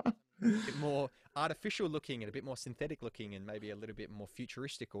want to get a bit more artificial looking and a bit more synthetic looking, and maybe a little bit more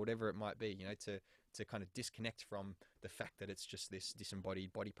futuristic or whatever it might be, to kind of disconnect from the fact that it's just this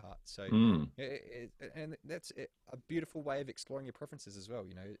disembodied body part. So and that's a beautiful way of exploring your preferences as well,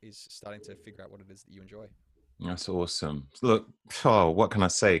 is starting to figure out what it is that you enjoy. That's awesome. Look, oh, what can I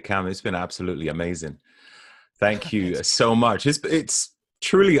say, Cam? It's been absolutely amazing. Thank you Thanks. so much. It's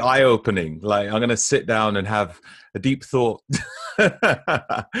truly eye-opening. Like, I'm gonna sit down and have a deep thought,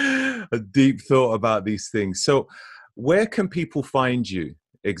 a deep thought about these things. So, where can people find you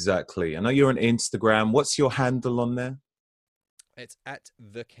exactly? I know you're on Instagram. What's your handle on there? It's at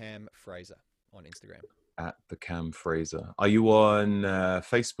the Cam Frazer on Instagram. At the Cam Frazer. Are you on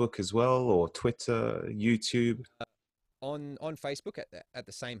Facebook as well, or Twitter, YouTube? On Facebook at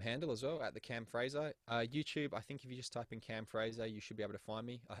the same handle as well, at the Cam Frazer. YouTube, I think if you just type in Cam Frazer, you should be able to find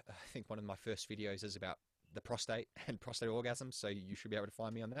me. I think one of my first videos is about the prostate and prostate orgasms, so you should be able to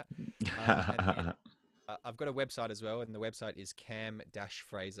find me on that. I've got a website as well, and the website is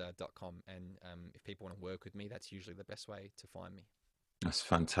cam-frazer.com. And if people want to work with me, that's usually the best way to find me. That's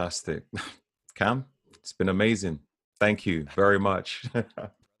fantastic. Cam, it's been amazing. Thank you very much.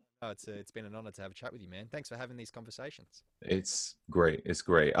 Oh, it's been an honor to have a chat with you, man. Thanks for having these conversations. It's great. It's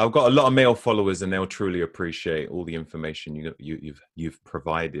great. I've got a lot of male followers, and they'll truly appreciate all the information you've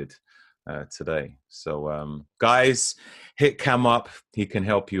provided today. So, guys, hit Cam up. He can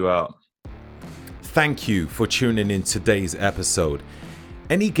help you out. Thank you for tuning in today's episode.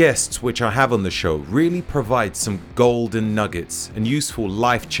 Any guests which I have on the show really provide some golden nuggets and useful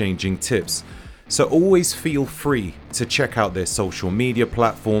life-changing tips. So always feel free to check out their social media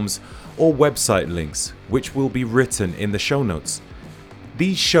platforms or website links, which will be written in the show notes.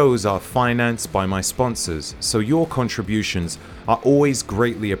 These shows are financed by my sponsors, so your contributions are always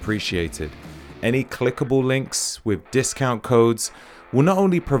greatly appreciated. Any clickable links with discount codes will not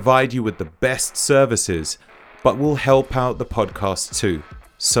only provide you with the best services, but will help out the podcast too.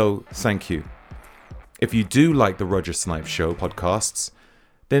 So thank you. If you do like the Roger Snipes Show podcasts,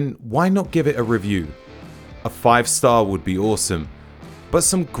 then why not give it a review? A 5-star would be awesome, but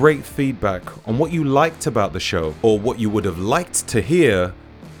some great feedback on what you liked about the show or what you would have liked to hear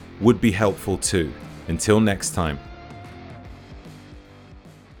would be helpful too. Until next time.